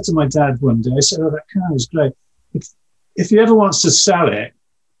 And I said to my dad one day, I said, "Oh, that car is great. If he ever wants to sell it,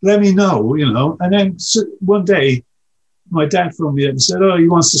 let me know, you know." And then one day, my dad phoned me up and said, "Oh, he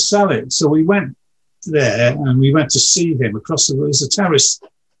wants to sell it." So we went there and we went to see him across the road. It's a terrace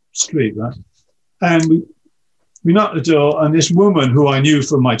street, right? And we knocked the door, and this woman who I knew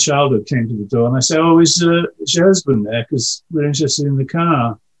from my childhood came to the door. And I said, "Oh, is your husband there? Because we're interested in the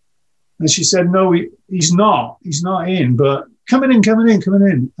car." And she said, "No, he's not. He's not in, but coming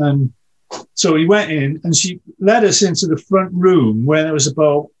in. And so we went in, and she led us into the front room where there was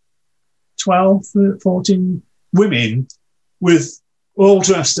about 12, 14 women with all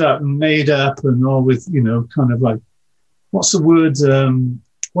dressed up and made up and all with, you know, kind of like, what's the word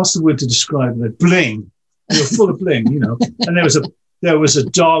to describe it? Bling. They were full of bling, you know. And there was a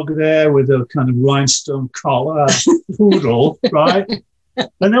dog there with a kind of rhinestone collar, poodle, right?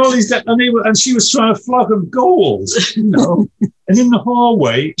 And all these, and she was trying to flog them gold, you know. And in the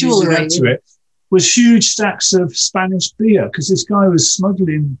hallway, next to it, was huge stacks of Spanish beer, because this guy was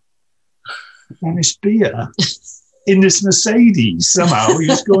smuggling Spanish beer in this Mercedes somehow. He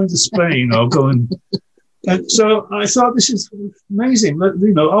was going to Spain or going. And so I thought, this is amazing.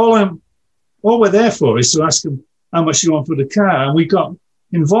 You know, all we're there for is to ask them how much you want for the car, and we got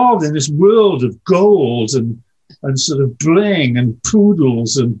involved in this world of gold and and sort of bling and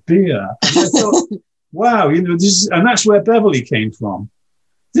poodles and beer. And I thought, wow, and that's where Beverly came from.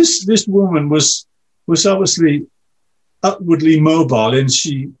 This woman was obviously upwardly mobile, and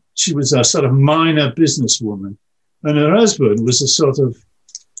she was a sort of minor businesswoman, and her husband was a sort of,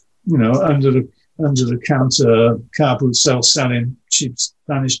 under the counter car boot sale selling cheap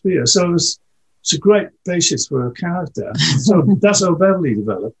Spanish beer. So it's a great basis for a character. So that's how Beverly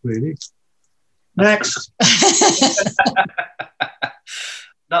developed, really. Next.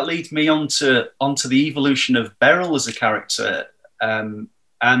 That leads me onto the evolution of Beryl as a character.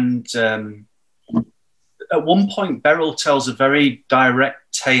 At one point, Beryl tells a very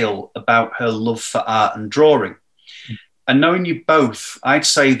direct tale about her love for art and drawing. And knowing you both, I'd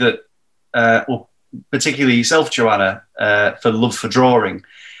say that, particularly yourself, Joanna, for love for drawing,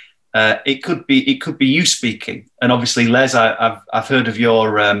 it could be you speaking. And obviously, Les, I've heard of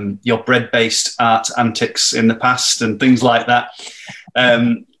your bread-based art antics in the past and things like that.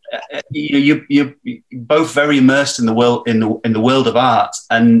 You're both very immersed in the world of art.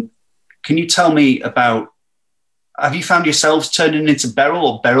 And can you tell me about? Have you found yourselves turning into Beryl,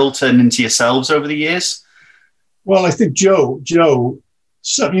 or Beryl turning into yourselves over the years? Well, I think Joe,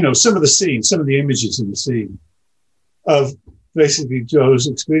 some of the scenes, some of the images in the scene of basically Joe's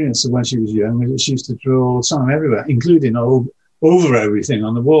experience of when she was young. She used to draw something everywhere, including over everything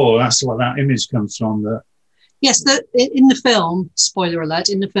on the wall. That's what that image comes from. Yes, in the film, spoiler alert,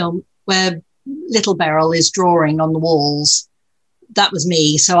 in the film where little Beryl is drawing on the walls, that was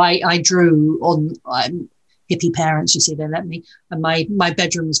me. So I drew on hippie parents, you see, they let me. And my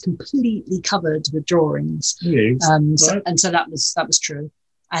bedroom was completely covered with drawings. Yes, right. So that was true.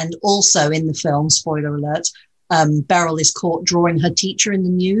 And also in the film, spoiler alert, Beryl is caught drawing her teacher in the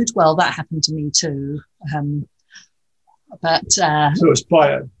nude. Well, that happened to me too. But it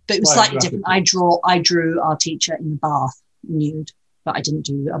was slightly different. I drew our teacher in the bath nude, but I didn't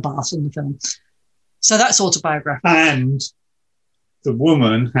do a bath in the film. So that's autobiographical. And the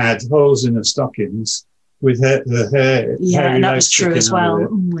woman had holes in her stockings with her hair. Yeah, and that was true as well. Oh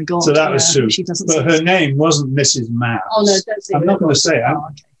my God. So that was true. But her name wasn't Mrs. Mouse. Oh no, that's it. I'm not going to say it. Oh,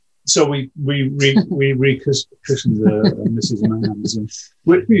 okay. So we rechristened Mrs. Mouse.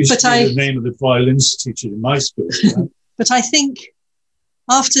 We used to be the name of the violins teacher in my school. Right? But I think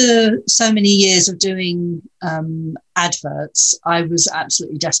after so many years of doing adverts, I was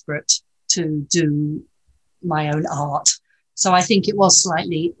absolutely desperate to do my own art. So I think it was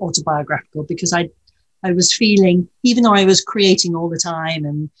slightly autobiographical, because I was feeling, even though I was creating all the time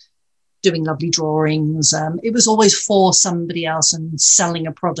and doing lovely drawings, it was always for somebody else and selling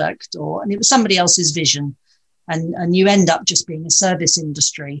a product, and it was somebody else's vision. And you end up just being a service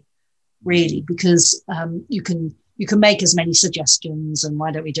industry, really, because you can make as many suggestions, and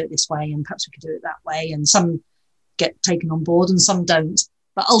why don't we do it this way, and perhaps we could do it that way, and some get taken on board and some don't.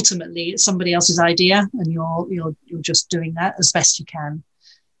 But ultimately, it's somebody else's idea, and you're just doing that as best you can.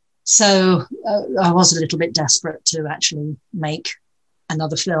 So I was a little bit desperate to actually make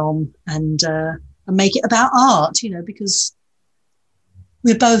another film and make it about art, because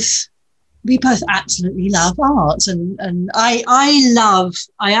we both absolutely love art, and I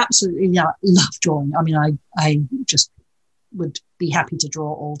absolutely love drawing. I mean, I just would be happy to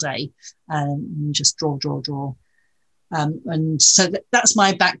draw all day, and just draw. And so that's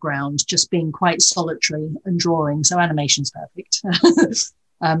my background, just being quite solitary and drawing. So animation's perfect.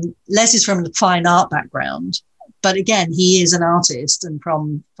 Les is from the fine art background, but again, he is an artist, and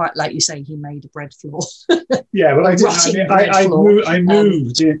from, like you say, he made a bread floor. Yeah, well, I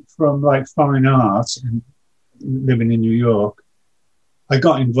moved it from like fine art and living in New York. I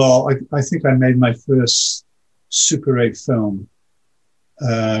got involved. I think I made my first Super 8 film,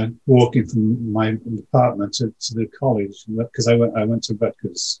 walking from my apartment to the college, because I went to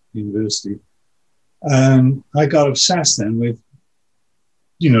Rutgers University, and I got obsessed then with,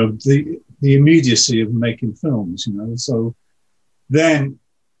 the immediacy of making films, So then,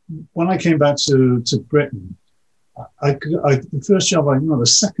 when I came back to Britain, the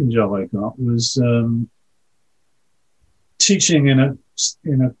second job I got was teaching in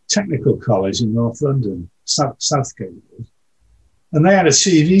a technical college in North London, Southgate, and they had a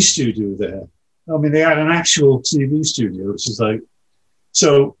TV studio there. I mean, they had an actual TV studio, which is like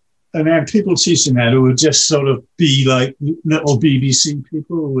so. And they had people teaching there who would just sort of be like little BBC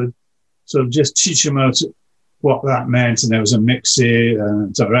people who would sort of just teach them out what that meant. And there was a mixer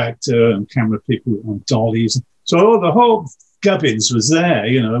and a director and camera people on dollies. So the whole gubbins was there,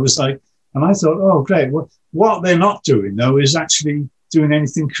 It was like, and I thought, oh, great. What they're not doing, though, is actually doing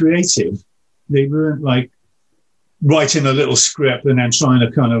anything creative. They weren't like writing a little script and then trying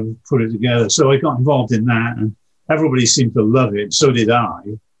to kind of put it together. So I got involved in that. everybody seemed to love it. So did I.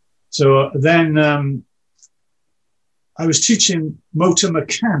 So then I was teaching motor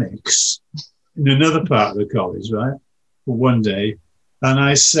mechanics in another part of the college, right, for one day. And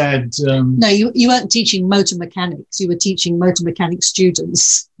I said... no, you weren't teaching motor mechanics. You were teaching motor mechanics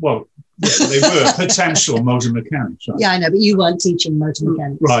students. Well, yeah, they were potential motor mechanics, right? Yeah, I know, but you weren't teaching motor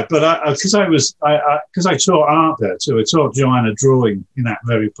mechanics. Right, but because I taught art there too. I taught Joanna drawing in that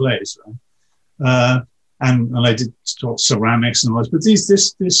very place, right? And I did taught ceramics and all that. But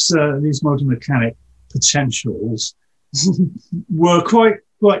these motor mechanic potentials were quite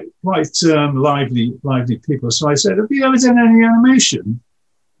lively people. So I said, "Have you ever done any animation?"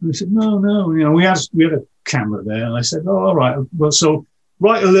 And they said, "No. You know, we had a camera there." And I said, "Oh, all right. Well, so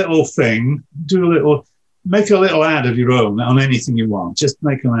write a little thing, make a little ad of your own on anything you want. Just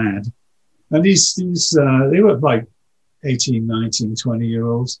make an ad." And these they were like 18, 19,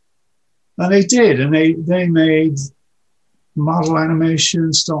 20-year-olds, and they did, and they made model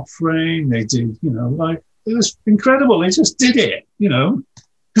animation, stop frame. They did, you know, like it was incredible. They just did it, you know.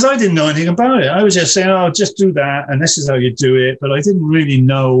 Because I didn't know anything about it. I was just saying, "Oh, just do that, and this is how you do it." But I didn't really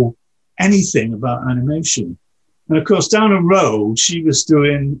know anything about animation. And of course, down the road,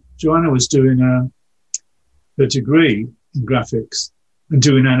 Joanna was doing her degree in graphics and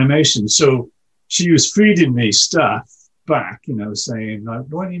doing animation. So she was feeding me stuff back, you know, saying, like,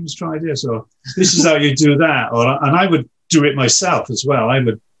 "Why don't you just try this?" Or "This is how you do that." And I would do it myself as well. I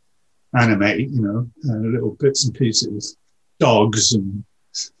would animate, you know, little bits and pieces, dogs and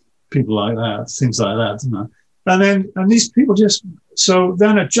people like that, things like that, you know. And these people so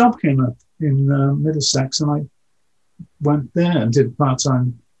then a job came up in Middlesex, and I went there and did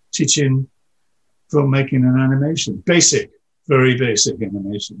part-time teaching filmmaking and animation. Very basic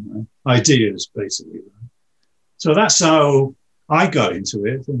animation, right? Ideas, basically. Right? So that's how I got into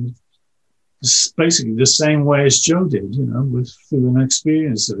it. And it's basically the same way as Joe did, you know, through an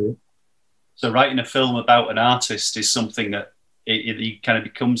experience of it. So writing a film about an artist is something that it kind of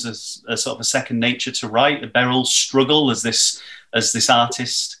becomes a sort of a second nature to write. A Beryl struggle as this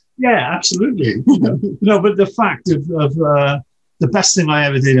artist. Yeah, absolutely. No, but the fact of the best thing I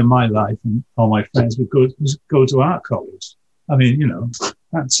ever did in my life, and all my friends would go to art college. I mean, you know,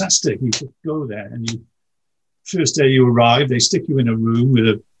 fantastic. You could go there, and first day you arrive, they stick you in a room with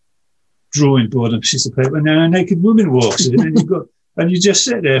a drawing board and a piece of paper, and then a naked woman walks in, and you go. And you just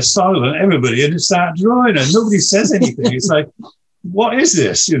sit there silent, everybody, and start drawing, and nobody says anything. It's like, what is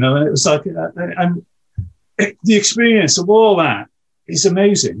this? You know, and it was like, the experience of all that is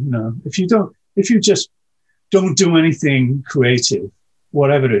amazing. You know, if you just don't do anything creative,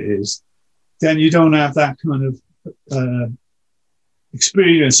 whatever it is, then you don't have that kind of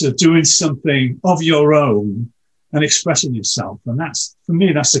experience of doing something of your own and expressing yourself. And for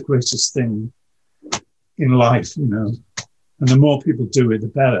me, that's the greatest thing in life, you know. And the more people do it, the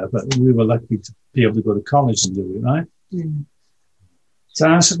better. But we were lucky to be able to go to college and do it, right? Mm. Does that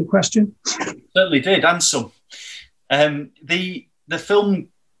answer the question? Certainly did, and some. The film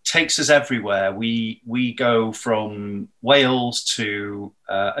takes us everywhere. We go from Wales to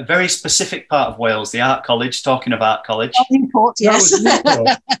a very specific part of Wales, the Art College. Talking of Art College, Newport, yes. Newport.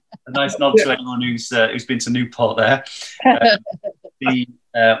 A nice nod to anyone who's been to Newport there.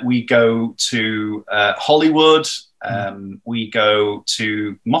 We go to Hollywood. We go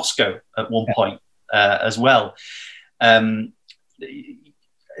to Moscow at one point as well. In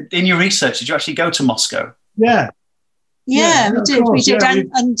your research, did you actually go to Moscow? Yeah, we did,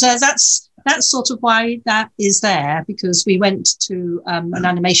 and that's sort of why that is there, because we went to an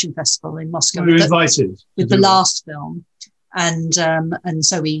animation festival in Moscow. We were invited with the last film, and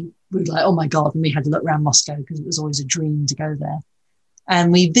so we were like, oh my god, and we had to look around Moscow because it was always a dream to go there,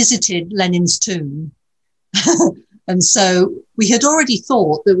 and we visited Lenin's tomb. And so we had already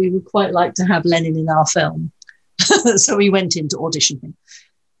thought that we would quite like to have Lenin in our film. So we went in to audition him.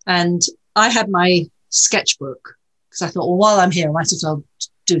 And I had my sketchbook because I thought, well, while I'm here, I might as well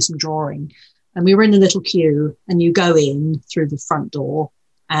do some drawing. And we were in a little queue, and you go in through the front door,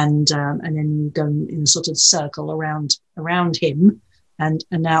 and then you go in a sort of circle around him and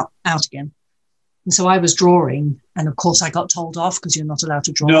out again. And so I was drawing, and of course I got told off because you're not allowed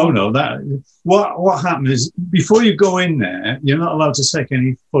to draw. No, what happened is before you go in there, you're not allowed to take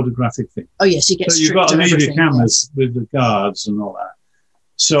any photographic thing. Oh yes, you get. So you've got to leave your cameras with the guards and all that.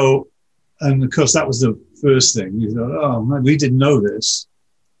 So, and of course that was the first thing. You thought, oh man, we didn't know this.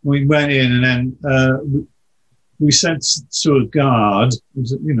 We went in, and then we said to a guard,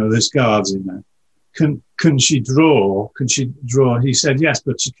 you know, there's guards in there. Can she draw? Can she draw? He said yes,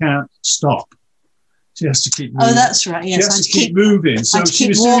 but she can't stop. She has to keep moving. Oh, that's right. Yes, she has to keep moving. So she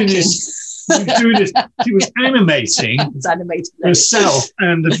was doing this She was animating It's animated. herself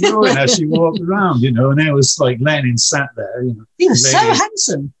and the drawing as she walked around, and it was like Lenin sat there. He was so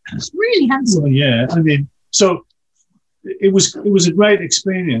handsome. He was really handsome. Well, yeah, I mean, so it was a great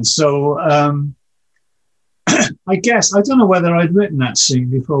experience. So I guess I don't know whether I'd written that scene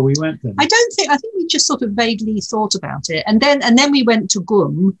before we went there. I think we just sort of vaguely thought about it, and then we went to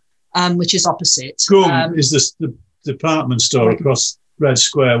GUM, which is opposite. GUM is the department store across Red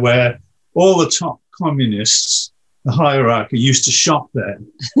Square where all the top communists, the hierarchy, used to shop there.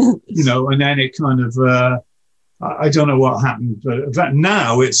 And then it kind of I don't know what happened, but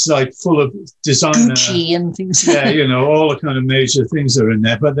now it's like full of designer Gucci and things. Yeah, all the kind of major things are in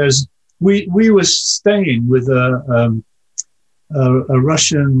there. But we were staying with a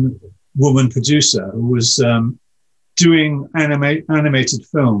Russian woman producer who was doing animated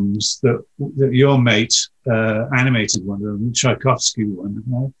films that your mate animated one, the Tchaikovsky one.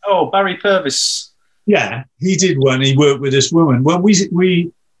 Right? Oh, Barry Purvis. Yeah, he did one. He worked with this woman. Well,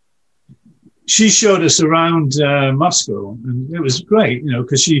 she showed us around Moscow, and it was great,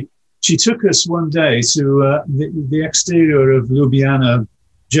 because she took us one day to the exterior of Ljubljana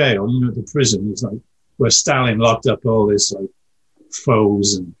jail, the prison. It's like where Stalin locked up all his like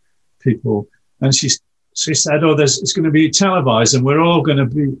foes and people. And she said, "Oh, it's going to be televised, and we're all going to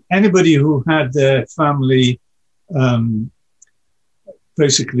be anybody who had their family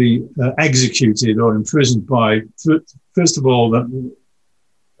basically executed or imprisoned by first of all the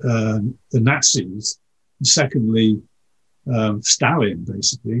Nazis, and secondly Stalin,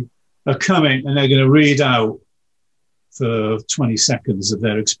 basically, are coming and they're going to read out for 20 seconds of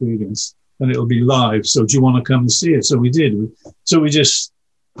their experience, and it'll be live. So do you want to come and see it?" So we did. So we just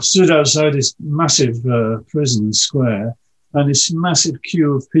stood outside this massive prison square, and this massive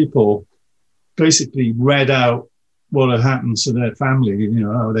queue of people basically read out what had happened to their family,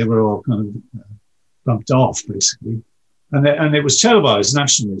 how they were all kind of bumped off, basically. And it was televised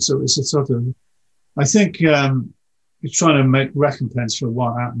nationally. So it's a sort of, I think it's trying to make recompense for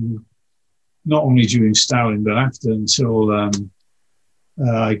what happened, not only during Stalin, but after, until,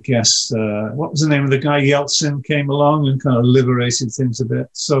 I guess, what was the name of the guy? Yeltsin came along and kind of liberated things a bit.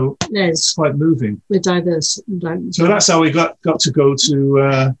 So it's quite moving. We're diverse. So that's how we got to go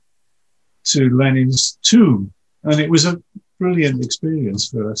to Lenin's tomb. And it was a brilliant experience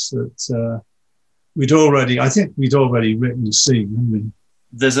for us that we'd already written the scene, hadn't we?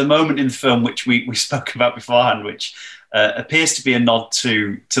 There's a moment in the film which we spoke about beforehand, which appears to be a nod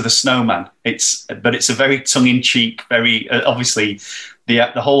to the snowman. But it's a very tongue-in-cheek, very obviously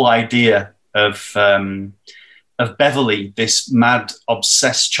the whole idea of Beverly, this mad,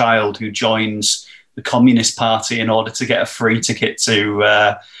 obsessed child who joins the Communist Party in order to get a free ticket to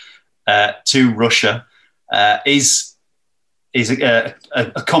Russia, is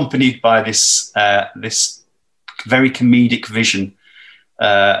accompanied by this very comedic vision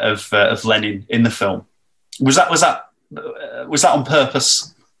of Lenin in the film. Was that on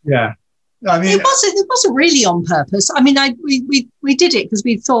purpose? Yeah, I mean, it wasn't really on purpose. I mean, we did it because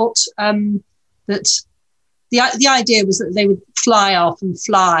we thought that the idea was that they would fly off and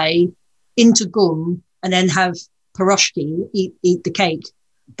fly into GUM and then have Piroshki eat the cake,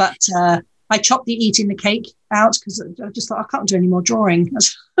 but I chopped the eating the cake out because I just thought I can't do any more drawing.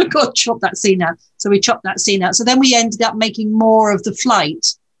 I've got to chop that scene out. So we chopped that scene out. So then we ended up making more of the flight.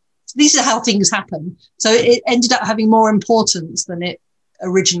 So these are how things happen. So it ended up having more importance than it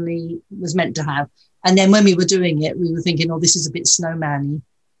originally was meant to have. And then when we were doing it, we were thinking, "Oh, this is a bit snowman-y,"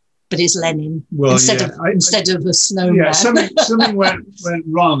 but it's Lenin instead of a snowman. Yeah, something went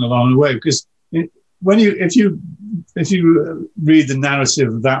wrong along the way, because if you read the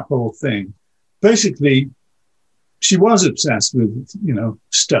narrative of that whole thing, basically, she was obsessed with,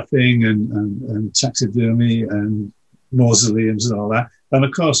 stuffing and taxidermy and mausoleums and all that. And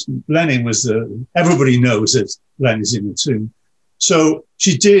of course, Lenin was everybody knows that Lenin's in the tomb. So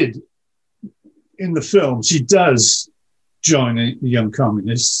she did, in the film, she does join the Young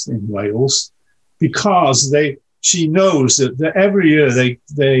Communists in Wales, because she knows that every year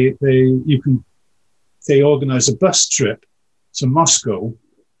they organize a bus trip to Moscow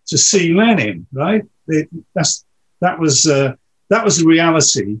to see Lenin, right? That was the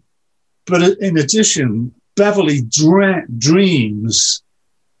reality. But in addition, Beverly dreams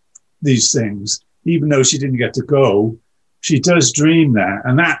these things, even though she didn't get to go. She does dream that,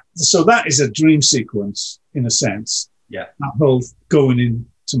 and that is a dream sequence in a sense. Yeah, that whole going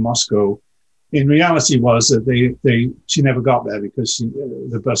into Moscow, in reality, was that she never got there because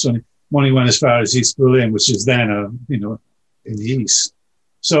the bus only went as far as East Berlin, which is then in the east.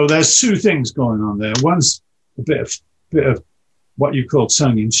 So there's two things going on there. One's a bit of what you call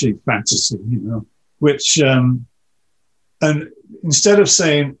tongue-in-cheek fantasy, which, and instead of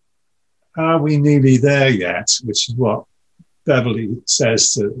saying, "Are we nearly there yet?" which is what Beverly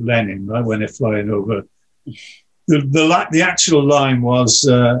says to Lenin, right, when they're flying over. The actual line was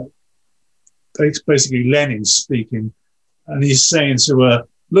basically Lenin speaking, and he's saying to her,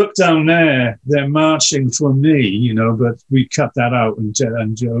 "Look down there, they're marching for me," but we cut that out, and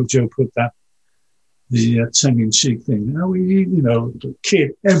Joe put that, the tongue-in-cheek thing.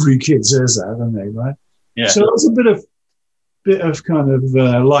 Every kid says that, don't they, right? Yeah. So it was a bit of kind of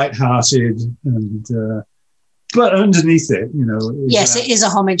light-hearted, and but underneath it, Yes, it is a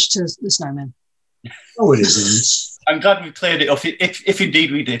homage to the Snowman. Oh, it isn't. I'm glad we cleared it off, if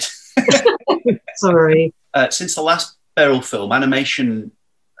indeed we did. Sorry. Since the last Beryl film, animation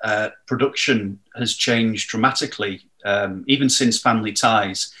production has changed dramatically, even since Family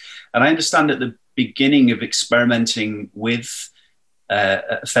Ties. And I understand at the beginning of experimenting with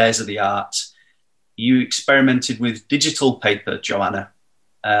Affairs of the Art, you experimented with digital paper, Joanna,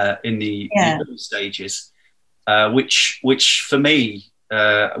 in the early stages, which for me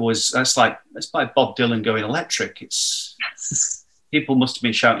that's like Bob Dylan going electric. It's people must have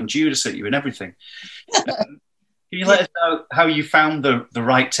been shouting Judas at you and everything. Can you let us know how you found the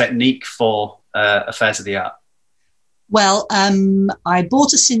right technique for Affairs of the Art? Well, I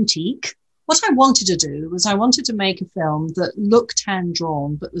bought a Cintiq. What I wanted to do was I wanted to make a film that looked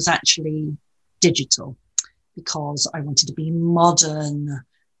hand-drawn but was actually digital, because I wanted to be modern,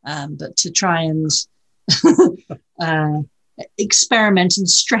 but to try and experiment and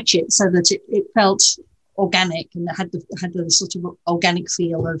stretch it so that it felt organic and it had the sort of organic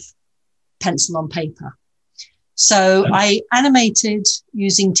feel of pencil on paper. So I animated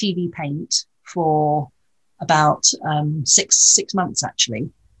using TV Paint for about 6 months, actually.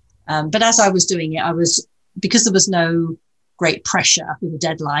 But as I was doing it, because there was no great pressure with a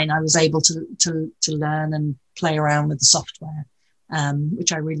deadline, I was able to learn and play around with the software,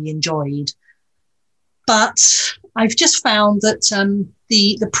 which I really enjoyed. But I've just found that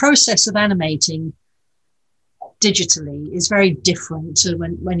the process of animating digitally is very different to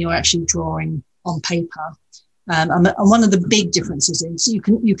when you're actually drawing on paper. And one of the big differences is you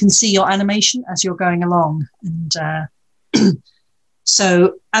can see your animation as you're going along. And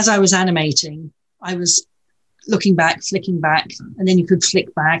so as I was animating, I was looking back, flicking back, and then you could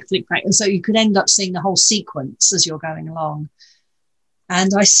flick back. And so you could end up seeing the whole sequence as you're going along.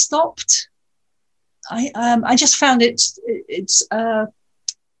 And I stopped. I just found it's a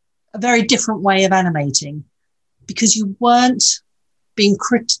very different way of animating, because you weren't being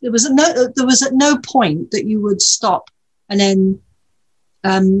there was at no point that you would stop and then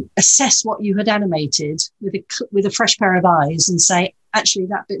assess what you had animated with a fresh pair of eyes and say, actually,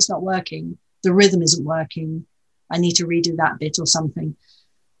 that bit's not working. The rhythm isn't working. I need to redo that bit or something.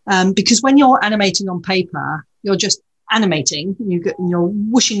 Because when you're animating on paper, you're just animating, you're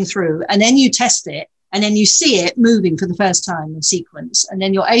whooshing through, and then you test it, and then you see it moving for the first time in sequence, and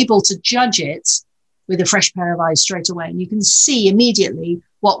then you're able to judge it with a fresh pair of eyes straight away, and you can see immediately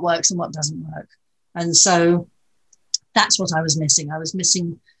what works and what doesn't work. And so that's what I was missing. I was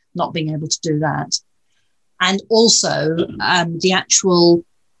missing not being able to do that. And also the actual,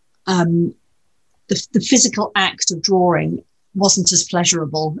 the physical act of drawing wasn't as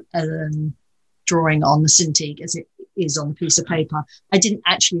pleasurable drawing on the Cintiq as it is on a piece of paper. I didn't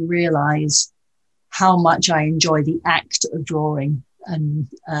actually realize how much I enjoy the act of drawing, and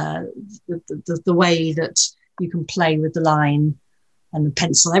the way that you can play with the line and the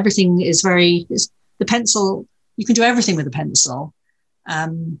pencil. Everything is the pencil. You can do everything with a pencil,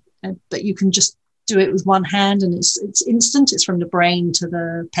 but you can just do it with one hand, and it's instant. It's from the brain to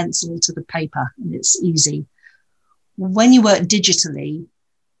the pencil to the paper, and it's easy. When you work digitally,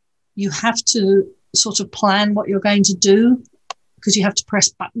 you have to sort of plan what you're going to do, because you have to press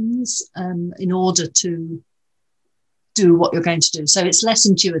buttons in order to do what you're going to do. So it's less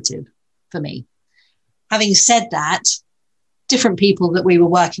intuitive for me. Having said that, different people that we were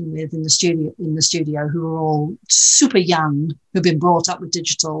working with in the studio who were all super young, who've been brought up with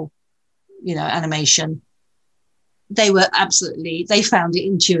digital, animation, they found it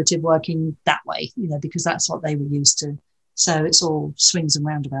intuitive working that way, because that's what they were used to. So it's all swings and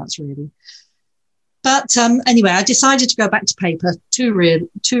roundabouts, really. But anyway, I decided to go back to paper. Two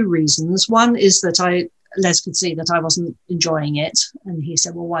reasons. One is that Les could see that I wasn't enjoying it, and he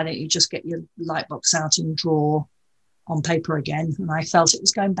said, well, why don't you just get your light box out and draw on paper again? And I felt it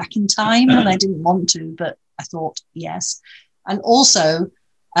was going back in time, and I didn't want to, but I thought yes. And also,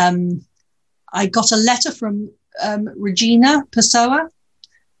 I got a letter from Regina Pessoa,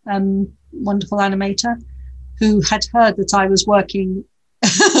 wonderful animator, who had heard that I was working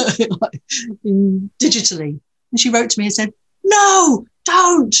digitally. And she wrote to me and said, "No,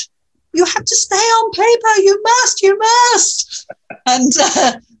 don't. You have to stay on paper. You must. And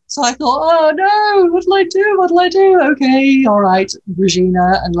so I thought, oh no, what'll I do? Okay, all right,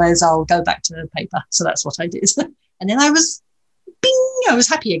 Regina and Les, I'll go back to paper. So that's what I did. And then I was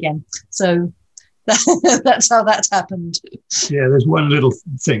happy again. So that's how that happened. Yeah, there's one little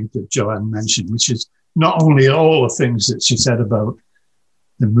thing that Joanne mentioned, which is not only all the things that she said about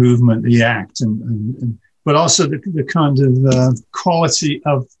the movement, the act, and but also the kind of quality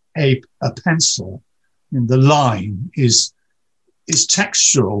of a pencil. And the line is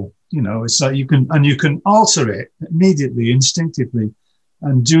textural. You know, it's like you can alter it immediately, instinctively,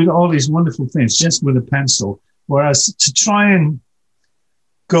 and do all these wonderful things just with a pencil. Whereas to try and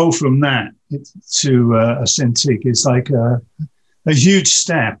go from that to a Cintiq is like a huge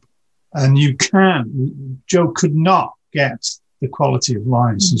step, and Jo could not get the quality of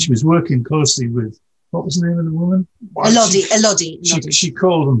lines, and she was working closely with, what was the name of the woman? Elodie. She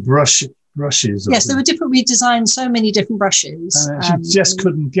called them brushes. Yes, there were different. We designed so many different brushes. She just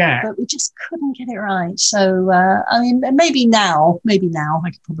couldn't get. But we just couldn't get it right. So I mean, maybe now I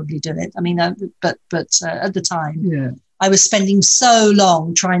could probably do it. I mean, but at the time, yeah, I was spending so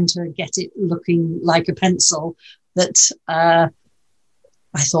long trying to get it looking like a pencil that I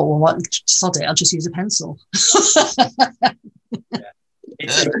thought, well, what? Sod it, I'll just use a pencil.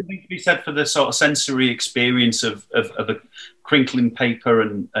 It's something to be said for the sort of sensory experience of a crinkling paper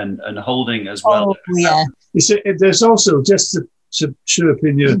and holding as well. Oh, yeah. There's also, just to chirp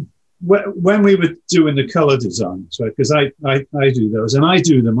in your, when we were doing the colour designs, right? Because I do those, and I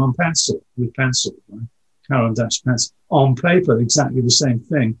do them on pencil, with pencil, right? Caran d'Ache pencil, on paper, exactly the same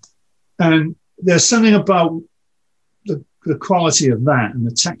thing. And there's something about the quality of that and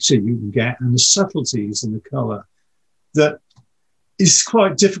the texture you can get and the subtleties in the colour that is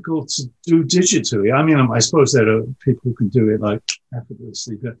quite difficult to do digitally. I mean, I suppose there are people who can do it like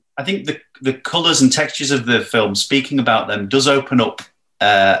effortlessly, but I think the colours and textures of the film, speaking about them, does open up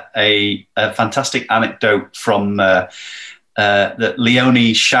a fantastic anecdote from that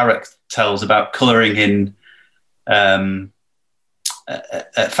Leonie Sharrock tells about colouring in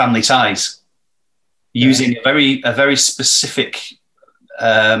Family Ties, using a very specific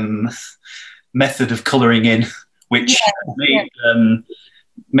method of colouring in, which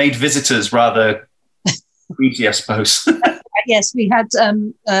made visitors rather queasy, I suppose. Yes, we had,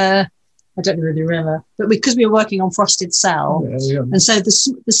 I don't really remember, but because we were working on Frosted Cell, and so the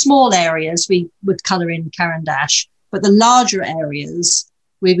small areas we would colour in Caran d'Ache, but the larger areas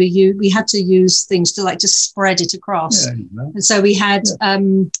we had to use things to spread it across. Yeah, and so we had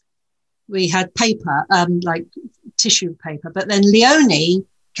paper, like tissue paper, but then Leonie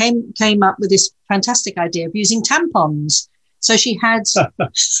came up with this fantastic idea of using tampons. So she had so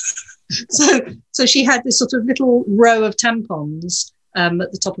she had this sort of little row of tampons at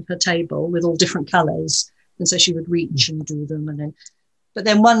the top of her table with all different colours, and so she would reach and do them. And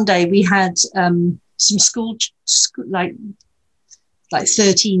then one day we had some school like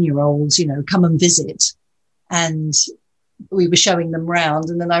 13-year-olds, come and visit, and we were showing them round.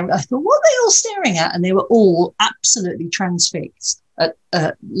 And then I thought, what are they all staring at? And they were all absolutely transfixed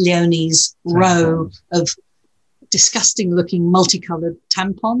at Leonie's row of disgusting-looking multicoloured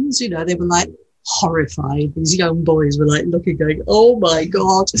tampons. They were like horrified. These young boys were like looking, going, "Oh my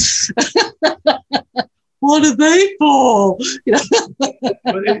God, what are they for?" But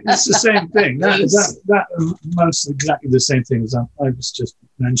it's the same thing. That amounts to exactly the same thing as I was just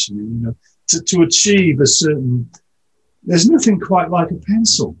mentioning. To achieve a certain, there's nothing quite like a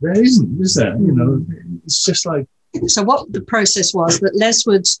pencil. There isn't, is there? It's just like. So what the process was that Les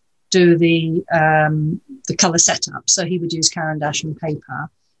would do the colour setup. So he would use Caran d'Ache and paper.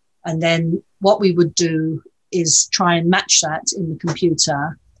 And then what we would do is try and match that in the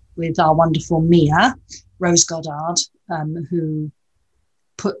computer with our wonderful Mia, Rose Goddard, who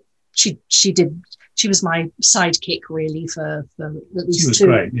she was my sidekick really for at least she was two.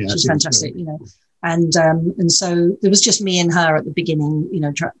 Great. Yeah, she was fantastic, And so there was just me and her at the beginning,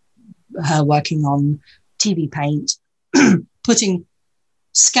 her working on TV Paint,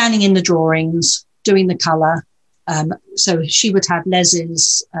 scanning in the drawings, doing the colour. So she would have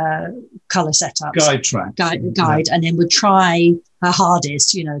Les's colour setups, guide track, and then would try her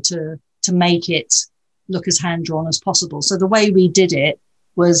hardest, to make it look as hand drawn as possible. So the way we did it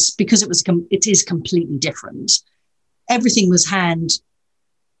was, because it is completely different. Everything was hand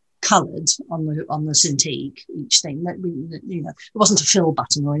coloured on the Cintiq. Each thing that it wasn't a fill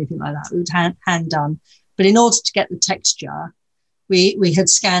button or anything like that. It was hand done. But in order to get the texture, we had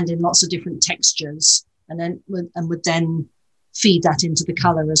scanned in lots of different textures would then feed that into the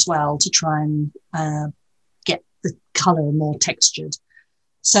color as well to try and get the color more textured.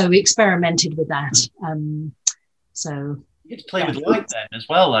 So we experimented with that. So you get to play with light then as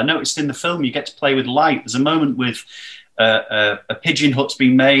well. I noticed in the film you get to play with light. There's a moment with a pigeon hut's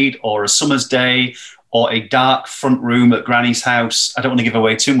been made, or a summer's day, or a dark front room at Granny's house. I don't want to give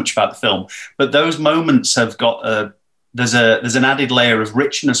away too much about the film, but those moments have got there's an added layer of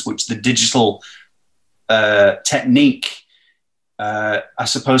richness which the digital technique, I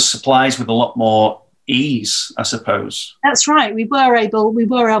suppose, supplies with a lot more ease, I suppose. That's right. We were able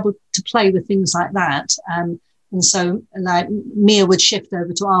to play with things like that. And so, like, Mia would shift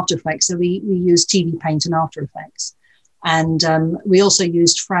over to After Effects. So we used TV Paint and After Effects. And we also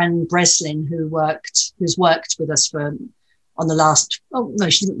used Fran Breslin, who's worked with us on the last, oh no,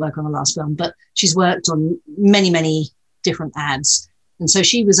 she didn't work on the last film, but she's worked on many, many different ads. And so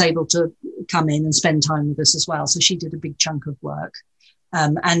she was able to come in and spend time with us as well. So she did a big chunk of work.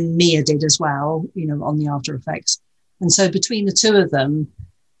 And Mia did as well, on the After Effects. And so between the two of them,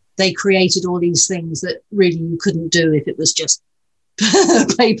 they created all these things that really you couldn't do if it was just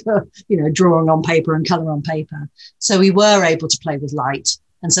paper, drawing on paper and color on paper. So we were able to play with light.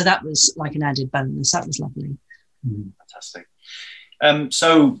 And so that was like an added bonus. That was lovely. Fantastic.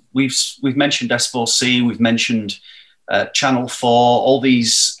 So we've mentioned S4C, we've mentioned Channel 4, all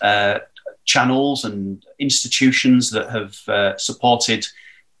these channels and institutions that have supported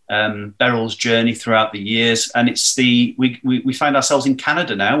Beryl's journey throughout the years. And it's we find ourselves in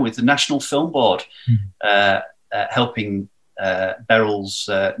Canada now with the National Film Board helping Beryl's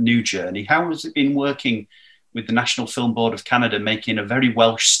new journey. How has it been working with the National Film Board of Canada, making a very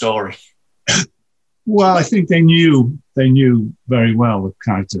Welsh story? Well, I think they knew very well the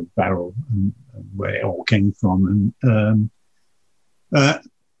character of Beryl and where it all came from. And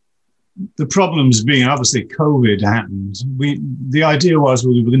the problems being, obviously, COVID happened. The idea was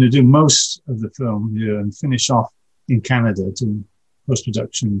we were going to do most of the film here and finish off in Canada, to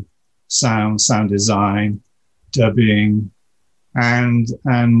post-production, sound design, dubbing, and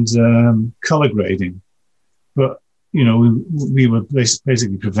color grading. But we were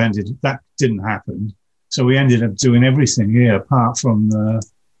basically prevented. That didn't happen, so we ended up doing everything here apart from the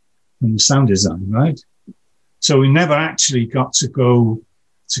sound design, right? So we never actually got to go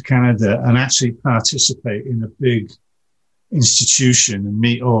to Canada and actually participate in a big institution and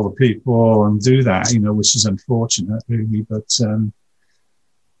meet all the people and do that, which is unfortunate, really. But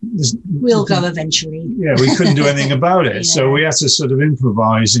we'll go eventually. Yeah, we couldn't do anything about it, Yeah. so we had to sort of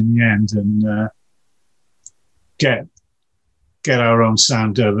improvise in the end and get our own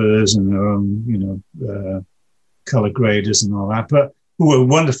sound dubbers and our own, color graders and all that. But who were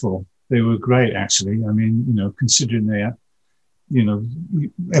wonderful. They were great, actually. I mean, considering they had,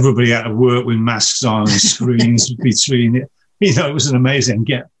 everybody had to work with masks on and screens between it. It was an amazing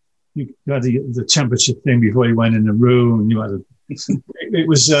you had the temperature thing before you went in the room. And you had it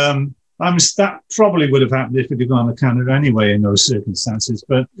was, that probably would have happened if we'd gone to Canada anyway in those circumstances.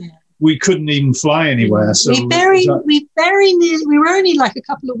 But we couldn't even fly anywhere. So we were only like a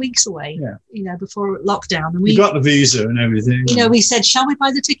couple of weeks away, before lockdown. And we got the visa and everything. We said, shall we buy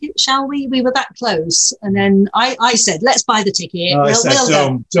the ticket? Shall we? We were that close. And then I said, let's buy the ticket. We'll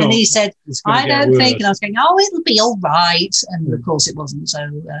go. And he said, I don't think. And I was going, oh, it'll be all right. And of course it wasn't. So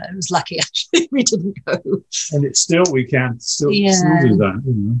it was lucky, actually, we didn't go. And it's still, we can still do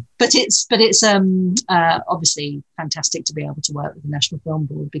that. But it's obviously fantastic to be able to work with the National Film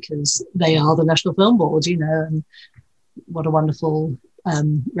Board, because they are the National Film Board, and what a wonderful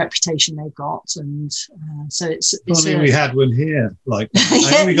reputation they've got. And so it's we had one here, like I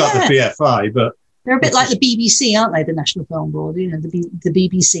know we got the BFI, but they're a bit like the BBC, aren't they? The National Film Board, the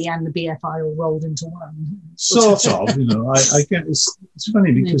BBC and the BFI all rolled into one. Sort of, I get it's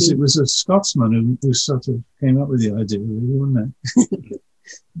funny because it was a Scotsman who sort of came up with the idea, really, wasn't it?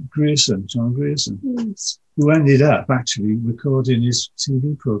 John Grierson, who ended up actually recording his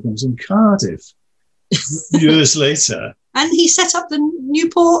TV programs in Cardiff years later. And he set up the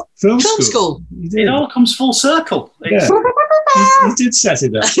Newport Film School. It all comes full circle. Yeah. he did set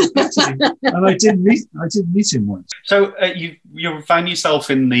it up, and I did meet him once. So you find yourself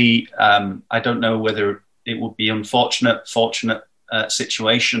in the I don't know whether it would be fortunate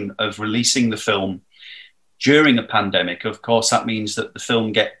situation of releasing the film during a pandemic. Of course, that means that the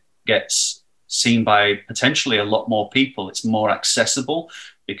film gets seen by potentially a lot more people. It's more accessible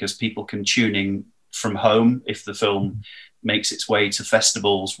because people can tune in from home if the film makes its way to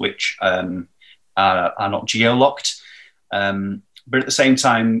festivals which are not geo-locked. But at the same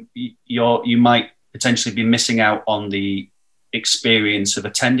time, you might potentially be missing out on the experience of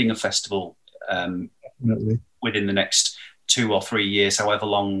attending a festival definitely. within the next 2 or 3 years, however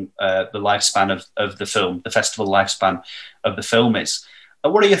long the lifespan of the film, the festival lifespan of the film is.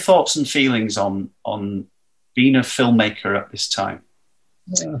 What are your thoughts and feelings on being a filmmaker at this time?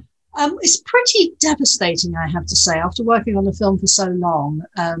 Yeah. It's pretty devastating, I have to say, after working on the film for so long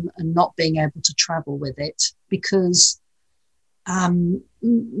and not being able to travel with it, because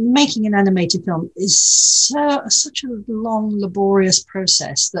making an animated film is such a long, laborious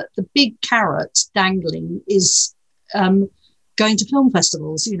process that the big carrot dangling is going to film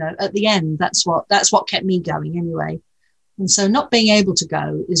festivals. You know, at the end, that's what kept me going anyway. And so not being able to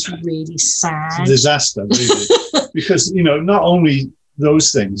go is really sad. It's a disaster, really. Because, you know, not only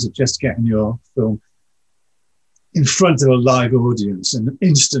those things of just getting your film in front of a live audience and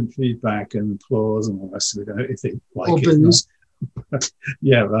instant feedback and applause and all the rest of it, if they like or it. booze.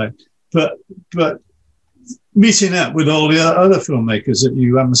 Yeah, right. But meeting up with all the other filmmakers that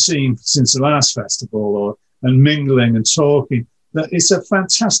you haven't seen since the last festival, and mingling and talking, that it's a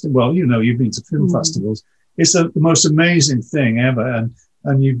fantastic. Well, you know, you've been to film festivals. It's the most amazing thing ever,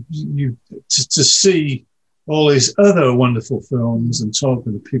 and you to see all these other wonderful films and talk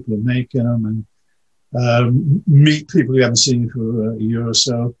with the people who make them and meet people you haven't seen for a year or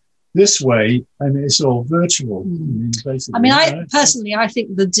so. This way, and it's all virtual. Basically. I mean, I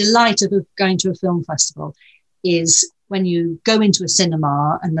think the delight of going to a film festival is when you go into a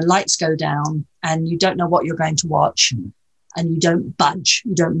cinema and the lights go down and you don't know what you're going to watch. And you don't budge,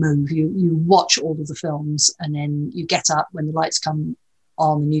 you don't move, you watch all of the films, and then you get up when the lights come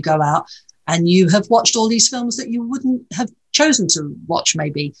on and you go out, and you have watched all these films that you wouldn't have chosen to watch,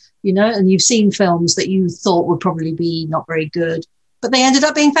 maybe, you know, and you've seen films that you thought would probably be not very good, but they ended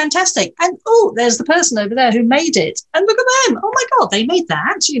up being fantastic. And oh, there's the person over there who made it, and look at them, oh my God, they made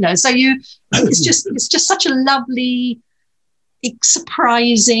that, you know. So it's just such a lovely,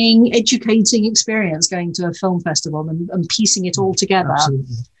 surprising, educating experience going to a film festival and piecing it all together.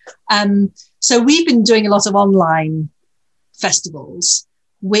 So we've been doing a lot of online festivals,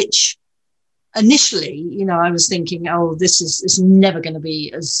 which initially, you know, I was thinking, oh, this is never going to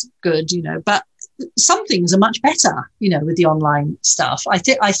be as good, you know, but some things are much better, you know, with the online stuff. I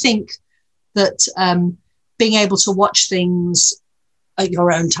think that being able to watch things at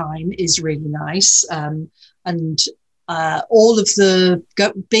your own time is really nice. And all of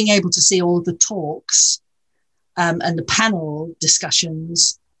being able to see all of the talks and the panel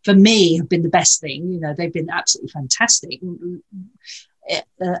discussions for me have been the best thing. You know, they've been absolutely fantastic.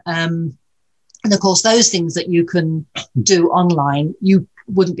 And of course, those things that you can do online, you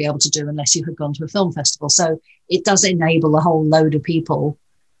wouldn't be able to do unless you had gone to a film festival. So it does enable a whole load of people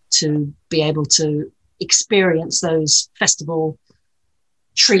to be able to experience those festival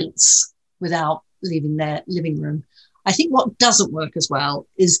treats without leaving their living room. I think what doesn't work as well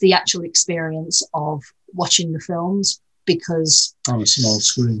is the actual experience of watching the films, because on a small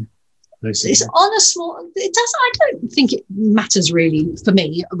screen, basically. It's on a small. It does. I don't think it matters really for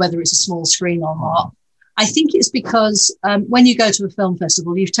me whether it's a small screen or not. I think it's because when you go to a film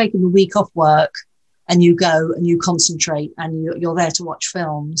festival, you've taken the week off work and you go and you concentrate and you're there to watch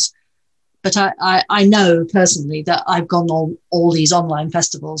films. But I know personally that I've gone on all these online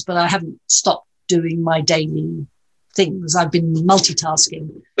festivals, but I haven't stopped doing my daily things. I've been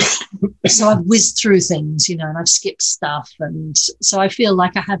multitasking. So I've whizzed through things, you know, and I've skipped stuff. And so I feel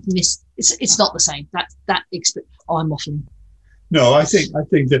like I have missed, it's not the same. That experience. Oh, I'm waffling. No, I think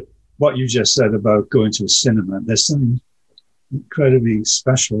that what you just said about going to a cinema, there's something incredibly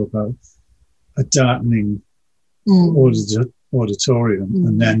special about a darkening auditorium.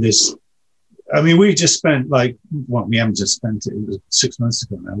 And then this, I mean, we just spent we haven't just spent it was 6 months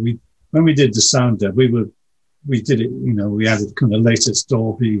ago now. When we did the sound dub, we did it, you know, we added kind of latest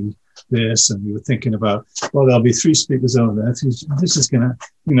Dolby this, and we were thinking about, well, there'll be 3 speakers over there. This is going to,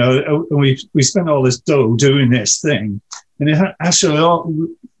 you know, and we spent all this dough doing this thing, and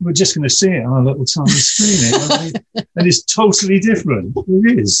we're just going to see it on a little tiny screen. And it's totally different.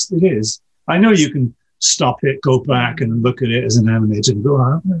 It is. I know you can stop it, go back and look at it as an animator and go,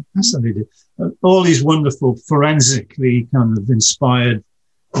 oh, that's what they did. All these wonderful forensically kind of inspired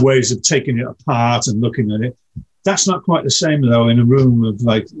ways of taking it apart and looking at it. That's not quite the same, though, in a room of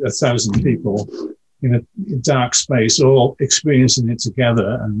 1,000 people in a dark space, all experiencing it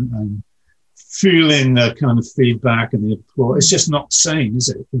together and feeling the kind of feedback and the applause. It's just not the same, is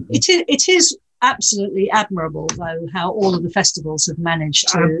it? It is absolutely admirable, though, how all of the festivals have managed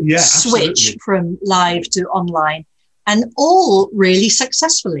to switch from live to online, and all really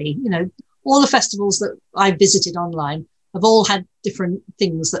successfully. You know, all the festivals that I visited online have all had different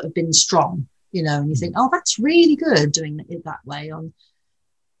things that have been strong, you know, and you think, oh, that's really good doing it that way.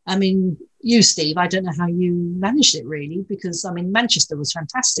 I mean, you, Steve, I don't know how you managed it really, because I mean, Manchester was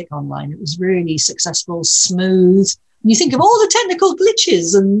fantastic online. It was really successful, smooth. You think of all the technical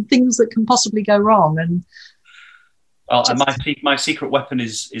glitches and things that can possibly go wrong. And my secret weapon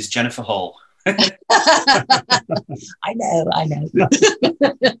is Jennifer Hall. I know.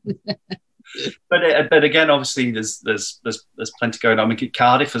 But again, obviously, there's plenty going on. I mean,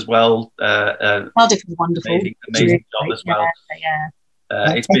 Cardiff as well. Cardiff was wonderful. Amazing job as well. Yeah.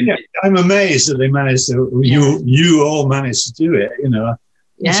 I'm amazed that they managed to. You all managed to do it. You know.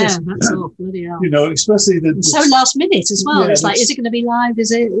 Yeah, that's all. Bloody hell. You know, especially so last minute as well. Yeah, it's like, is it going to be live?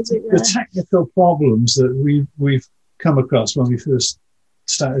 Is it? The technical problems that we've come across when we first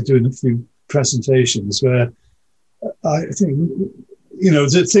started doing a few presentations, where I think, you know,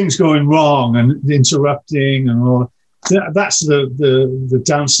 the things going wrong and interrupting and all. That's the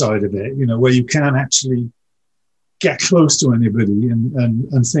downside of it. You know, where you can't actually get close to anybody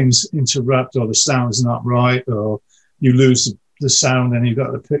and things interrupt, or the sound's not right, or you lose the sound and you've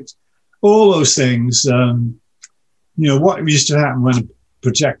got the pitch. All those things, you know, what used to happen when a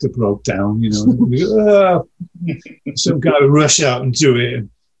projector broke down, you know, some guy would rush out and do it and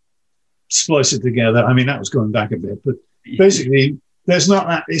splice it together. I mean, that was going back a bit, but basically it's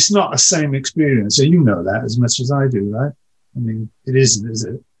not the same experience. So you know that as much as I do, right? I mean, it isn't, is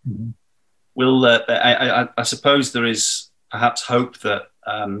it? You know? Well, I suppose there is perhaps hope that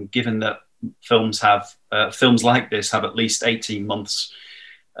given that films like this have at least 18 months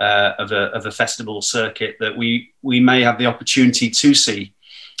of a festival circuit, that we may have the opportunity to see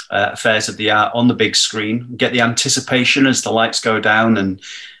affairs of the art on the big screen, get the anticipation as the lights go down, and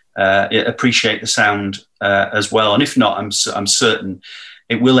appreciate the sound as well. And if not, I'm certain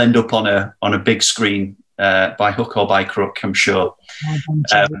it will end up on a big screen by hook or by crook, I'm sure.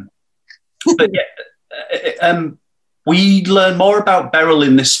 But yeah, we learn more about Beryl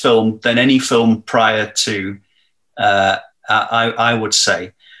in this film than any film prior to, I would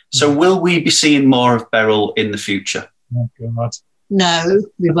say. So will we be seeing more of Beryl in the future? Oh, God. No,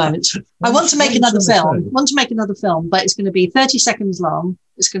 we won't. I want to make another film, but it's going to be 30 seconds long.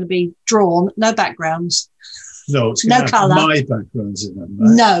 It's going to be drawn, no backgrounds. No, it's no colour. My backgrounds in them,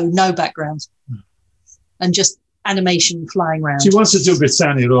 right? No backgrounds. And just animation flying around. She wants to do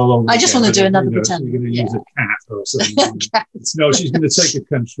Britannia all over. I just want to do another Britannia. She's going to use a cat or something. No, she's going to take a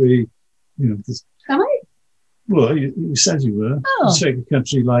country. You know. Am I? Well, you said you were. Oh. You take a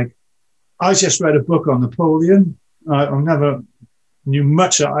country like. I just read a book on Napoleon. I never knew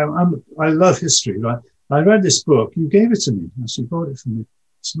much. I love history, right? I read this book. You gave it to me. She bought it for me.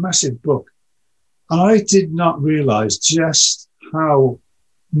 It's a massive book. I did not realize just how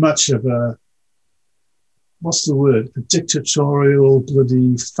much of a, what's the word? A dictatorial,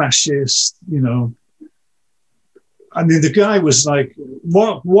 bloody fascist, you know. I mean, the guy was like,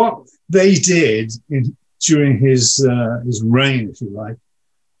 what they did during his reign, if you like,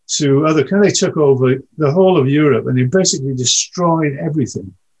 to other countries. They took over the whole of Europe and they basically destroyed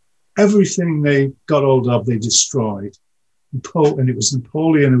everything. Everything they got hold of, they destroyed. And it was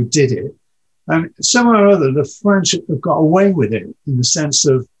Napoleon who did it. And somehow or other, the French have got away with it in the sense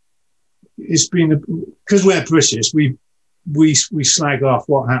of it's been, because we're British, we slag off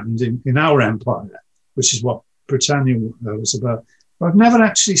what happened in our empire, which is what Britannia was about. But I've never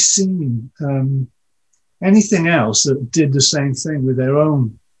actually seen anything else that did the same thing with their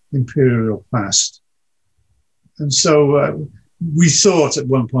own imperial past. And so we thought at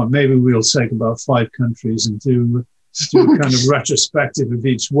one point maybe we'll take about 5 countries and do a kind of retrospective of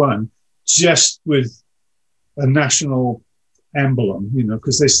each one, just with a national emblem, you know,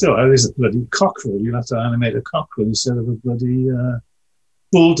 because there's a bloody cockerel. You have to animate a cockerel instead of a bloody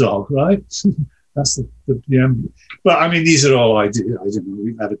bulldog, right? That's the emblem. But I mean, these are all ideas. I don't know.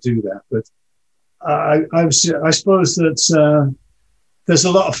 We never do that. But I suppose that there's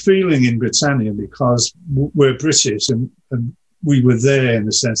a lot of feeling in Britannia because we're British and we were there in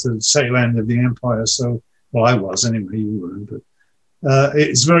the sense of the tail end of the empire. So, well, I was anyway. You weren't, but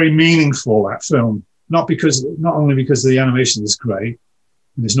it's very meaningful, that film. Not only because the animation is great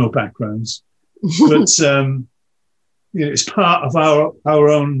and there's no backgrounds, but it's part of our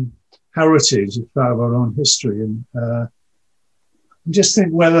own heritage, it's part of our own history. And I just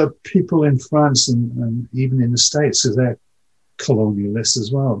think whether people in France and even in the States, because they're colonialists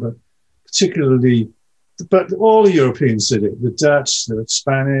as well, but all the Europeans did it. The Dutch, the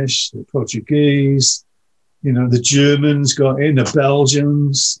Spanish, the Portuguese, you know, the Germans got in, the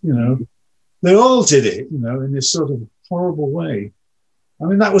Belgians, you know. They all did it, you know, in this sort of horrible way. I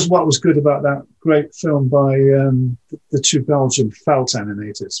mean, that was what was good about that great film by the 2 Belgian felt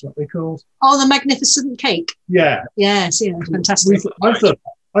animators, what they called. Oh, The Magnificent Cake. Yeah. Yes, yeah, fantastic. I thought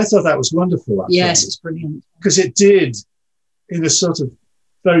I thought that was wonderful. That Yes, it's brilliant. because it did, in a sort of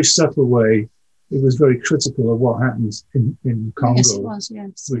very subtle way, it was very critical of what happens in Congo. Yes, it was.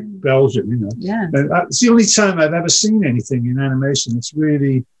 Yes. With Belgium, you know. Yeah. And that's the only time I've ever seen anything in animation that's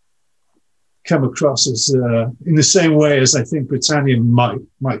really come across as in the same way as I think Britannia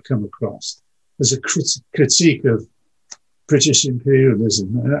might come across as a critique of British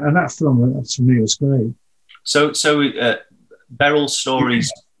imperialism, and that film to me was great. So Beryl's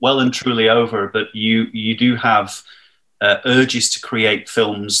story's well and truly over, but you do have urges to create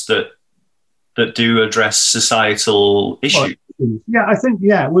films that do address societal issues. Yeah, I think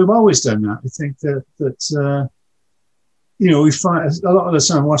we've always done that. I think that we find a lot of the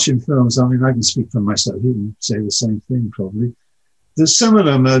time watching films. I mean, I can speak for myself. You can say the same thing probably. That some of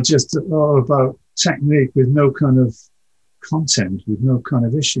them are just all about technique with no kind of content, with no kind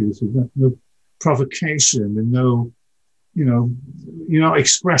of issues, with no provocation, and no, you're not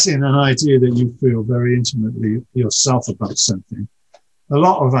expressing an idea that you feel very intimately yourself about something. A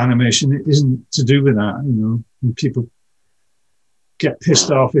lot of animation isn't to do with that, and people get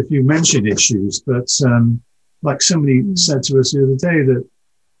pissed off if you mention issues. But like somebody said to us the other day, that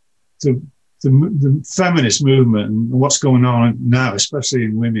the feminist movement and what's going on now, especially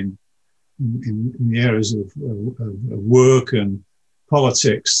in women, in the areas of work and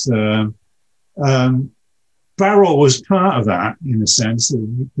politics, Beryl was part of that, in a sense.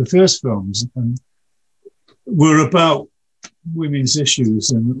 The first films were about women's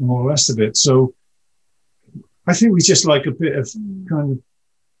issues and all the rest of it. So I think we just like a bit of kind of,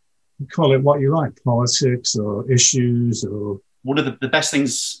 call it what you like, politics or issues. Or one of the best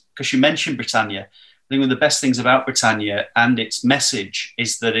things, because you mentioned Britannia, I think one of the best things about Britannia and its message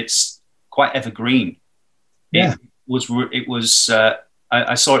is that it's quite evergreen. Yeah. It was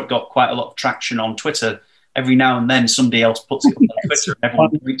I saw it got quite a lot of traction on Twitter. Every now and then somebody else puts it on Twitter and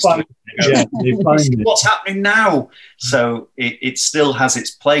everyone tweets to it. What's happening now? So it still has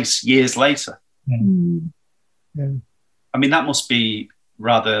its place years later. Yeah. I mean, that must be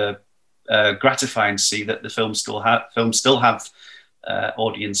rather gratifying to see that the films still have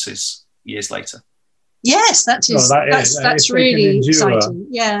audiences years later. Yes, that's really exciting.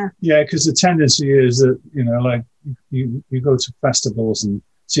 Yeah. Yeah, because the tendency is that, like you go to festivals and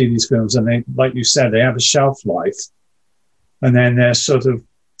see these films, and they, like you said, they have a shelf life, and then they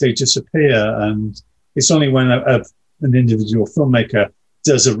disappear, and it's only when an individual filmmaker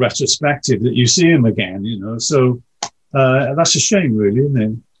does a retrospective that you see them again, so that's a shame, really, isn't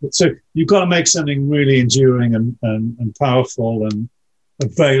it? But so you've got to make something really enduring and powerful and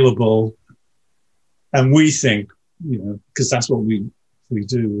available, and we think, because that's what we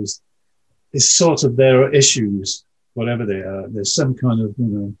do, is sort of there are issues, whatever they are. There's some kind of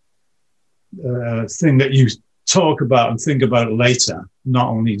thing that you talk about and think about later, not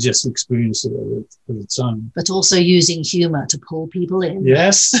only just experience it at the time. But also using humour to pull people in.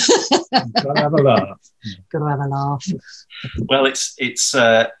 Yes, gotta have a laugh. Gotta have a laugh. Well, it's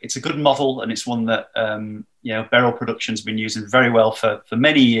a good model, and it's one that Beryl Productions have been using very well for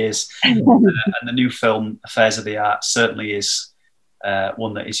many years, and the new film Affairs of the Art certainly is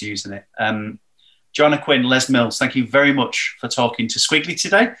one that is using it. Joanna Quinn, Les Mills, thank you very much for talking to Squiggly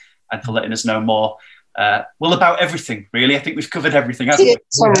today and for letting us know more. About everything, really. I think we've covered everything, haven't we?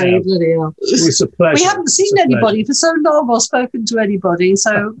 Sorry, it's a pleasure. We haven't seen anybody for so long or spoken to anybody,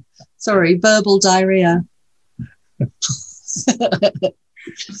 so sorry, verbal diarrhea. Thank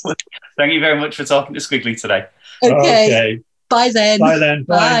you very much for talking to Squiggly today. Okay. Bye then.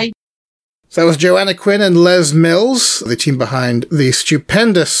 Bye. So that was Joanna Quinn and Les Mills, the team behind the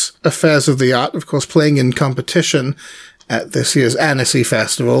stupendous Affairs of the Art, of course, playing in competition at this year's Annecy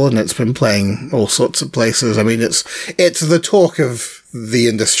Festival, and it's been playing all sorts of places. I mean, it's the talk of the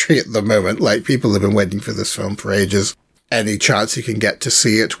industry at the moment. Like, people have been waiting for this film for ages. Any chance you can get to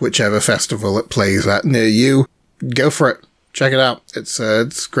see it, whichever festival it plays at near you, go for it. Check it out.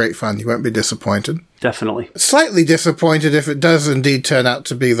 It's great fun. You won't be disappointed. Definitely. Slightly disappointed if it does indeed turn out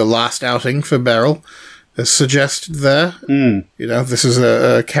to be the last outing for Beryl, as suggested there. This is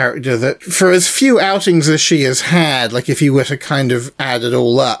a character that, for as few outings as she has had, like if you were to kind of add it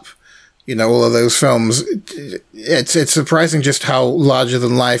all up, all of those films, it's surprising just how larger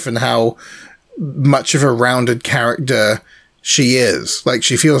than life and how much of a rounded character she is. Like,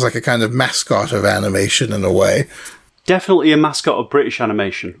 she feels like a kind of mascot of animation in a way. Definitely a mascot of British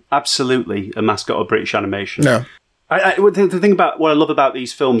animation. Absolutely a mascot of British animation. No. The thing about what I love about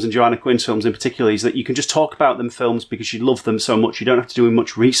these films, and Joanna Quinn's films in particular, is that you can just talk about them films because you love them so much. You don't have to do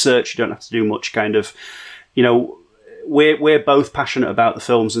much research. You don't have to do much kind of, we're both passionate about the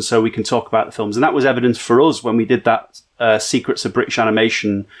films, and so we can talk about the films. And that was evidence for us when we did that Secrets of British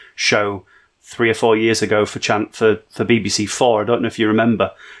Animation show 3 or 4 years ago for BBC 4. I don't know if you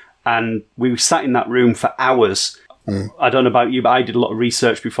remember. And we sat in that room for hours. I don't know about you, but I did a lot of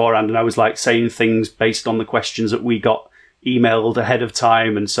research beforehand, and I was like saying things based on the questions that we got emailed ahead of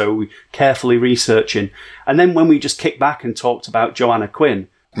time, and so we carefully researching. And then when we just kicked back and talked about Joanna Quinn,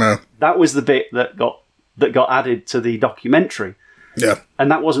 that was the bit that got added to the documentary. Yeah,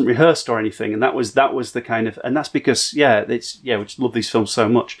 and that wasn't rehearsed or anything, and that was the kind of, and that's because we just love these films so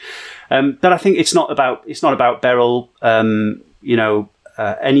much. But I think it's not about Beryl.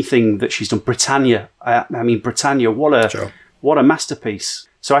 Anything that she's done. Britannia, Britannia, what a masterpiece.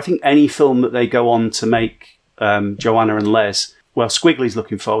 So I think any film that they go on to make, Joanna and Les, well, Squiggly's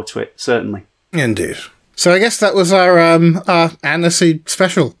looking forward to it, certainly. Indeed. So I guess that was our Annecy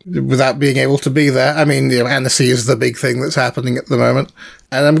special, without being able to be there. I mean, Annecy is the big thing that's happening at the moment.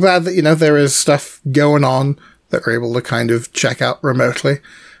 And I'm glad that, there is stuff going on that we're able to kind of check out remotely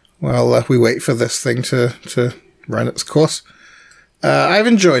while we wait for this thing to run its course. I've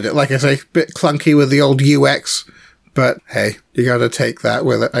enjoyed it. Like I say, a bit clunky with the old UX, but hey, you gotta take that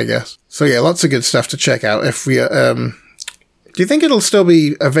with it, I guess. So yeah, lots of good stuff to check out. If we, do you think it'll still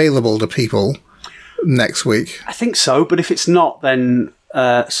be available to people next week? I think so, but if it's not, then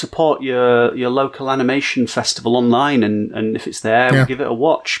support your local animation festival online, and if it's there, give it a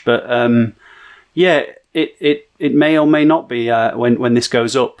watch. But it may or may not be when this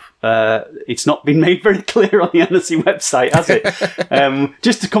goes up. It's not been made very clear on the Annecy website, has it?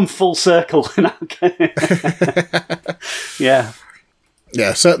 Just to come full circle. Yeah,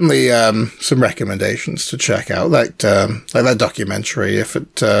 certainly some recommendations to check out. Like that documentary, if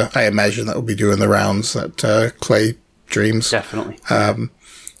it, I imagine that will be doing the rounds, that Clay Dreams. Definitely. And,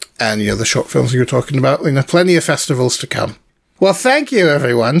 the short films you were talking about, plenty of festivals to come. Well, thank you,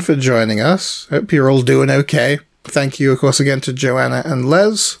 everyone, for joining us. Hope you're all doing okay. Thank you, of course, again to Joanna and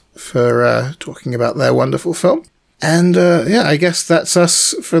Les for talking about their wonderful film. And, I guess that's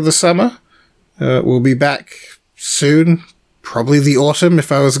us for the summer. We'll be back soon. Probably the autumn,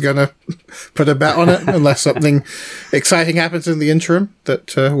 if I was going to put a bet on it, unless something exciting happens in the interim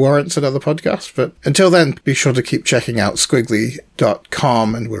that warrants another podcast. But until then, be sure to keep checking out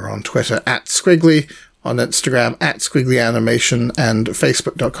squiggly.com, and we're on Twitter @Squiggly, on Instagram @Squiggly Animation, and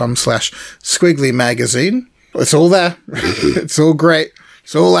Facebook.com/Squiggly Magazine. It's all there. It's all great.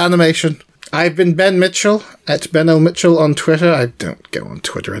 It's all animation. I've been Ben Mitchell @BenLMitchell on Twitter. I don't go on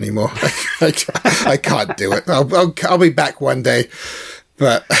Twitter anymore. I can't do it. I'll be back one day.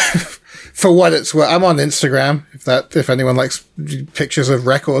 But for what it's worth, I'm on Instagram. If anyone likes pictures of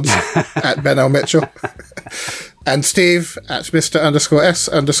records, @BenLMitchell. And Steve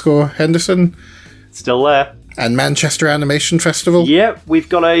 @Mr_S_Henderson. Still there. And Manchester Animation Festival. Yeah, we've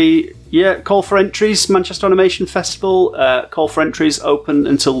got a call for entries. Manchester Animation Festival. Call for entries open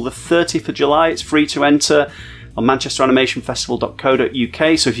until the 30th of July. It's free to enter on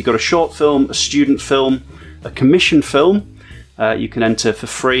manchesteranimationfestival.co.uk. So if you've got a short film, a student film, a commissioned film, you can enter for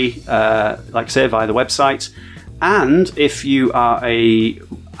free, like I say, via the website. And if you are a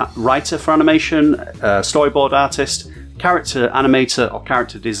writer for animation, storyboard artist, character animator, or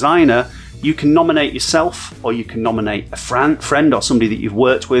character designer, you can nominate yourself, or you can nominate a friend or somebody that you've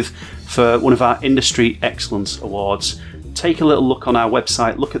worked with for one of our Industry Excellence Awards. Take a little look on our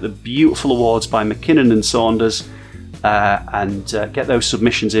website, look at the beautiful awards by McKinnon and Saunders, and get those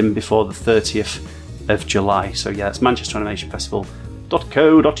submissions in before the 30th of July. So yeah, it's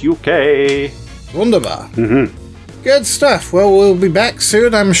manchesteranimationfestival.co.uk. Wunderbar. Mm-hmm. Good stuff. Well, we'll be back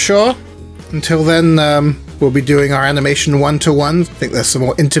soon, I'm sure. Until then, we'll be doing our animation one-to-ones. I think there's some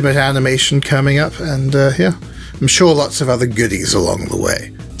more intimate animation coming up, and I'm sure lots of other goodies along the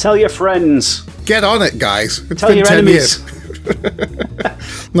way. Tell your friends. Get on it, guys. It's been 10 years.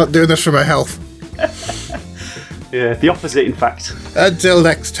 Not doing this for my health. Yeah, the opposite, in fact. Until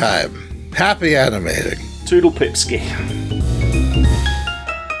next time, happy animating. Toodle Pipski.